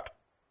will start.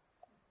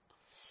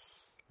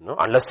 No,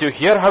 unless you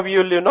hear, how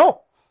will you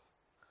know?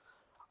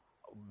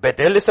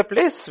 Bethel is a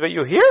place where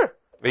you hear,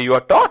 where you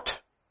are taught.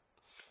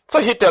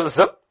 So he tells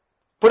them,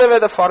 put away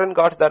the foreign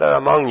gods that are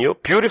among you,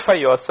 purify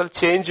yourself,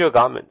 change your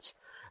garments.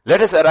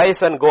 Let us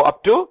arise and go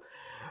up to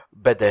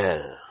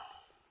Bethel.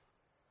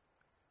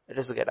 Let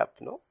us get up,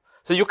 no?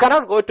 So you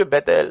cannot go to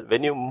Bethel.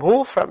 When you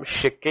move from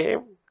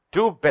Shechem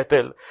to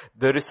Bethel,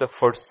 there is a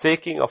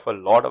forsaking of a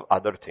lot of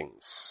other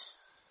things.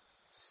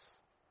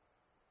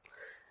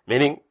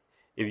 Meaning,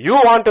 if you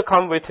want to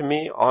come with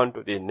me on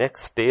to the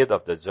next stage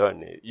of the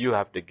journey, you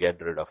have to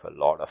get rid of a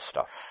lot of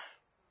stuff.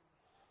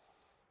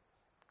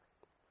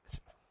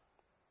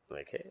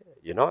 Okay,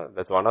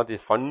 that's one of the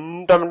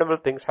fundamental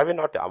things. Have you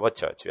not, our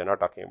church, we are not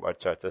talking about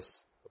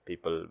churches,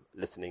 people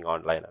listening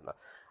online.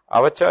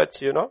 Our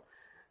church,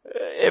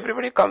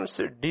 everybody comes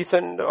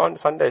decent on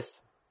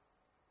Sundays.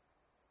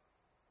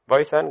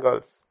 Boys and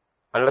girls.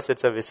 Unless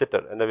it's a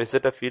visitor. And the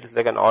visitor feels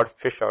like an odd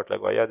fish out,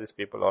 like, why are these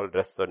people all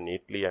dressed so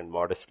neatly and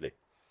modestly?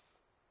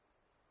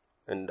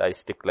 And I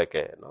stick like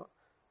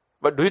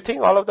But do you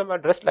think all of them are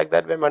dressed like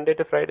that by Monday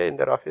to Friday in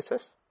their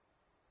offices?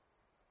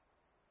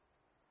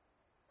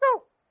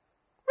 No.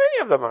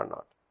 Many of them are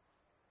not.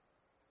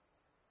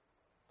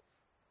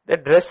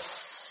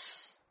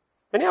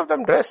 Many of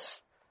them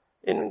dress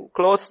in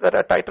clothes that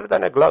are tighter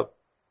than a glove.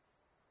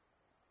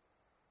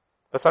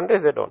 But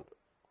Sundays they don't.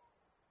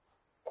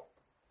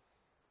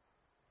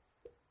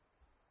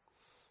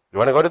 You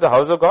want to go to the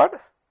house of God?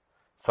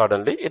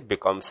 Suddenly it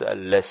becomes a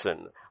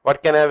lesson.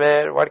 What can I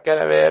wear? What can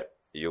I wear?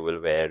 You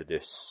will wear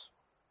this.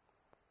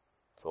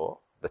 So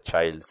the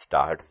child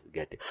starts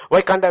getting,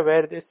 why can't I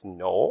wear this?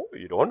 No,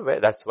 you don't wear.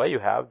 That's why you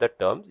have the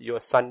term,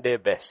 your Sunday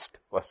best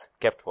was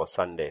kept for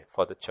Sunday,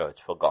 for the church,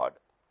 for God.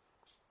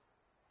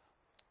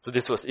 So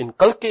this was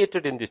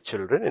inculcated in the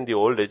children in the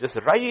old ages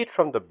right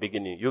from the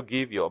beginning. You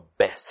give your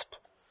best,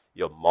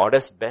 your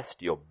modest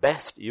best, your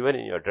best even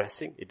in your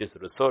dressing. It is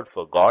reserved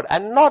for God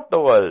and not the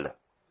world.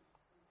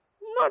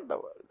 Not the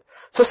world.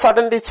 So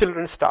suddenly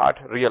children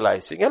start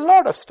realizing a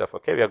lot of stuff.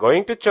 Okay, we are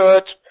going to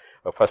church.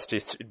 First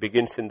it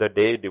begins in the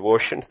day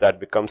devotions, that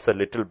becomes a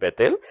little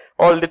Bethel.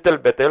 All little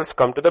Bethels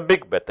come to the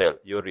big Bethel.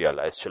 You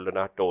realize children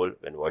are told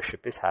when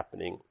worship is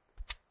happening,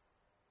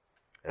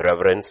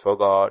 reverence for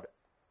God,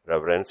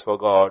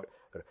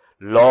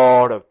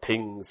 lot of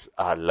things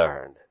are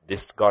learned.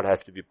 This God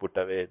has to be put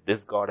away.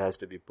 This God has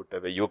to be put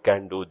away. You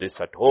can do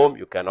this at home.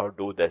 You cannot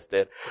do this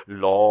there.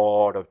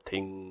 Lot of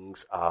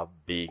things are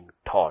being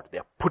taught. They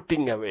are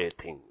putting away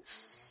things.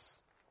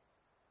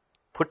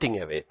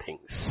 Putting away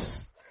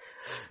things.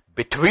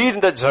 Between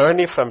the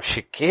journey from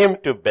Shechem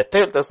to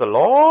Bethel, there's a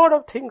lot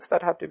of things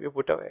that have to be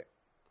put away.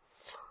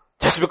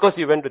 Just because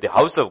you went to the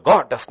house of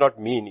God does not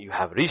mean you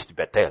have reached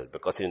Bethel.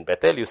 Because in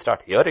Bethel you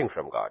start hearing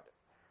from God.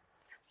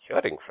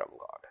 Hearing from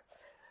God.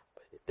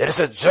 There is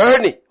a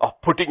journey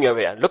of putting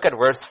away. And look at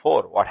verse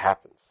 4, what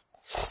happens.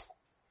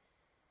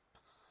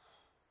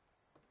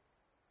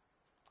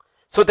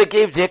 So they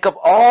gave Jacob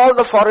all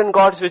the foreign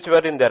gods which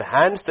were in their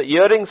hands, the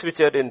earrings which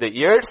were in the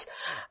ears,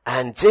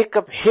 and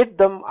Jacob hid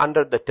them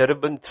under the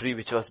terebinth tree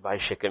which was by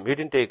Shechem.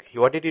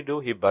 What did he do?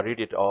 He buried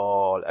it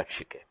all at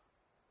Shechem.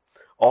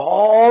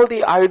 All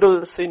the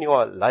idols in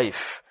your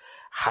life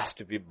has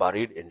to be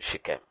buried in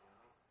Shechem.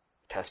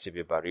 It has to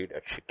be buried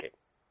at Shechem.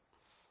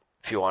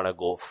 If you want to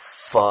go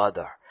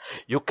further,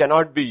 you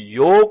cannot be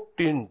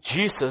yoked in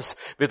Jesus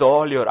with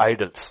all your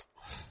idols.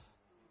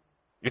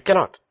 You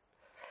cannot.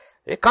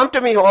 Hey, come to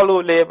me all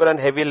who labor and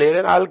heavy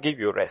laden, I'll give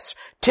you rest.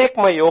 Take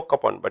my yoke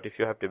upon, but if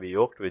you have to be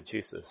yoked with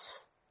Jesus,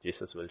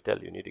 Jesus will tell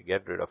you need to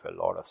get rid of a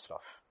lot of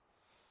stuff.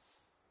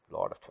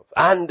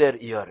 And their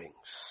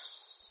earrings.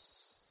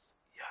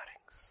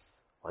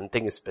 One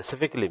thing is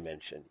specifically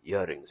mentioned,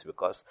 earrings,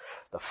 because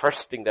the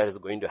first thing that is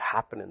going to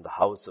happen in the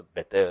house of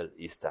Bethel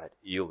is that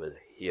you will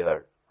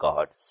hear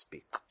God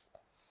speak.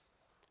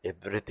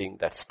 Everything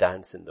that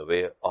stands in the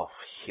way of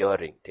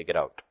hearing, take it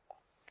out.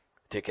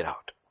 Take it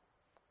out.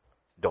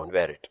 Don't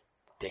wear it.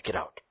 Take it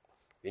out.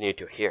 We need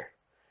to hear.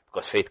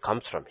 Because faith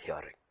comes from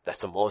hearing. That's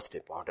the most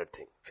important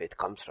thing. Faith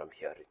comes from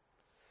hearing.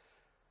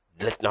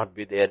 Let not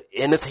be there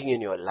anything in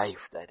your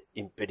life that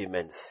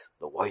impediments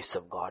the voice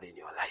of God in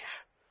your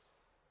life.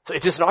 So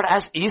it is not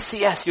as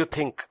easy as you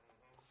think.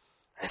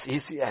 As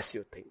easy as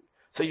you think.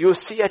 So you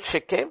see at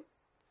Shechem,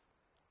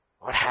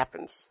 what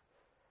happens?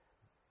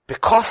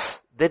 Because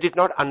they did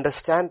not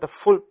understand the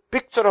full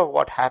picture of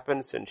what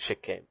happens in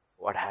Shechem,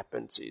 what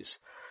happens is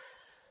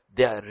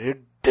they are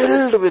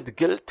riddled with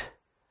guilt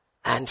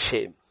and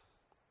shame.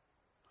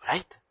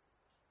 Right?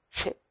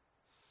 Shame.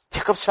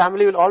 Jacob's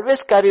family will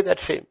always carry that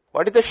shame.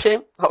 What is the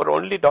shame? Our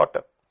only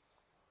daughter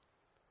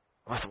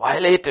was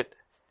violated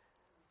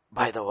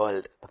by the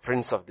world, the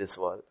prince of this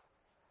world.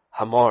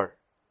 Hamor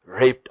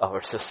raped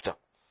our sister.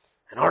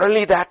 And not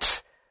only that,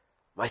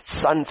 my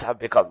sons have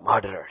become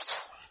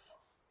murderers.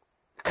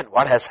 Look at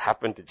what has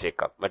happened to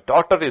Jacob. My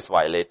daughter is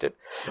violated.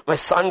 My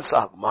sons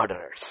are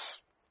murderers.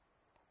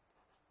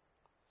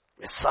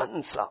 My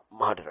sons are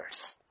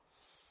murderers.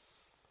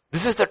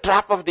 This is the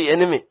trap of the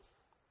enemy.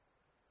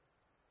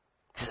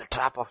 This is the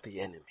trap of the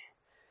enemy.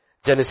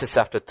 Genesis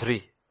chapter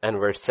 3 and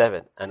verse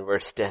 7 and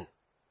verse 10.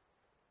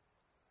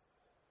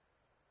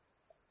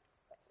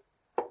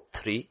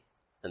 3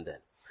 and then.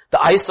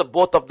 The eyes of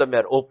both of them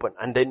were open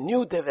and they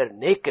knew they were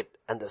naked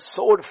and they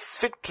sewed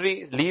fig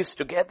tree leaves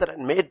together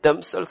and made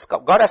themselves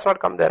come. God has not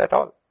come there at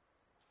all.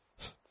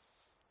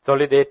 It's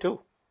only they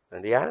too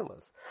and the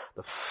animals.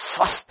 The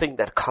first thing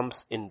that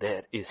comes in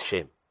there is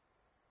shame.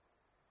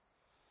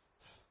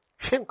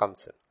 Shame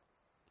comes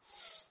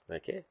in.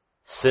 Okay.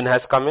 Sin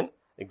has come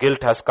in.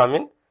 Guilt has come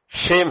in.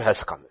 Shame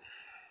has come in.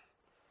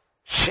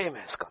 Shame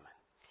has come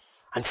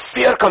in. And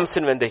fear comes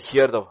in when they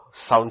hear the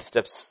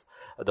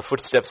the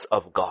footsteps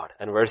of God.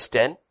 And verse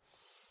 10,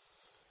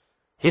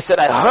 he said,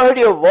 I heard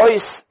your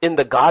voice in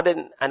the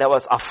garden and I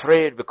was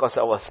afraid because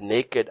I was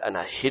naked and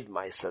I hid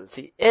myself.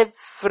 See,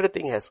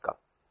 everything has come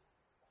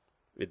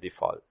with the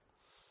fall.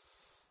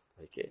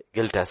 Okay,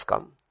 guilt has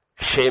come.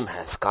 Shame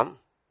has come.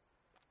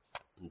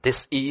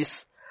 This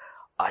is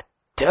a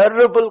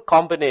terrible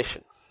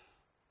combination.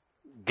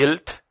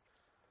 Guilt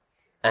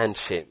and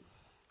shame.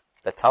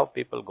 That's how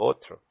people go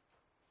through.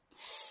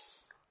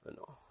 You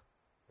know,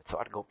 that's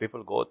what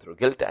people go through.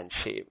 Guilt and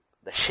shame.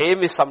 The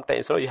shame is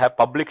sometimes, you have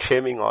public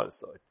shaming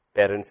also.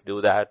 Parents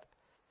do that.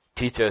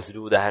 Teachers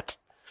do that.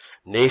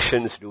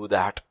 Nations do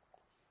that.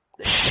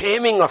 The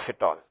shaming of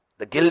it all.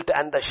 The guilt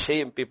and the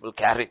shame people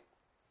carry.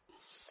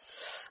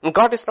 And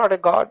God is not a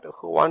God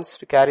who wants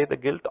to carry the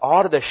guilt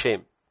or the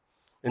shame.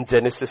 In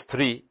Genesis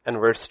 3 and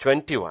verse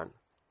 21.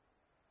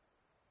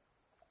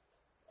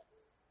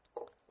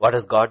 What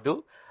does God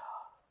do?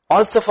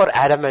 Also for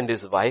Adam and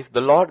his wife,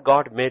 the Lord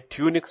God made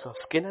tunics of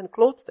skin and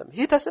clothed them.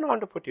 He doesn't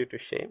want to put you to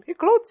shame. He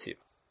clothes you.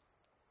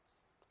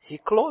 He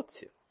clothes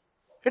you.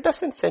 He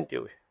doesn't send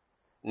you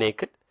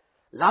naked.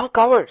 Love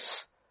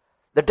covers.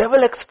 The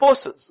devil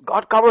exposes.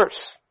 God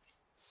covers.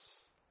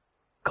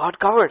 God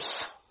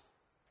covers.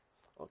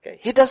 Okay.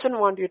 He doesn't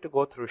want you to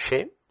go through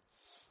shame.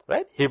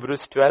 Right?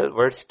 Hebrews 12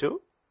 verse 2.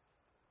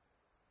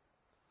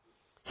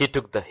 He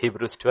took the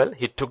Hebrews 12.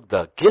 He took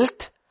the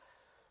guilt,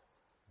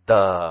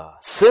 the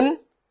sin.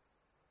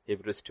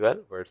 Hebrews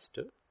 12 verse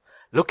 2.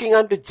 Looking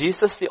unto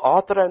Jesus, the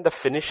author and the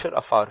finisher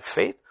of our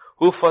faith,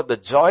 who for the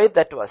joy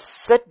that was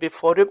set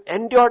before him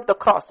endured the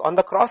cross. On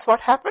the cross,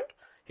 what happened?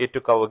 He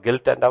took our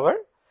guilt and our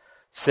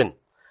sin.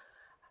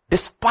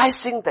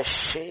 Despising the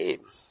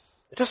shame.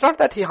 It was not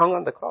that he hung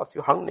on the cross.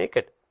 You hung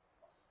naked.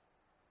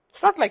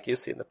 It's not like you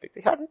see in the picture.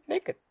 He hung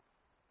naked.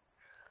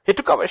 He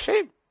took our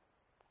shame.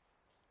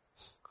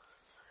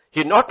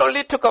 He not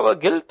only took our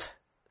guilt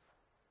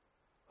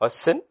or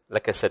sin.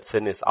 Like I said,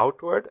 sin is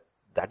outward.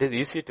 That is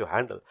easy to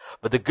handle.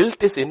 But the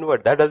guilt is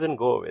inward. That doesn't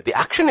go away. The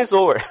action is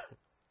over.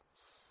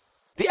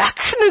 The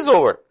action is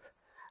over.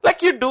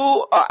 Like you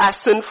do a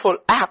sinful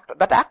act.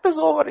 That act is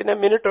over in a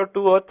minute or 2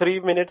 or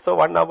 3 minutes or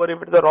 1 hour.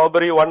 If it's a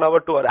robbery, 1 hour,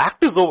 2 hours.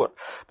 Act is over.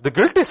 The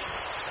guilt is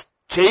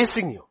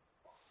chasing you.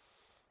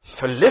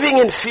 You're living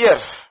in fear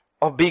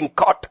of being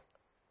caught.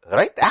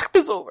 Right? Act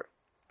is over.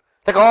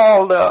 Like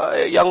all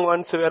the young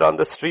ones who were on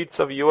the streets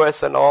of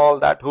US and all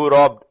that, who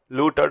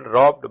looted,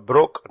 robbed,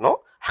 broke.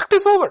 No? Act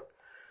is over.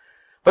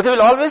 But they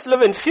will always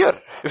live in fear.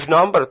 If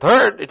November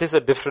 3rd, it is a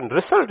different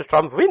result.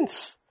 Trump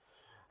wins.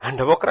 And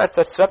Democrats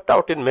are swept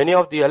out in many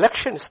of the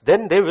elections.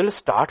 Then they will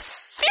start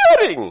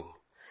fearing.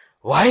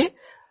 Why?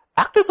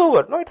 Act is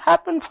over. No, it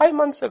happened 5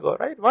 months ago,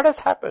 right? What has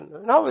happened?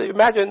 Now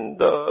imagine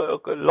the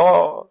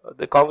law,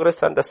 the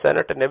Congress and the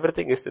Senate and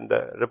everything is in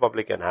the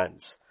Republican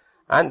hands.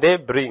 And they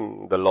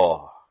bring the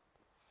law.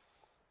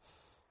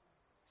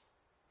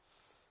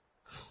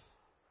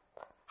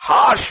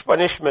 Harsh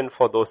punishment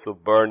for those who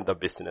burned the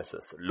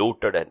businesses,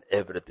 looted and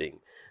everything.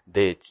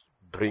 They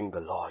bring the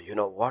law. You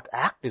know what?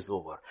 Act is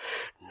over.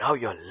 Now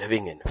you're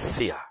living in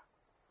fear,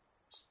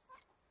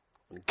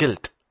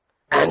 guilt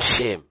and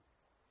shame.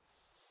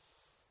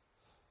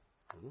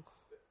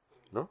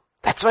 No?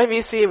 That's why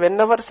we see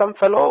whenever some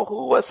fellow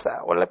who was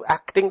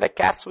acting like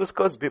cat's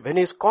whiskers, when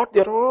he's caught,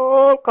 they're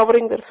all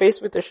covering their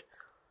face with a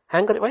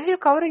hanger. Why are you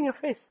covering your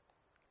face?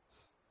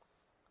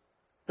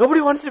 Nobody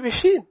wants to be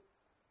seen.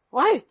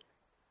 Why?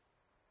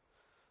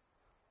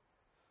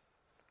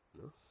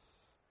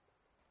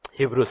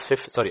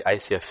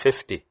 Isaiah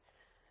 50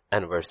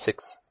 and verse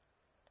 6.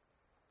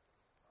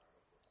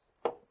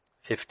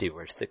 50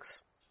 verse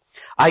 6.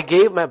 I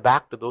gave my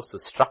back to those who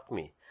struck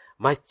me,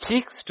 my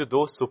cheeks to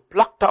those who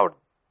plucked out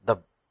the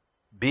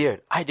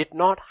beard. I did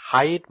not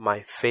hide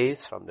my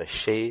face from the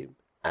shame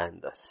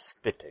and the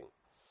spitting.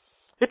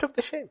 He took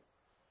the shame.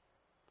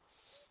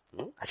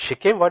 At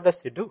Shechem, what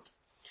does he do?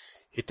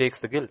 He takes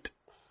the guilt.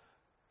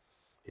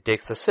 He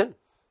takes the sin.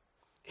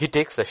 He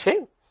takes the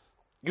shame.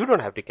 You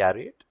don't have to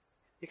carry it.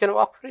 You can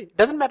walk free.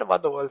 Doesn't matter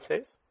what the world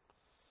says.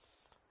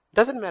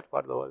 Doesn't matter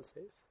what the world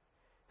says.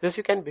 Says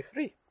you can be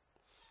free.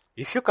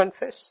 If you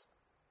confess,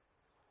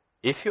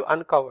 if you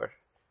uncover,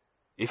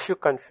 if you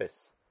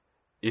confess,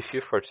 if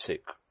you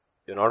forsake,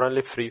 you're not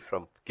only free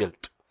from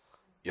guilt,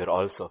 you're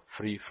also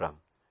free from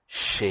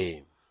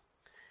shame.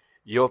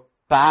 Your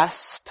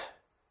past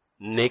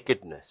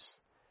nakedness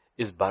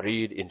is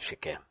buried in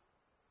Shechem.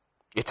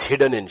 It's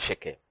hidden in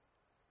Shechem.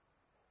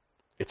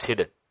 It's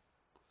hidden.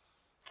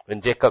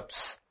 When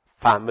Jacob's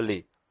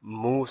family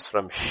moves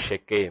from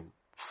Shechem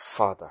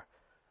further,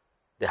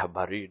 they have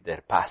buried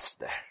their past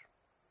there.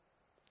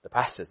 The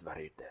past is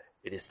buried there.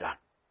 It is done.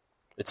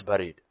 It's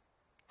buried.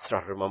 It's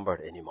not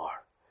remembered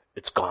anymore.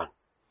 It's gone.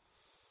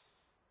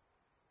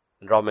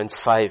 In Romans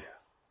 5,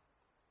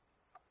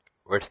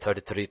 verse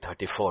 33,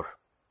 34.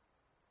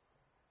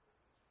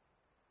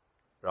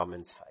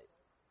 Romans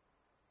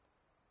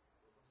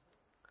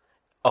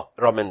 5.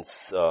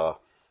 Romans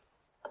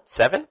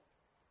 7.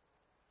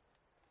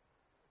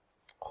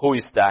 Who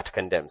is that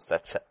condemns?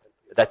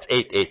 That's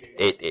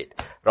 8.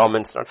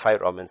 Romans, not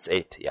 5, Romans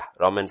 8. Yeah,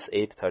 Romans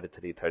 8,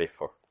 33,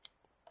 34.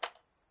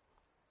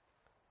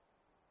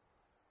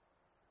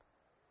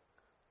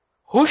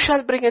 Who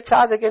shall bring a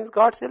charge against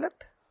God's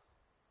elect?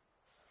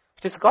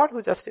 It is God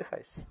who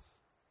justifies.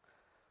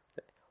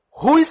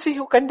 Who is he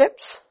who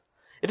condemns?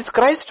 It is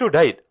Christ who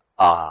died.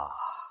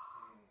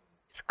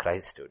 It's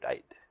Christ who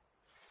died.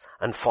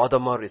 And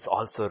furthermore is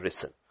also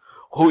risen.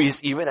 Who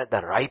is even at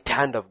the right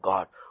hand of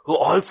God, who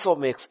also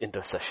makes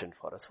intercession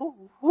for us.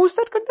 Who is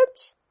that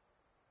condemns?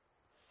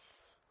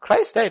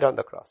 Christ died on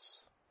the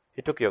cross.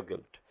 He took your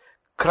guilt.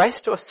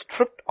 Christ was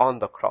stripped on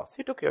the cross.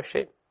 He took your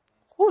shame.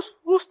 Who's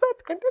that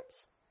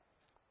condemns?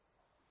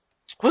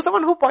 Who's the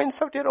one who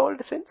points out your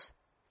old sins?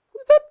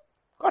 Who's that?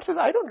 God says,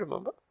 I don't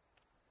remember.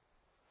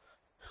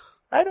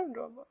 I don't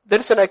remember. There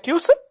is an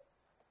accuser.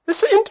 There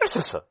is an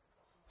intercessor.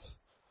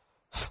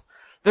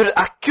 There is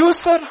an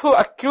accuser who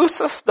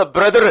accuses the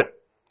brethren.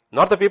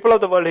 Not the people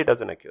of the world he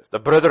doesn't accuse. The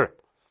brethren.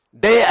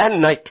 Day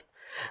and night.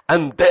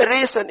 And there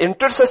is an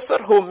intercessor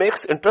who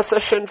makes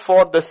intercession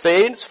for the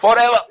saints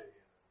forever.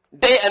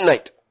 Day and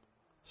night.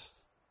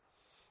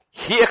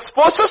 He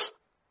exposes,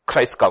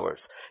 Christ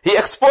covers. He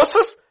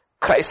exposes,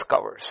 Christ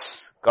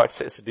covers. God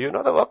says, do you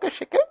know the work of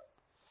Shechem?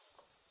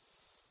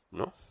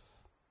 No.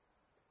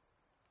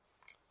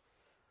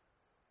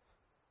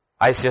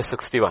 Isaiah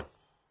 61,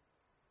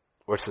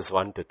 verses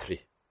 1 to 3.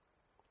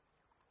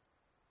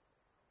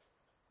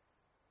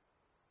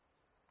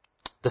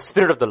 The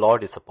Spirit of the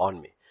Lord is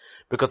upon me,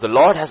 because the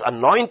Lord has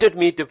anointed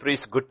me to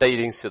preach good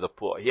tidings to the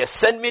poor. He has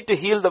sent me to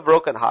heal the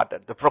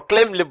brokenhearted, to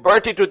proclaim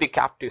liberty to the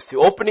captives, the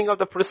opening of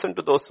the prison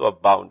to those who are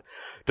bound,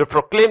 to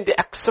proclaim the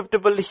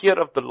acceptable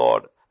year of the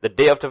Lord, the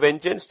day of the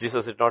vengeance.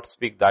 Jesus did not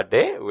speak that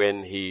day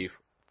when he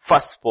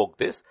first spoke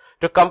this.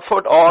 To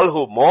comfort all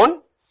who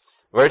mourn.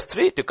 Verse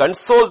 3, to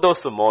console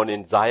those who mourn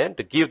in Zion,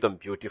 to give them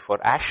beauty for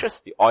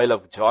ashes, the oil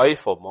of joy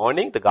for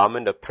mourning, the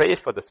garment of praise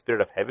for the spirit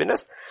of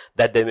heaviness,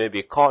 that they may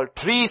be called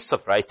trees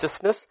of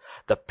righteousness,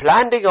 the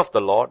planting of the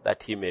Lord,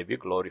 that he may be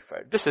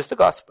glorified. This is the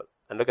gospel.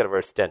 And look at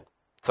verse 7.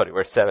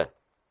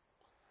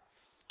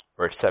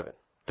 Verse 7.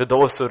 To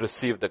those who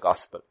receive the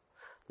gospel,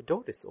 the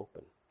door is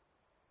open.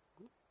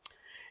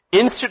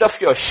 Instead of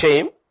your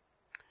shame,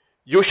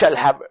 you shall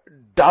have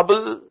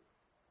double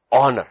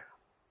honor.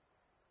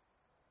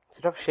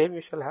 Instead of shame,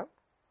 you shall have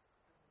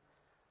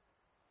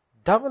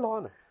double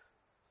honor.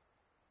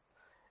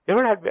 You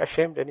don't have to be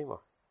ashamed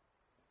anymore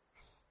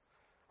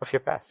of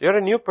your past. You're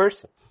a new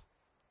person.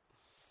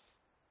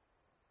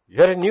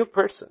 You're a new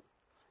person.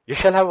 You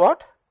shall have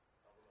what?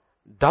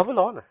 Double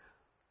honor.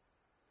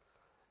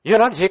 You're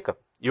not Jacob.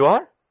 You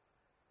are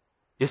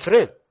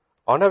Israel.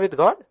 Honor with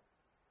God.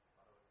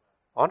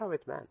 Honor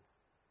with man.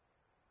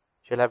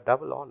 You shall have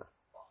double honor.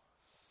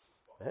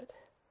 Right?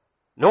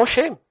 No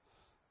shame.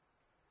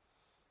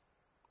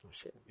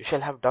 You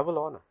shall have double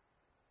honor.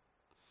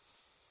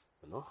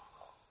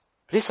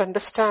 Please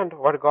understand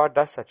what God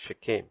does at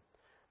Shechem.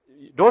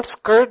 Don't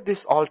skirt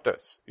these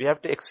altars. We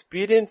have to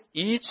experience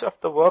each of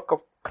the work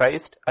of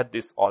Christ at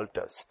these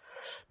altars.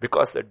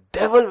 Because the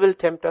devil will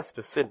tempt us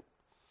to sin.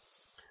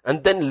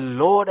 And then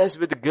load us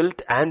with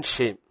guilt and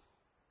shame.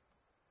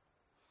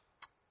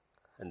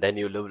 And then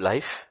you live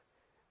life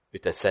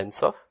with a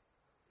sense of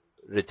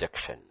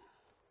rejection.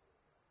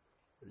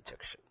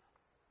 Rejection.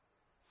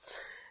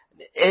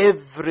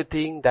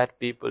 Everything that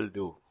people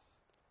do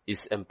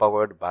is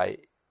empowered by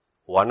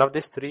one of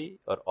these three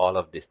or all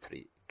of these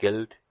three.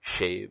 Guilt,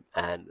 shame,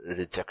 and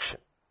rejection.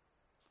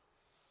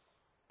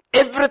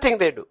 Everything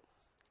they do.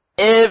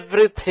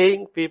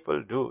 Everything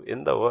people do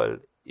in the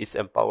world is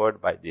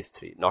empowered by these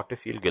three. Not to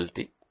feel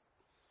guilty,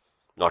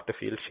 not to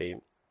feel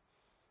shame,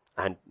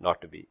 and not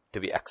to be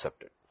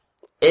accepted.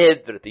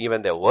 Everything,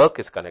 even their work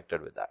is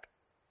connected with that.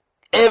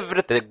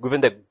 Everything, even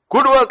the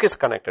good work is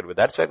connected with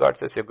that. That's why God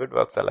says your good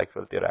works are like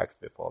filthy rags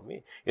before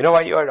me. You know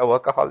why you are a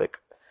workaholic?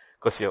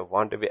 Because you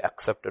want to be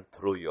accepted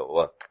through your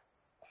work.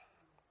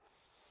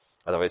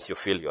 Otherwise you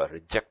feel you are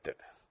rejected.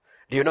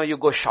 Do you know you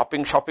go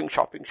shopping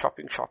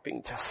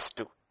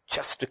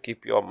just to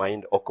keep your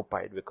mind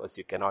occupied because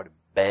you cannot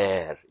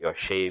bear your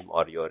shame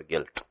or your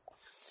guilt.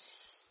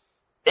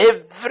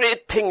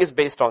 Everything is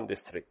based on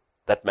these three.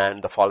 That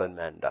man, the fallen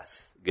man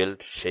does.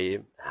 Guilt,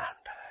 shame, and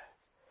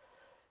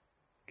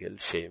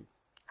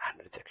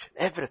rejection.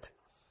 Everything.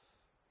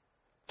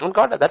 And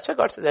God, that's why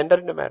God says, enter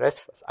into my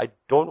rest first. I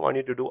don't want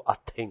you to do a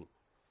thing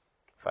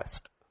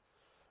first.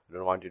 I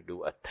don't want you to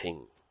do a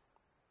thing.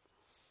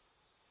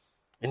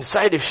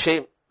 Inside is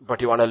shame,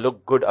 but you want to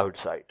look good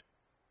outside.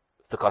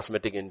 The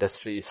cosmetic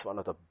industry is one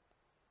of the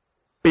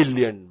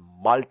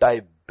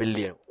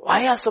multi-billion.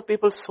 Why are so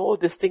people so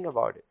this thing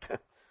about it?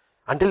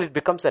 Until it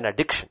becomes an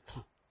addiction.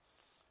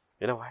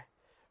 You know why?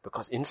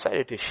 Because inside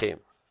it is shame.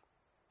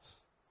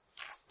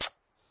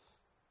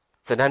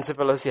 So Nancy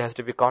Pelosi has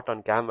to be caught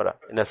on camera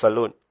in a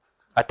saloon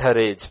at her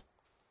age.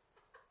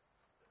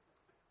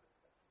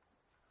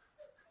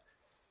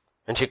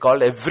 And she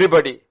called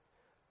everybody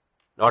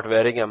not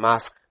wearing a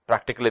mask.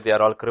 Practically they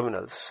are all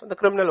criminals. And the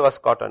criminal was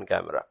caught on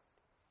camera.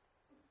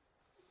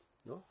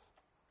 No?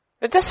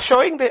 It's just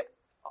showing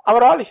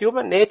our all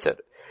human nature.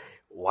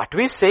 What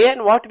we say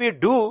and what we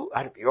do,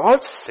 and we all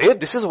say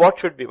this is what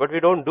should be, but we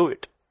don't do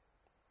it.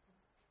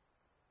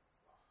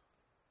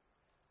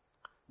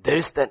 There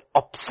is an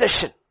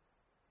obsession.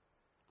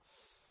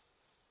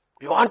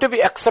 We want to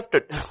be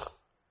accepted.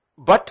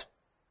 But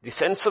the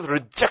sense of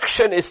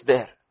rejection is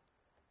there.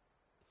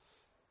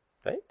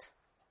 Right?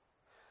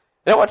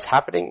 You know what's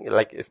happening?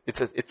 Like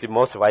it's the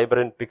most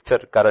vibrant picture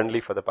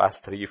currently for the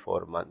past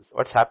 3-4 months.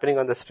 What's happening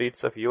on the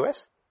streets of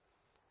US?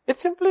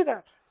 It's simply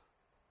that.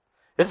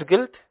 It's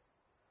guilt,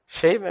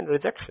 shame and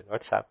rejection.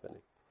 What's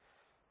happening?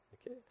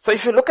 Okay. So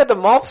if you look at the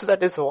mobs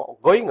that is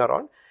going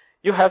around,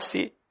 you have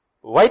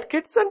white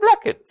kids and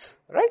black kids,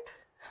 right?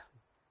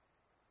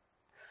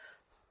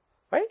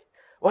 Right?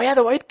 Why are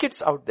the white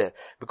kids out there?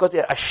 Because they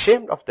are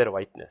ashamed of their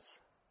whiteness.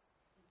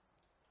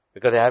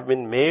 Because they have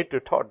been made to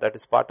thought that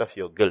is part of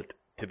your guilt.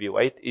 To be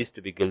white is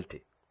to be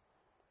guilty.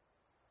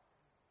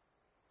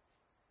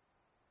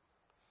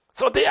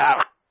 So they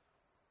are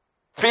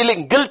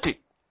feeling guilty.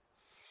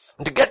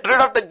 And to get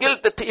rid of the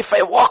guilt that if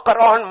I walk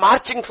around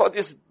marching for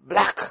these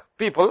black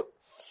people,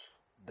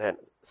 then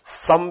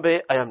some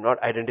way I am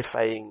not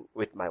identifying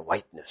with my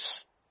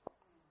whiteness.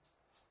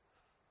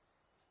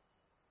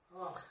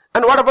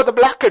 And what about the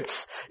black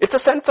kids? It's a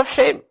sense of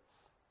shame.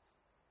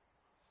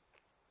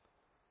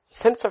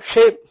 Sense of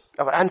shame.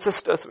 Our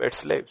ancestors were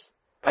slaves.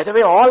 By the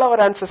way, all our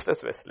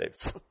ancestors were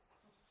slaves.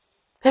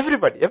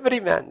 Everybody, every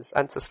man's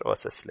ancestor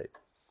was a slave.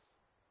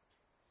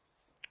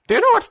 Do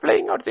you know what's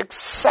playing out? The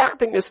exact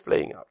thing is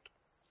playing out.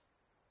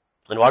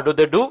 And what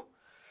do?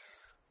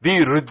 We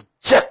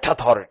reject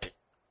authority.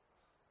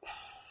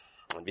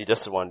 And we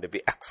just want to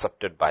be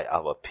accepted by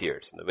our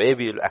peers. And the way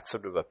we will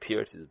accept our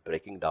peers is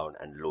breaking down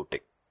and looting.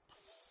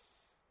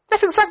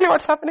 That's exactly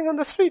what's happening on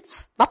the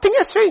streets. Nothing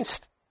has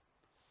changed.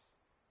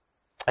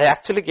 I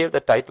actually gave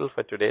the title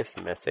for today's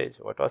message.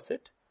 What was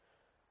it?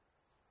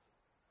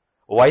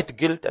 White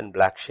guilt and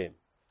black shame.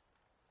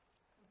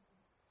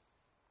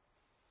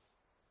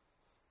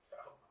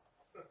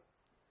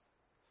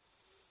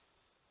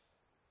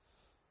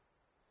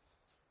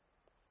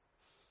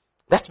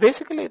 That's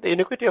basically the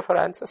iniquity of our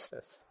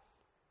ancestors.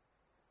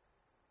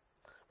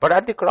 But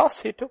at the cross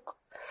he took.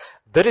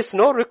 There is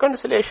no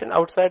reconciliation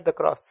outside the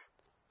cross.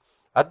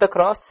 At the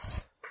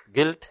cross,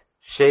 guilt,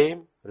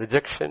 shame,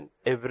 rejection,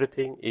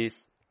 everything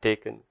is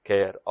taken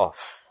care of.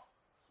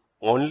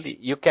 Only,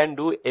 you can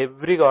do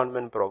every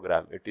government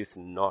program. It is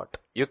not.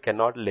 You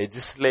cannot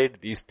legislate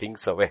these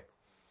things away.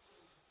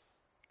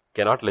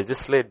 Cannot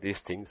legislate these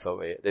things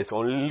away. There's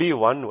only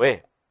one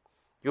way.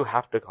 You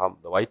have to come.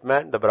 The white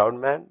man, the brown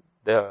man,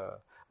 the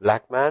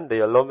black man, the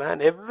yellow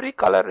man, every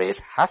color race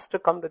has to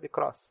come to the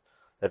cross.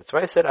 That's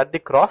why I said at the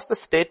cross the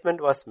statement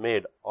was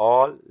made,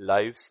 all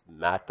lives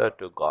matter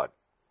to God.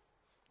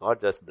 Not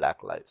just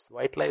black lives.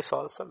 White lives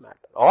also matter.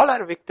 All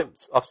are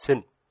victims of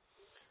sin.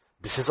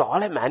 This is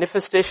all a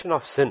manifestation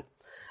of sin.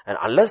 And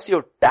unless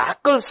you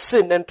tackle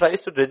sin and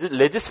tries to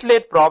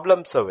legislate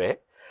problems away,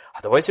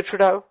 otherwise it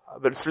should have,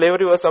 but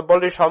slavery was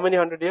abolished how many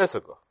 100 years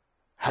ago?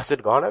 Has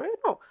it gone away?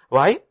 No.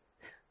 Why?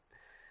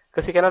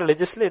 Because you cannot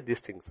legislate these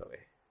things away.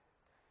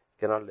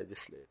 You cannot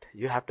legislate.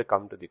 You have to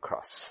come to the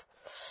cross.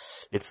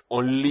 It's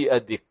only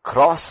at the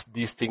cross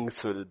these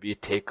things will be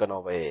taken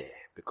away.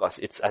 Because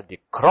it's at the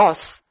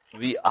cross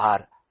we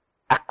are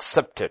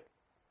accepted.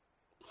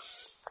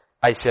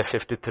 Isaiah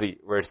 53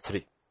 verse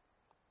 3.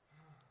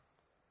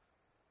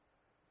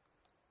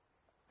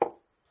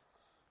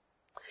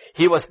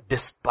 He was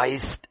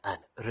despised and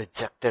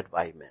rejected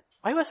by men.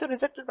 Why was he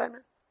rejected by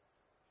men?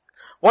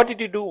 What did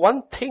he do?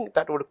 One thing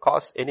that would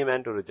cause any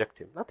man to reject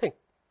him. Nothing.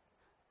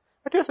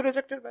 But he was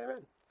rejected by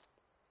men.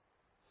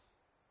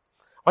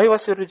 Why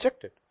was he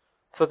rejected?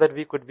 So that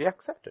we could be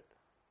accepted.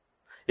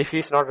 If he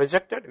is not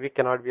rejected, we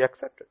cannot be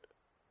accepted.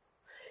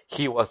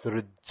 He was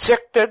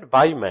rejected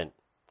by men.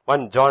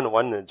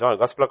 John,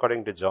 Gospel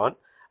according to John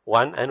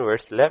 1 and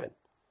verse 11.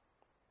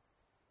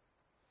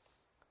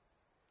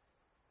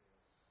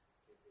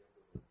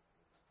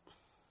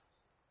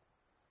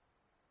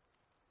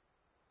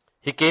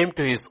 He came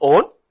to his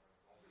own.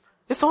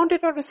 His own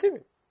did not receive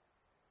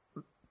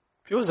him.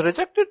 He was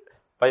rejected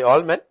by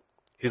all men,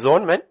 his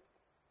own men.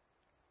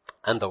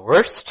 And the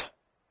worst,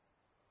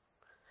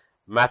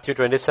 Matthew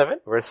 27,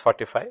 verse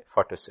 45,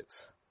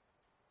 46.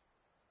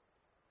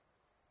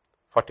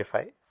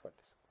 45,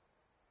 46.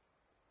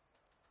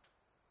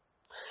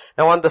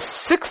 Now on the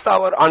 6th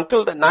hour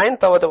until the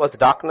 9th hour there was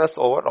darkness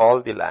over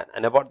all the land.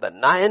 And about the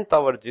 9th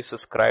hour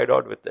Jesus cried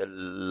out with a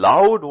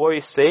loud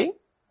voice saying,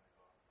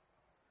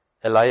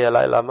 Eli,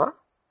 Eli, lama.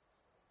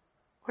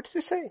 What does he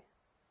say?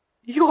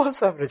 You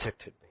also have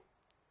rejected me.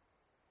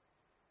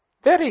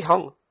 There he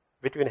hung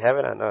between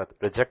heaven and earth.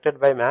 Rejected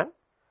by man,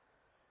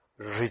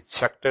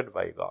 rejected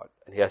by God.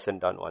 And he hasn't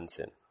done one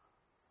sin.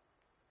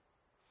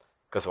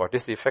 Because what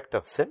is the effect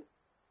of sin?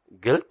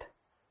 Guilt,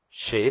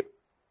 shame,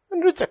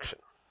 and rejection.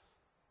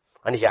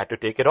 And he had to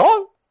take it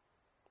all.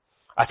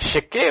 At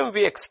Shechem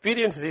we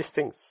experience these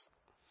things.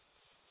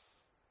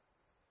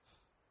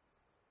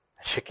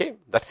 Shechem,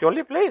 that's the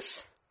only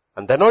place.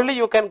 And then only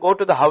you can go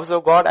to the house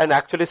of God and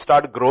actually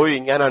start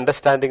growing and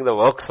understanding the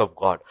works of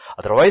God.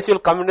 Otherwise you'll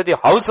come into the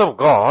house of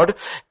God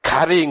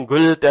carrying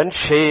guilt and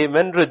shame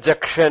and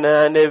rejection,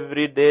 and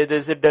every day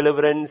there's a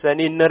deliverance and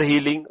inner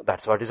healing.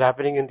 That's what is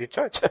happening in the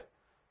church.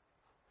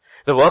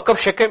 The work of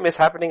Shechem is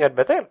happening at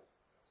Bethel.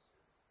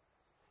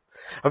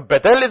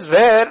 Bethel is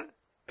where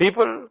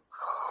people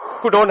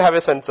who don't have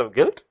a sense of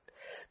guilt,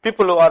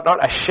 people who are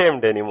not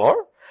ashamed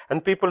anymore,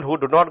 and people who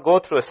do not go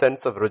through a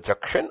sense of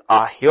rejection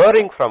are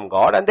hearing from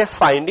God and they're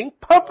finding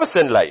purpose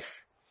in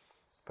life.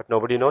 But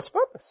nobody knows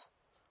purpose.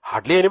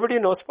 Hardly anybody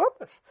knows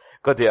purpose.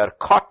 Because they are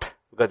caught,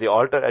 because the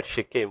altar at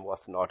Shechem was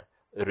not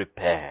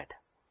repaired.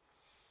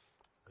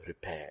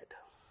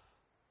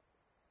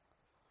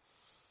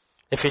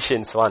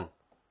 Ephesians 1,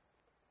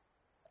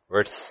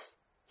 verse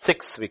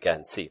 6 we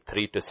can see.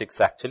 3 to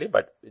 6 actually,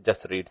 but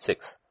just read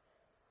 6.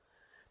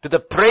 To the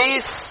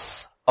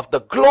praise of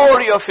the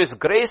glory of His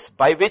grace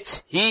by which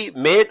He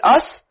made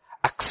us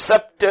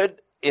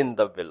accepted in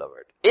the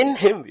beloved. In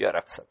Him we are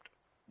accepted.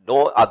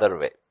 No other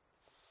way.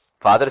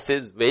 Father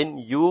says, when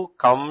you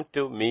come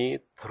to me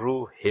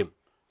through Him,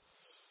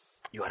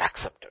 you are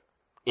accepted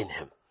in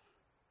Him.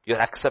 You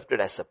are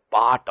accepted as a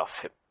part of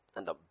Him.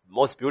 And the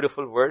most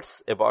beautiful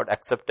verse about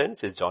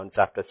acceptance is John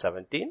chapter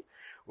 17,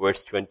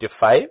 verse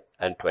 25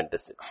 and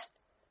 26.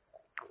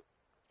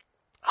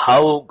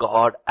 How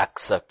God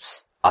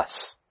accepts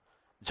us.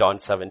 John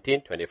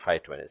 17,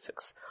 25,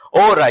 26.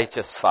 O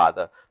righteous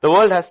Father, the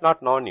world has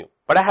not known you,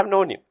 but I have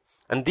known you.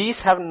 And these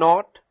have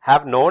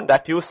known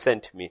that you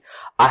sent me.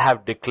 I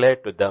have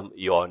declared to them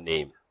your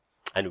name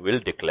and will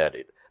declare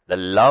it. The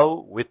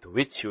love with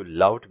which you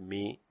loved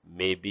me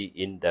may be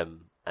in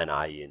them and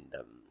I in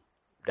them.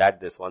 Dad,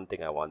 there's one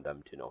thing I want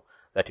them to know,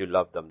 that you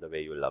love them the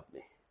way you love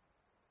me.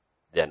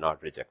 They are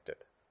not rejected.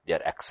 They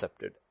are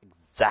accepted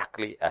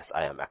exactly as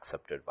I am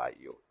accepted by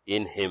you.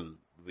 In him,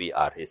 we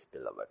are his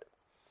beloved.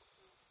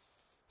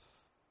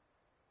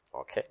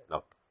 Okay,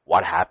 now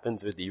what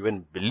happens with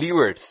even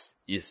believers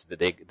is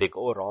they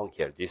go wrong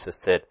here. Jesus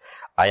said,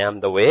 I am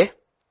the way,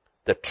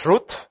 the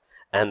truth,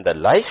 and the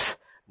life.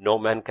 No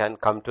man can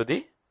come to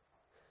the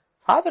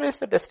Father is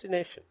the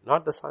destination,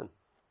 not the Son.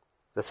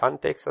 The Son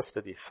takes us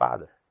to the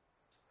Father.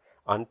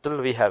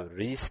 Until we have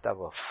reached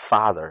our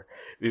Father,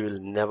 we will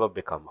never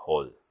become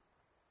whole.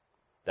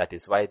 That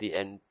is why the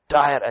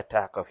entire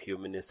attack of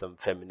humanism,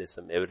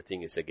 feminism,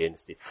 everything is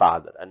against the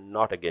Father and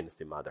not against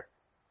the mother.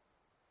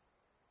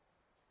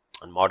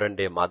 And modern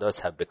day mothers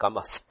have become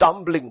a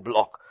stumbling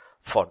block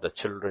for the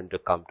children to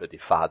come to the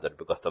Father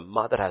because the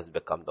mother has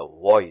become the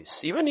voice.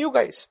 Even you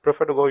guys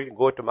prefer to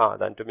go to Ma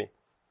than to me.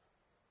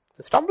 It's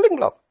a stumbling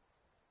block.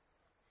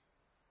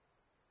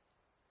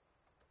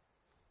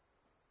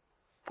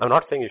 I'm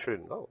not saying you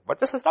shouldn't go, but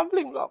it's a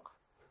stumbling block.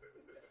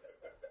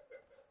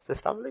 It's a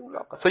stumbling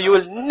block. So you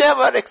will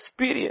never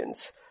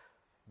experience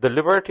the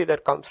liberty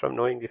that comes from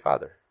knowing the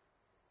Father.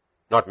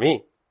 Not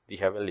me, the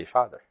Heavenly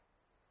Father.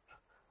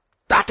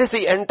 That is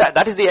the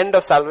end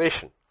of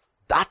salvation.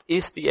 That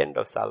is the end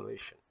of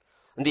salvation.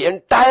 And the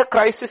entire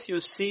crisis you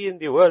see in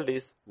the world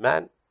is,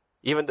 man,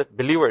 even the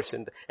believers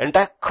in the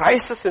entire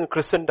crisis in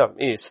Christendom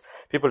is,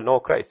 people know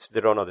Christ, they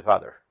don't know the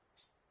Father.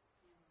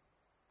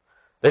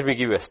 Let me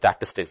give you a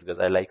statistics,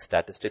 because I like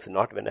statistics,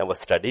 not when I was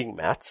studying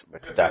maths,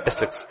 but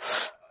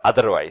statistics.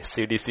 Otherwise,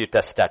 CDC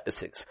test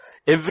statistics.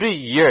 Every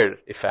year,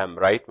 if I'm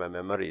right, my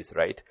memory is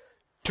right,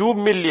 2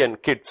 million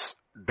kids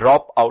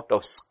drop out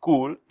of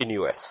school in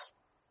US.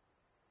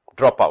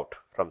 Drop out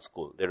from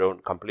school. They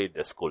don't complete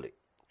their schooling.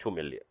 2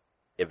 million.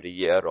 Every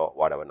year or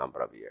whatever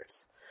number of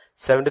years.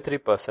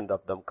 73%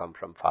 of them come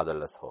from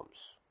fatherless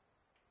homes.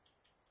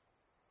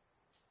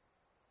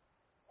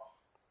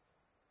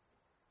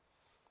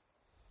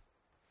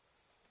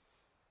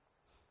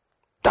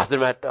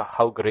 Doesn't matter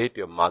how great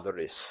your mother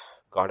is.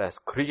 God has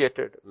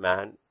created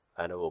man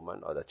and a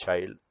woman or the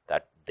child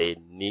that they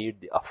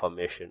need the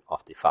affirmation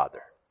of the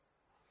Father.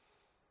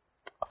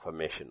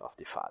 Affirmation of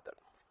the Father.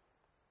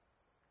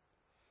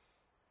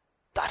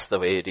 That's the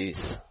way it is.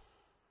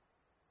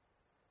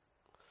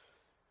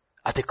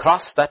 At the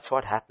cross, that's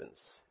what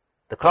happens.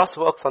 The cross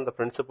works on the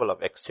principle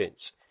of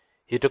exchange.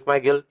 He took my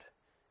guilt.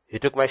 He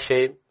took my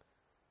shame.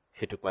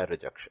 He took my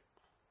rejection.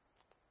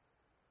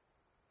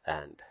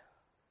 And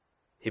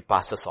he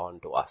passes on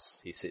to us.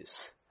 He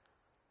says,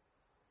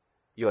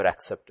 you are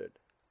accepted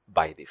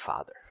by the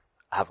Father.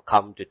 I have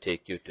come to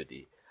take you to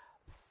the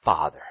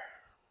Father.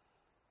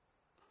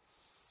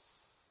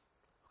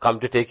 Come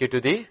to take you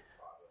to the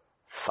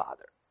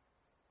Father.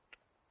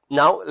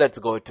 Now let's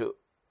go to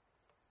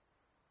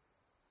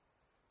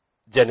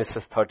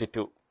Genesis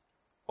 32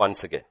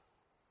 once again.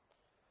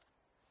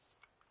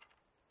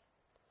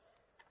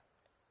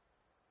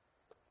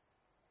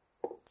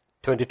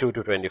 22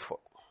 to 24.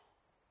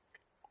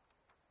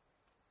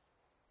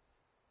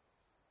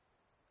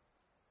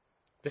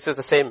 This is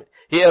the same.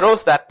 He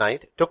arose that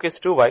night, took his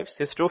 2 wives,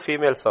 his 2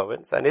 female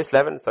servants, and his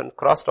 11 sons,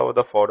 crossed over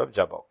the ford of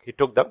Jabbok. He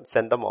took them,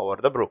 sent them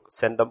over the brook,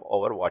 sent them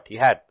over what he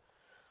had.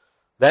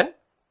 Then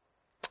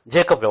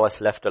Jacob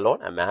was left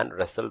alone. A man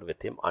wrestled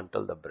with him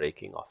until the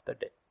breaking of the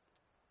day.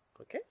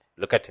 Okay,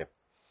 look at him.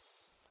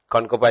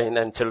 Concubine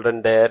and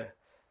children there,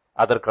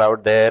 other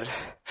crowd there,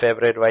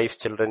 favorite wife,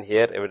 children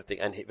here, everything.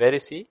 And where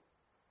is he?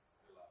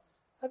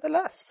 At the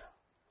last.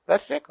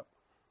 That's Jacob.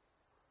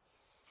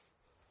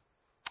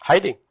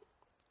 Hiding.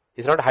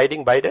 He's not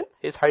hiding Biden,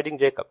 he's hiding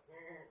Jacob.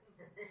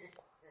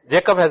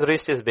 Jacob has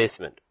reached his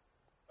basement.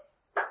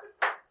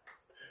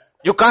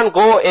 You can't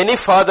go any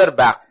further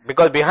back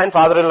because behind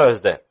father-in-law is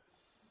there.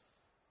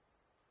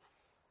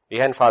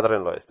 Behind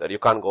father-in-law is there. You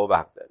can't go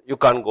back there. You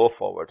can't go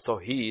forward. So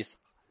he is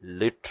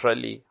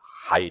literally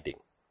hiding.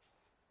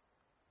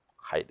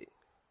 Hiding.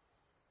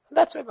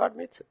 That's why God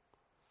meets him.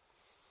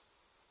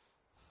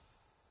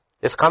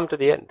 He's come to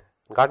the end.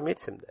 God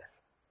meets him there.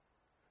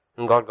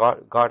 And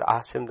God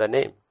asks him the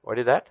name. What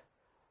is that?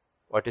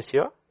 What is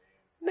your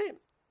name?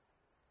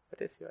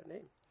 What is your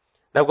name?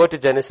 Now go to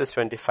Genesis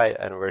 25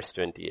 and verse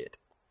 28.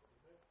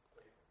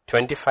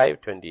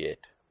 25, 28.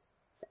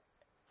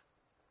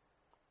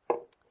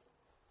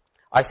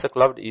 Isaac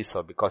loved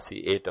Esau because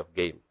he ate of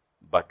game,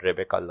 but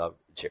Rebekah loved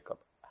Jacob.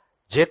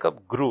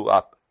 Jacob grew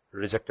up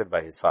rejected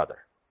by his father.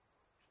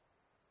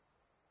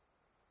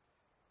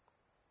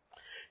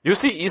 You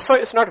see, Esau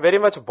is not very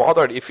much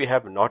bothered if you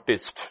have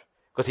noticed,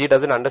 because he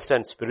doesn't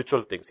understand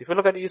spiritual things. If you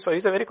look at Esau,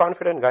 he's a very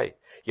confident guy.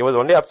 He was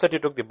only upset he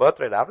took the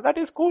birthright. After that,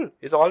 he's cool.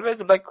 He's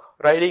always like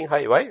riding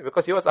high. Why?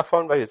 Because he was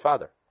affirmed by his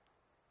father.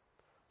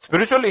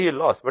 Spiritually, he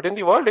lost. But in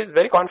the world, he's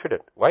very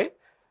confident. Why?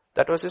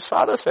 That was his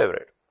father's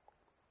favorite.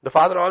 The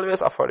father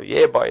always offered,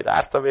 yeah boy,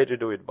 that's the way to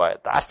do it boy.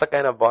 That's the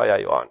kind of boy I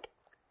want.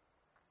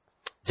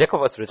 Jacob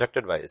was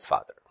rejected by his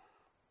father.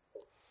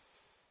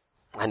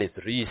 And he's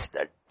reached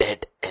the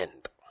dead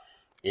end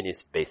in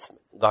his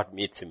basement. God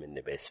meets him in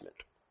the basement.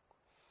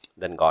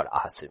 Then God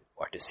asks him,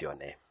 what is your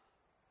name?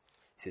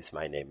 He says,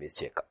 my name is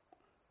Jacob.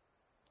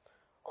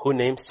 Who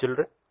names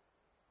children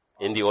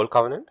in the old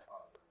covenant?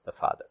 The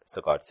father.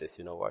 So God says,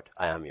 you know what?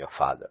 I am your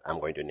father. I'm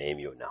going to name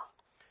you now.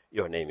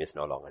 Your name is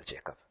no longer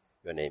Jacob.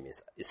 Your name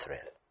is Israel.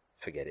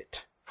 Forget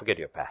it. Forget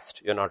your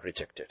past. You're not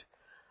rejected.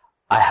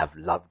 I have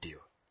loved you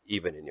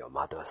even in your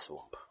mother's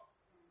womb.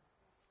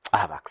 I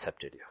have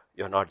accepted you.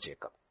 You're not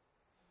Jacob.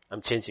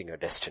 I'm changing your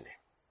destiny.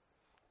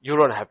 You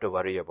don't have to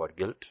worry about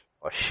guilt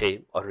or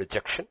shame or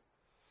rejection.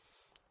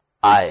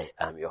 I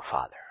am your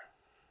father.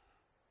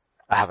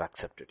 I have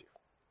accepted you.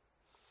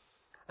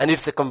 And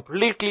it's a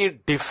completely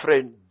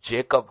different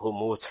Jacob who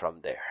moves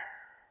from there.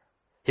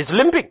 He's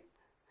limping,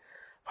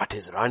 but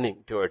he's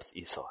running towards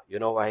Esau. You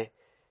know why?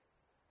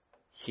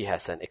 He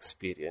has an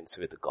experience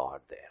with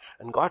God there.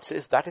 And God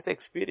says that is the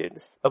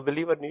experience a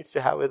believer needs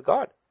to have with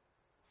God.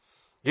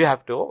 You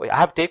have to, I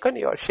have taken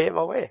your shame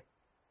away.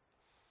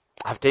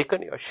 I have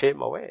taken your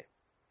shame away.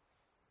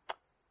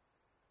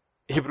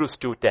 Hebrews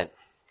 2:10.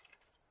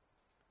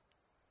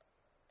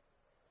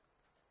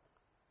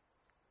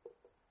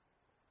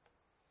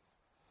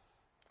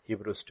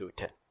 Hebrews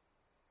 2:10.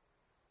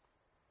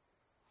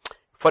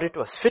 For it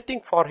was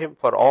fitting for him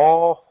for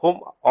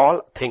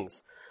all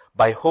things,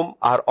 by whom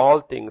are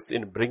all things,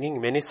 in bringing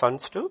many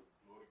sons to,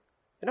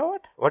 you know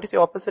what? What is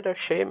the opposite of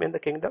shame in the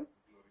kingdom?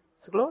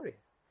 It's glory.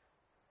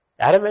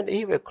 Adam and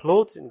Eve were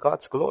clothed in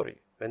God's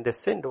glory. When they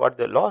sinned, what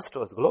they lost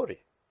was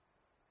glory.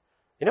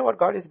 You know what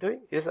God is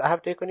doing? He says, I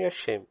have taken your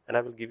shame and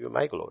I will give you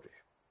my glory.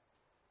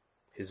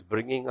 He's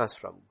bringing us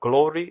from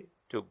glory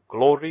to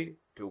glory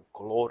to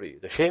glory.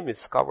 The shame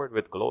is covered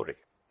with glory.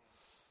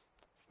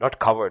 Not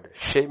covered.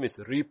 Shame is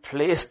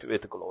replaced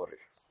with glory.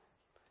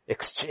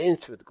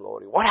 Exchanged with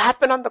glory. What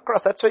happened on the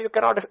cross? That's why you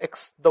cannot,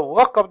 the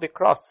work of the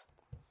cross.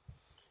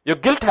 Your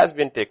guilt has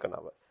been taken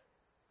away.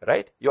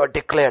 Right? You are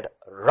declared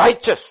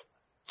righteous.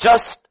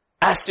 Just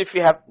as if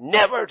you have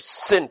never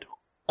sinned.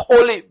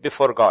 Holy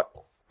before God.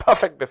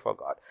 Perfect before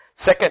God.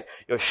 Second,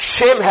 your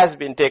shame has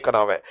been taken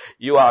away.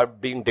 You are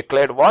being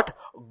declared what?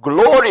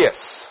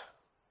 Glorious.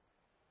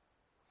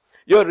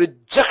 Your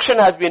rejection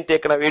has been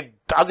taken away.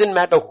 It doesn't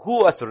matter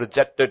who has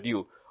rejected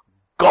you.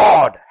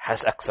 God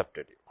has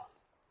accepted you.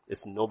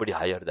 There's nobody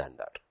higher than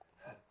that.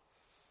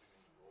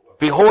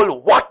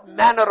 Behold, what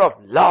manner of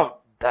love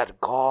that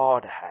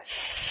God has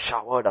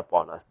showered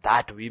upon us,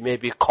 that we may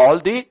be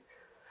called the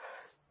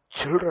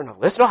children of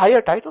God. There's no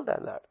higher title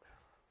than that.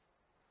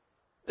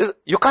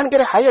 You can't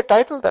get a higher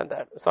title than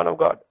that, Son of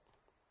God.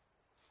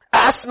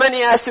 As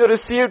many as you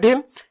received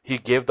him, he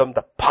gave them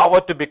the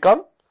power to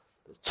become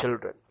the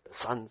children, the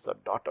sons or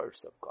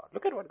daughters of God.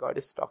 Look at what God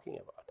is talking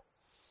about.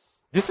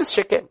 This is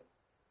Shechem.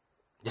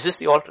 This is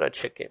the altar at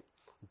Shechem.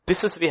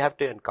 This is we have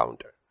to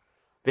encounter.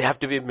 We have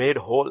to be made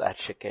whole at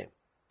Shechem.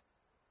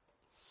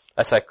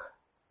 As I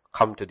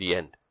come to the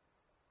end.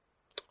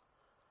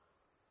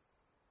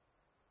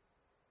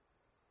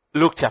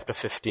 Luke chapter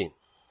 15.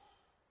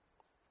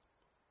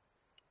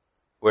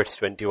 Verse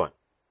 21.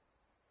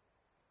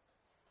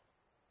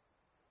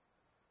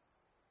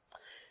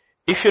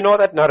 If you know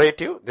that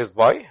narrative, this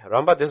boy,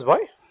 remember this boy?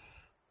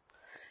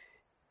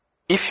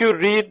 If you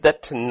read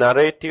that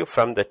narrative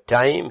from the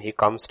time he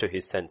comes to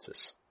his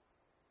senses,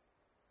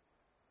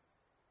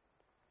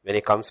 when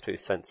he comes to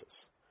his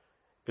senses,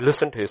 you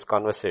listen to his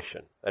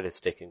conversation that is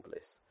taking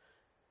place.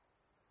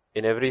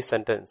 In every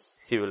sentence,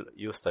 he will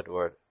use that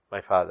word,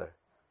 my father,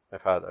 my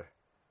father,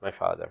 my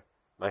father,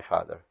 my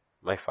father,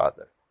 my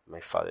father, my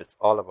father. It's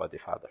all about the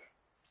father.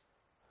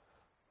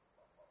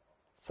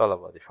 It's all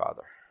about the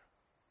father.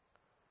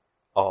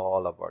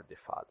 All about the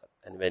father.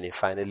 And when he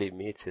finally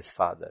meets his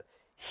father,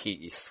 he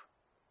is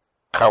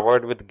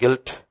covered with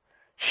guilt,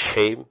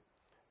 shame,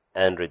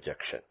 and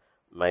rejection.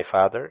 My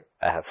father,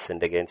 I have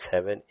sinned against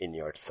heaven in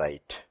your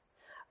sight.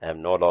 I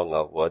am no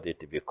longer worthy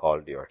to be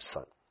called your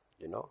son.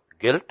 You know,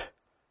 guilt,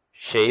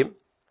 shame,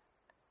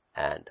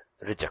 and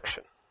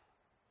rejection.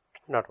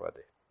 Not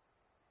worthy.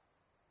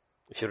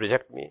 If you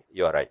reject me,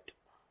 you are right.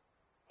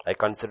 I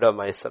consider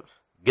myself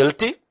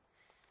guilty.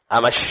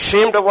 I'm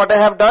ashamed of what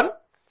I have done.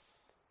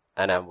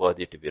 And I'm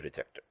worthy to be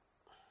rejected.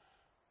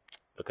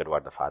 Look at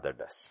what the father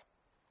does.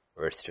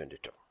 Verse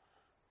 22.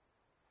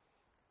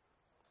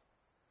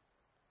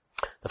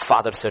 The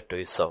father said to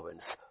his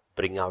servants,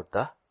 bring out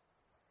the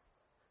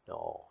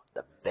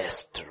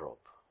best robe.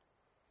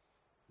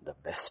 The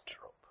best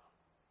robe.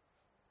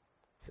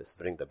 He says,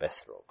 bring the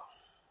best robe.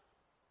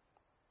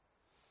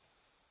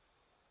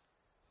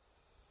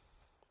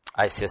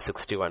 Isaiah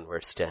 61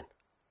 verse 10.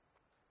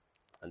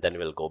 And then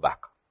we'll go back.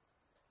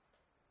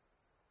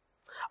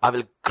 I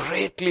will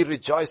greatly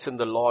rejoice in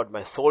the Lord.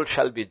 My soul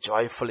shall be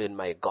joyful in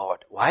my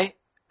God. Why?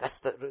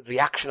 That's the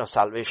reaction of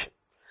salvation.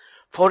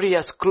 For he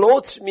has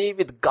clothed me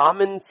with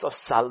garments of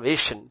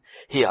salvation.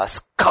 He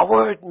has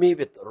covered me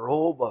with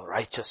robe of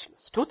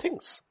righteousness. Two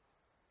things.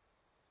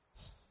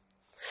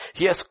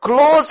 He has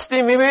clothed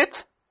me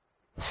with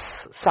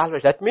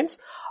salvation. That means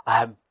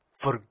I am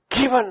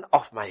forgiven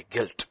of my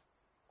guilt,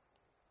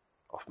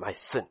 of my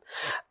sin.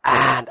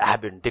 And I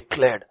have been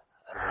declared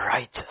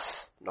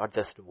righteous. Not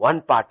just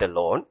one part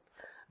alone,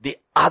 the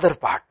other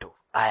part too.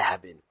 I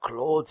have been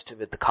clothed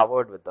with,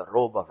 covered with the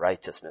robe of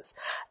righteousness.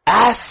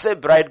 As a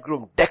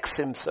bridegroom decks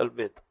himself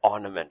with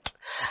ornament,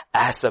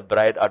 as a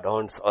bride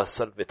adorns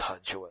herself with her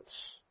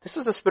jewels. This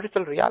is the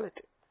spiritual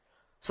reality.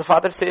 So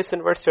Father says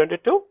in verse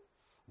 22,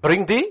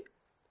 bring the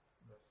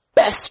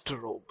best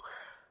robe.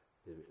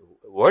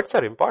 Words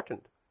are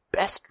important.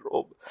 Best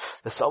robe.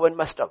 The servant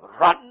must have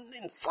run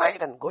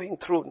inside and going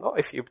through. No,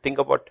 if you think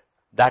about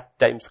that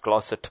time's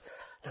closet.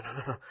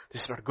 No.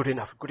 This is not good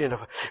enough.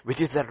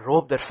 Which is that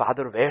robe that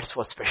Father wears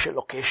for special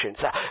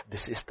occasions.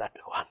 This is that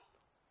one.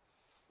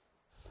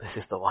 This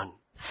is the one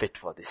fit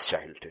for this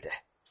child today.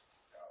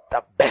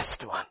 The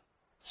best one.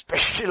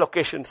 Special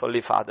occasions only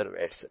Father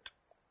wears it.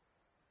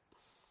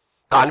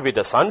 Can't be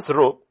the son's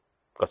robe,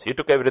 because he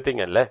took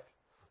everything and left.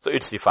 So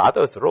it's the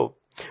Father's robe.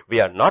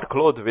 We are not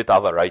clothed with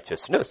our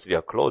righteousness. We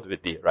are clothed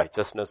with the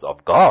righteousness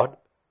of God.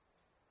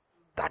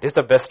 That is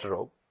the best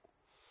robe.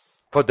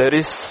 For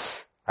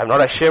I'm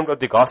not ashamed of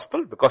the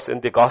gospel, because in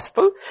the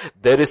gospel,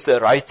 there is the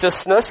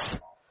righteousness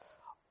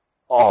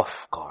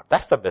of God.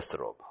 That's the best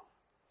robe.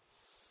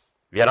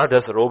 We are not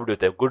just robed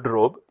with a good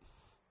robe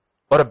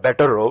or a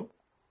better robe.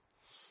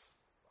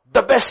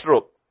 The best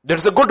robe. There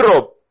is a good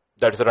robe.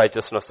 That is the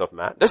righteousness of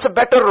man. There's a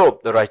better robe,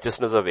 the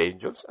righteousness of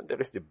angels. And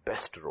there is the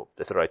best robe.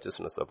 That's the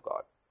righteousness of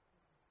God.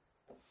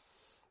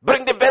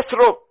 Bring the best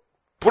robe.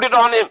 Put it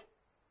on him.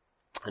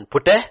 And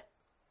put a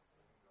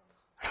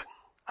ring.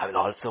 I will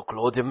also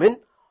clothe him in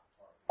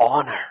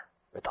honor,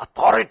 with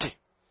authority.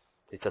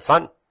 He's a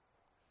son.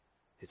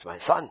 He's my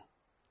son.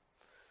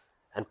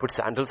 And put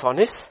sandals on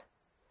his.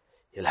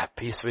 He'll have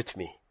peace with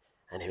me.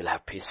 And he will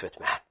have peace with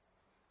man.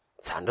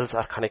 Sandals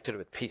are connected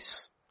with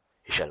peace.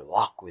 He shall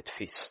walk with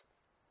peace.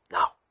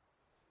 Now,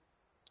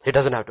 he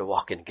doesn't have to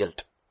walk in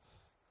guilt.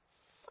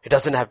 He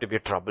doesn't have to be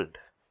troubled.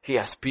 He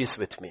has peace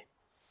with me.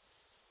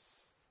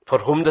 For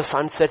whom the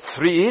Son sets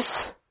free is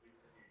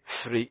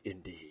free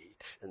indeed.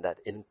 And that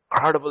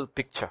incredible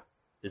picture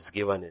is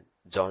given in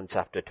John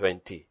chapter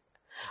 20.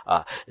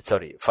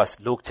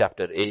 First Luke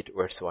chapter 8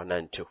 verse 1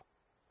 and 2.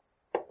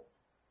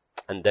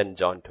 And then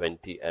John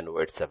 20 and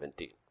verse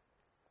 17.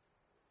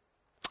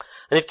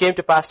 And it came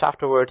to pass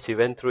afterwards, he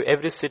went through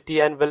every city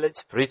and village,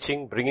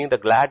 preaching, bringing the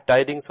glad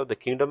tidings of the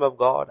kingdom of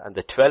God, and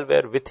the 12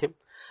 were with him,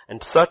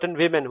 and certain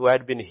women who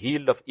had been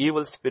healed of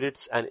evil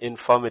spirits and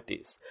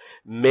infirmities.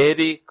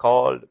 Mary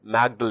called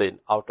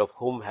Magdalene, out of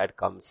whom had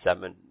come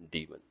 7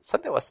 demons. So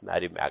there was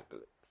Mary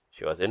Magdalene.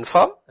 She was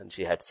infirm, and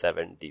she had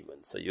 7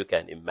 demons. So you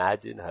can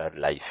imagine her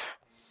life.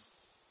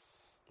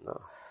 No.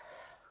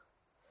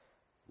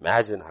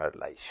 Imagine her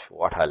life,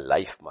 what her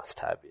life must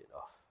have been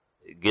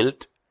of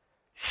guilt,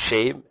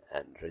 shame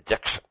and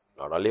rejection.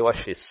 Not only was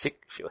she sick,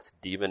 she was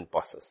demon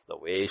possessed. The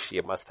way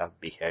she must have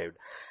behaved,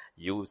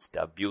 used,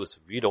 abused,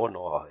 we don't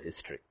know her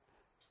history.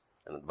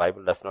 And the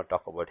Bible does not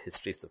talk about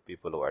histories of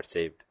people who are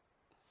saved.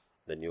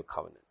 The new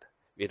covenant.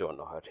 We don't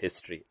know her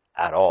history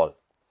at all.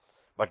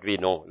 But we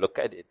know, look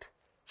at it.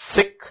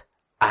 Sick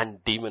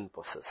and demon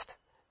possessed.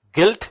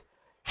 Guilt,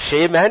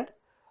 shame and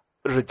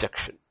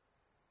rejection.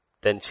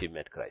 Then she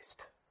met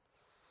Christ.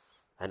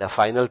 And a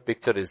final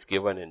picture is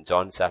given in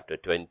John chapter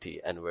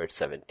 20 and verse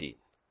 17.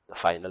 The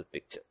final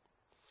picture.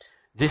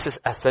 Jesus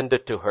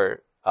ascended to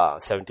her,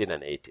 17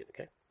 and 18,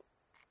 okay?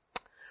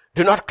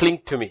 Do not cling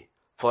to me,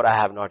 for I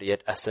have not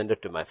yet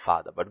ascended to my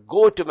Father. But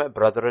go to my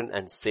brethren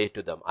and say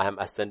to them, I am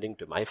ascending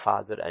to my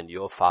Father and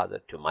your Father,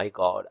 to my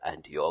God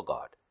and your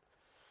God.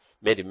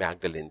 Mary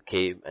Magdalene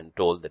came and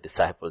told the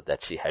disciples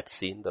that she had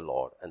seen the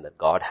Lord and that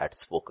God had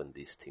spoken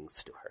these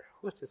things to her.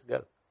 Who is this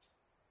girl?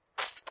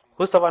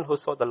 Who's the one who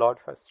saw the Lord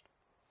first?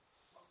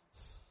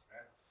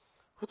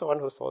 Who's the one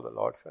who saw the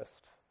Lord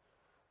first?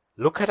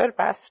 Look at her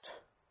past.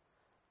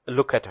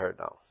 Look at her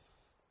now.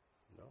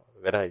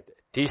 When I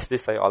teach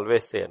this, I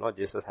always say,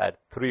 Jesus had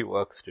 3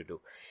 works to do.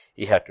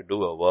 He had to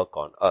do a work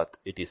on earth.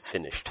 It is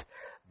finished.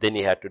 Then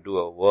he had to do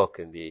a work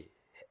in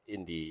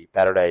the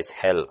paradise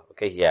hell.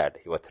 Okay,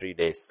 he was 3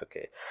 days.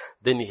 Okay.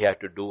 Then he had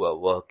to do a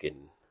work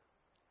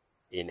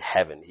in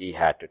heaven. He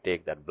had to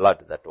take that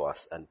blood that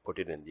was and put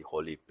it in the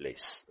holy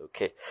place.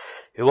 Okay.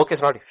 His work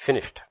is not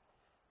finished.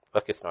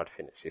 Work is not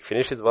finished. He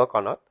finished his work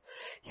on earth.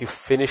 He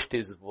finished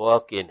his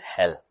work in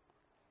hell.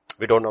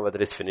 We don't know whether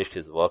he's finished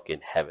his work in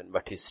heaven,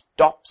 but he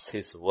stops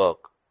his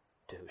work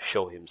to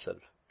show himself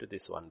to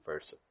this one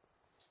person.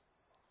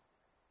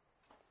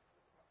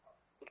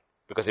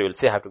 Because he will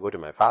say, I have to go to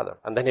my Father.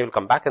 And then he will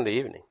come back in the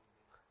evening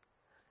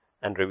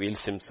and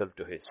reveals himself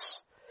to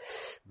his.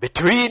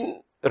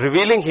 Between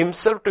revealing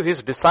himself to his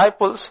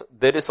disciples,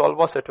 there is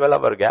almost a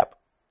 12-hour gap.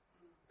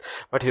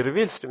 But he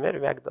reveals to Mary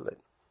Magdalene,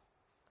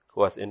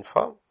 who was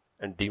infirm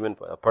and demon,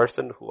 a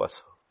person who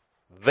was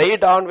weighed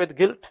down with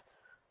guilt,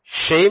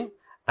 shame,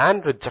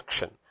 and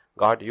rejection.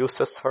 God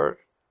uses her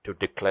to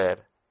declare,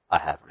 I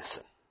have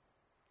risen.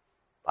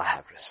 I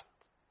have risen.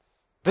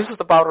 This is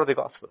the power of the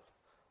gospel.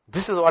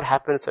 This is what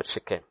happens at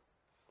Shechem.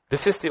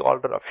 This is the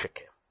altar of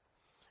Shechem.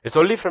 It's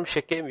only from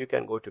Shechem you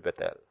can go to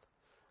Bethel.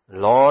 A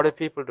lot of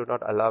people do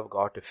not allow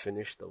God to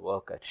finish the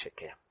work at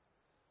Shechem.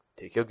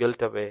 Take your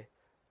guilt away.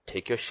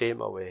 Take your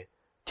shame away.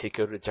 Take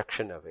your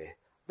rejection away.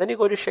 Then you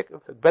go to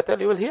Shechem. Bethel,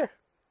 you will hear.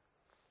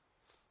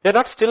 They're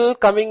not still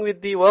coming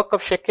with the work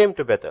of Shechem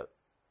to Bethel.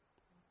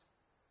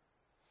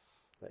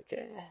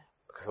 Okay.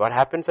 Because what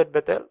happens at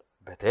Bethel?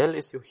 Bethel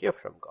is you hear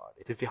from God.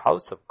 It is the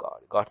house of God.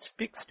 God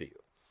speaks to you.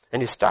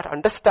 And you start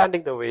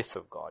understanding the ways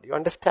of God. You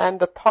understand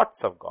the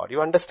thoughts of God.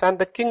 You understand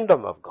the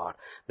kingdom of God.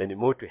 Then you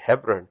move to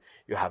Hebron.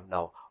 You have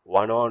now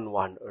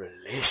one-on-one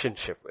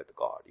relationship with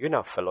God. You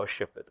have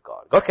fellowship with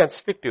God. God can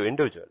speak to you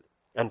individually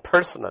and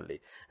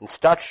personally and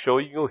start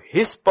showing you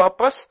His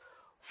purpose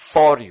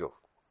for you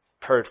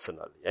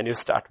personally. And you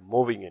start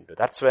moving into.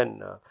 That's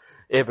when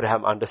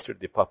Abraham understood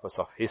the purpose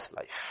of his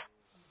life.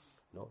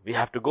 No, we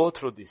have to go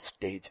through these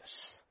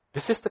stages.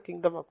 This is the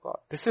kingdom of God.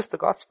 This is the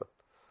gospel.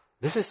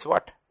 This is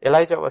what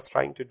Elijah was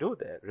trying to do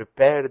there.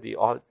 Repair the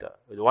altar.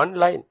 With one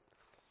line,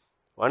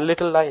 one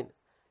little line,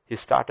 he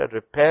started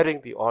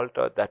repairing the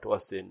altar that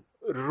was in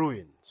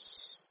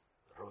ruins.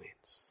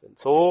 Ruins. And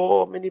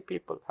so many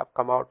people have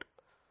come out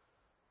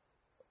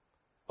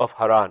of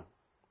Haran.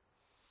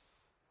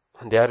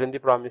 And they are in the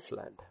promised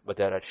land, but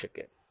they are at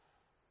Shechem.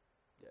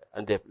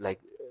 And they,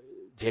 like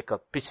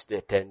Jacob, pitched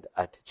their tent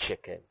at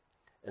Shechem.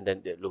 And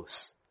then they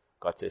lose.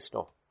 God says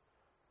no.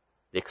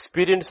 The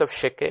experience of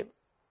Shechem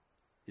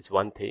is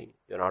one thing.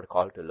 You're not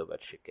called to live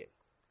at Shechem.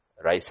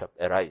 Rise up,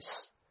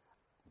 arise,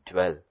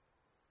 dwell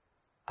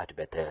at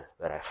Bethel,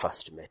 where I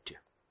first met you.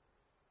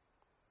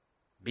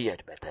 Be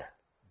at Bethel.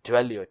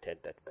 Dwell your tent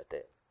at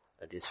Bethel.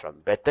 And it's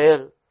from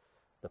Bethel,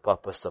 the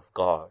purpose of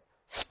God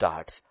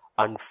starts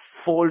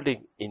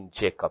unfolding in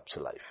Jacob's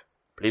life.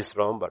 Please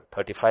remember,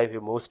 35 he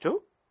moves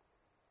to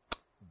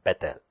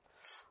Bethel.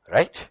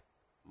 Right?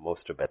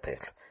 Moves to Bethel.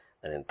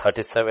 And in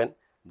 37,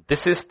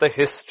 this is the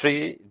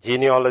history,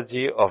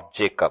 genealogy of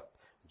Jacob.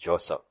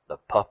 Joseph, the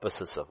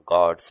purposes of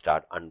God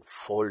start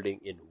unfolding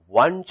in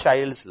one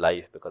child's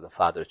life because the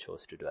father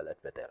chose to dwell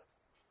at Bethel.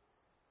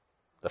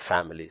 The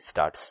family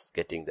starts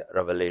getting the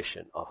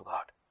revelation of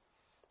God.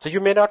 So you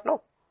may not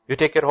know. You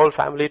take your whole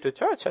family to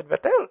church at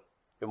Bethel.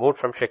 You moved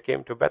from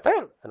Shechem to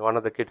Bethel. And one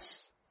of the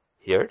kids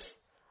hears,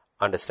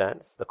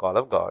 understands the call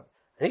of God,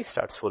 and he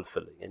starts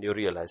fulfilling. And you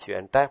realize your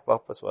entire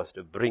purpose was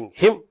to bring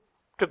him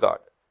to God.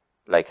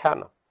 Like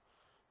Hannah.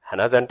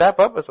 Hannah's entire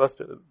purpose was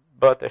to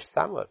birth a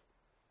Samuel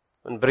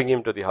and bring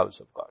him to the house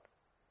of God.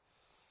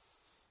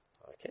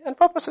 Okay, and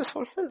purpose is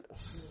fulfilled.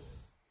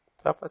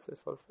 Purpose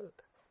is fulfilled.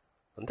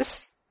 And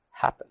this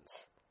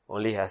happens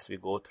only as we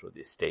go through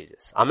these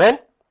stages. Amen?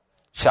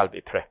 Shall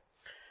we pray?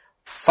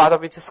 Father,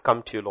 we just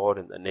come to you, Lord,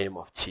 in the name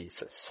of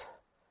Jesus.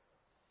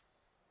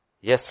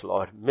 Yes,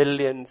 Lord,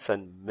 millions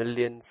and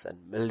millions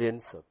and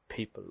millions of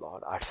people,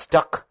 Lord, are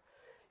stuck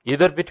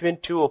either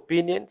between two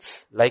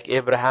opinions, like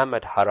Abraham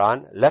at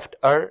Haran, left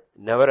Ur,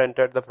 never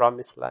entered the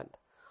promised land.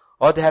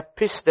 Or they have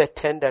pitched their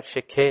tent at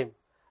Shechem,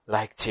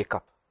 like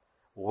Jacob,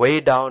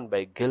 weighed down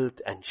by guilt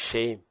and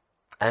shame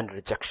and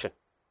rejection.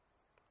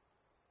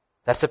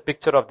 That's a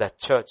picture of that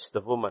church,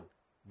 the woman,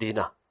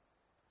 Dinah,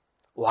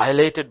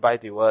 violated by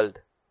the world.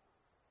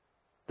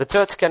 The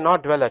church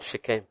cannot dwell at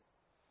Shechem.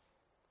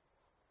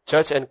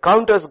 Church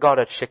encounters God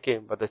at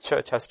Shechem, but the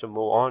church has to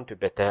move on to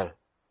Bethel.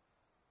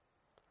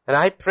 And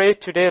I pray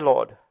today,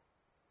 Lord,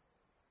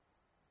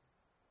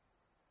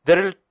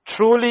 there will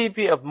truly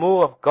be a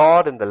move of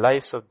God in the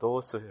lives of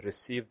those who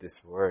receive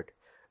this word.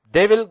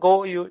 They will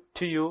go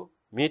to you,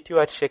 meet you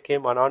at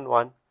Shechem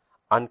one-on-one,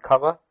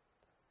 uncover,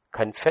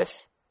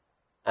 confess,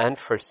 and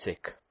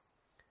forsake.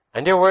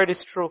 And your word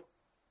is true.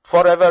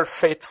 Forever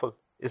faithful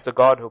is the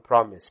God who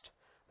promised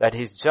that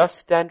He's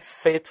just and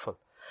faithful.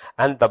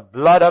 And the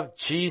blood of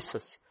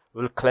Jesus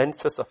will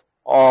cleanse us of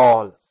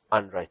all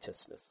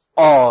unrighteousness,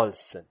 all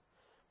sin.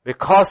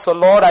 Because, O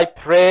Lord, I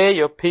pray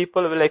your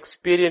people will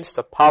experience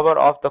the power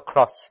of the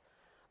cross.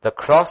 The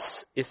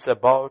cross is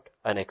about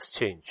an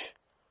exchange.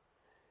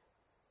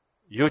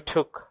 You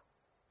took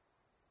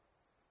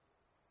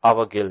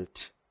our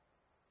guilt,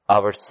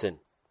 our sin,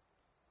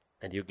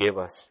 and you gave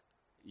us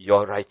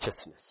your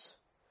righteousness.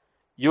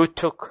 You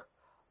took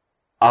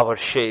our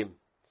shame,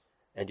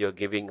 and you're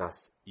giving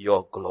us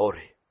your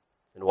glory.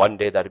 And one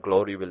day that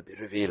glory will be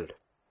revealed.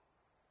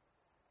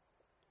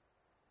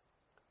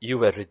 You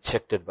were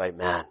rejected by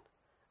man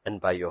and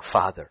by your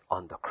Father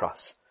on the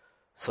cross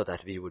so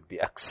that we would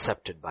be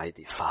accepted by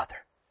the Father.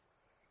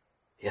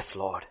 Yes,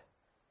 Lord,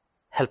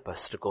 help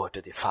us to go to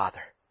the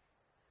Father.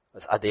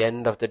 Because at the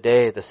end of the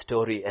day, the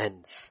story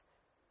ends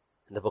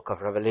in the book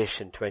of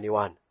Revelation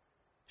 21,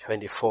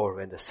 24,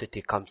 when the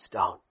city comes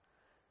down.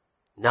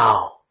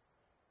 Now,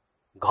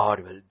 God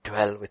will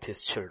dwell with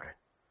His children.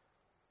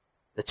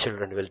 The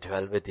children will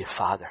dwell with the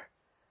Father,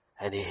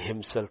 and He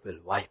Himself will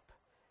wipe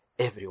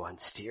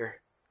everyone's tear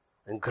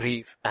and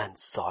grief and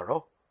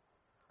sorrow.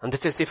 And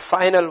this is the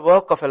final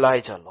work of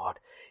Elijah, Lord.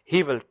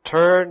 He will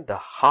turn the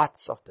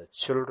hearts of the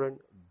children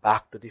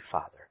back to the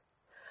Father,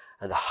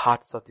 and the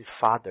hearts of the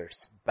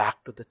fathers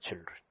back to the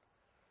children.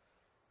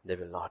 They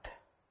will not.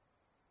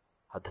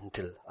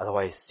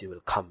 Otherwise you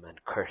will come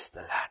and curse the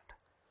land.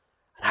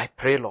 And I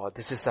pray, Lord,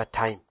 this is our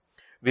time.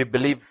 We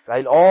believe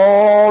while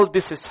all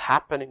this is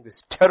happening,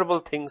 these terrible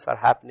things are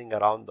happening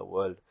around the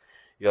world,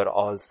 you are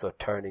also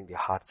turning the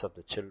hearts of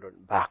the children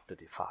back to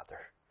the Father.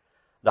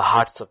 The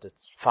hearts of the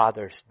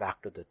fathers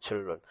back to the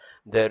children.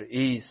 There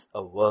is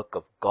a work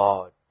of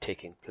God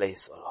taking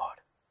place, O Lord.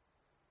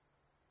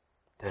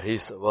 There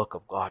is a work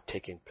of God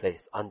taking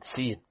place,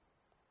 unseen.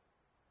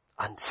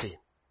 Unseen.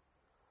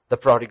 The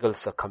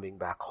prodigals are coming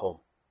back home.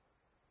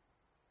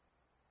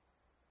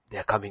 They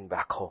are coming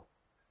back home.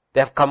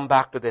 They have come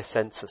back to their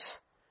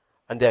senses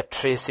and they are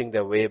tracing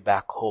their way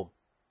back home.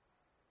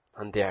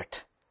 And they are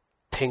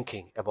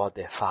thinking about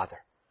their Father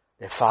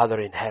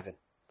in heaven,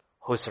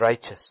 who is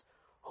righteous,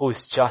 who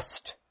is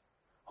just,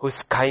 who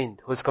is kind,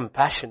 who is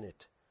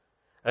compassionate,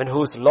 and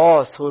whose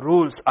laws, whose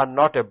rules are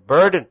not a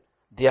burden.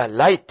 They are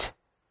light.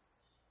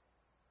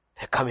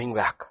 They're coming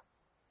back.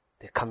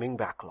 They're coming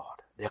back, Lord.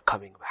 They're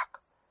coming back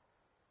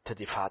to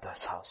the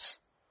Father's house.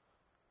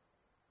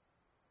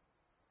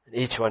 And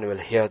each one will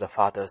hear the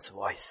Father's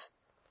voice.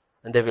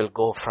 And they will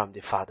go from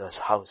the Father's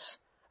house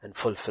and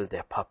fulfill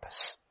their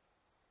purpose.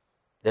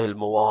 They will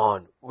move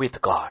on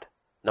with God,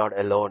 not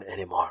alone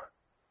anymore.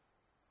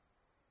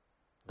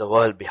 The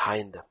world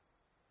behind them.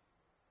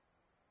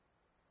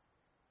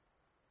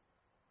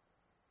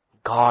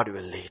 God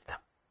will lead them.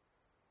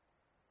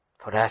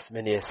 For as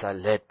many as are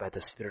led by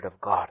the Spirit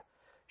of God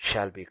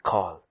shall be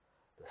called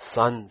the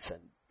sons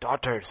and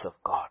daughters of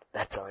God.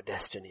 That's our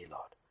destiny,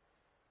 Lord.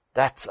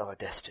 That's our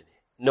destiny.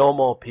 No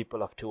more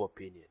people of two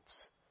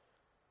opinions,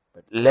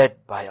 but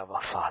led by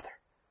our Father.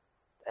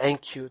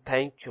 Thank you,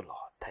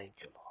 Lord. Thank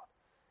you, Lord.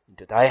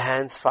 Into thy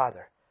hands,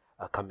 Father,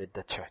 I commit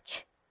the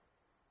church.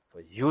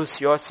 For you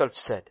yourself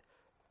said,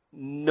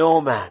 no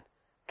man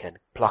can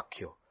pluck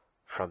you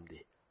from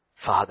the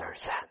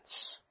Father's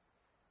hands.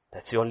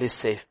 That's the only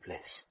safe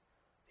place.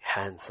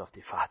 The hands of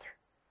the Father.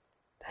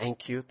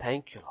 Thank you,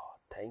 Lord.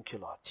 Thank you,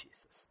 Lord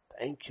Jesus.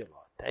 Thank you,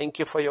 Lord. Thank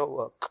you for your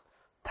work.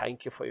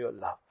 Thank you for your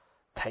love.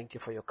 Thank you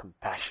for your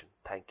compassion.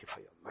 Thank you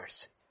for your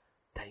mercy.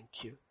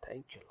 Thank you,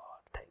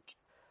 Lord. Thank you.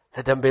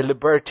 Let there be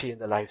liberty in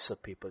the lives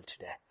of people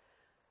today.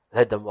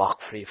 Let them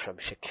walk free from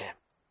Shechem.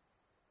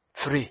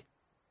 Free.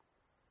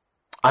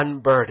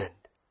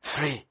 Unburdened.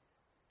 Free.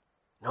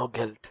 No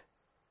guilt.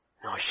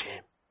 No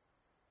shame.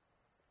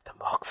 Let them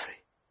walk free.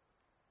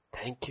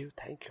 Thank you,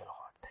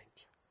 Lord. Thank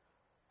you.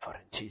 For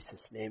in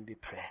Jesus' name we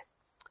pray.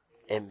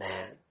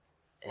 Amen.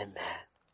 Amen.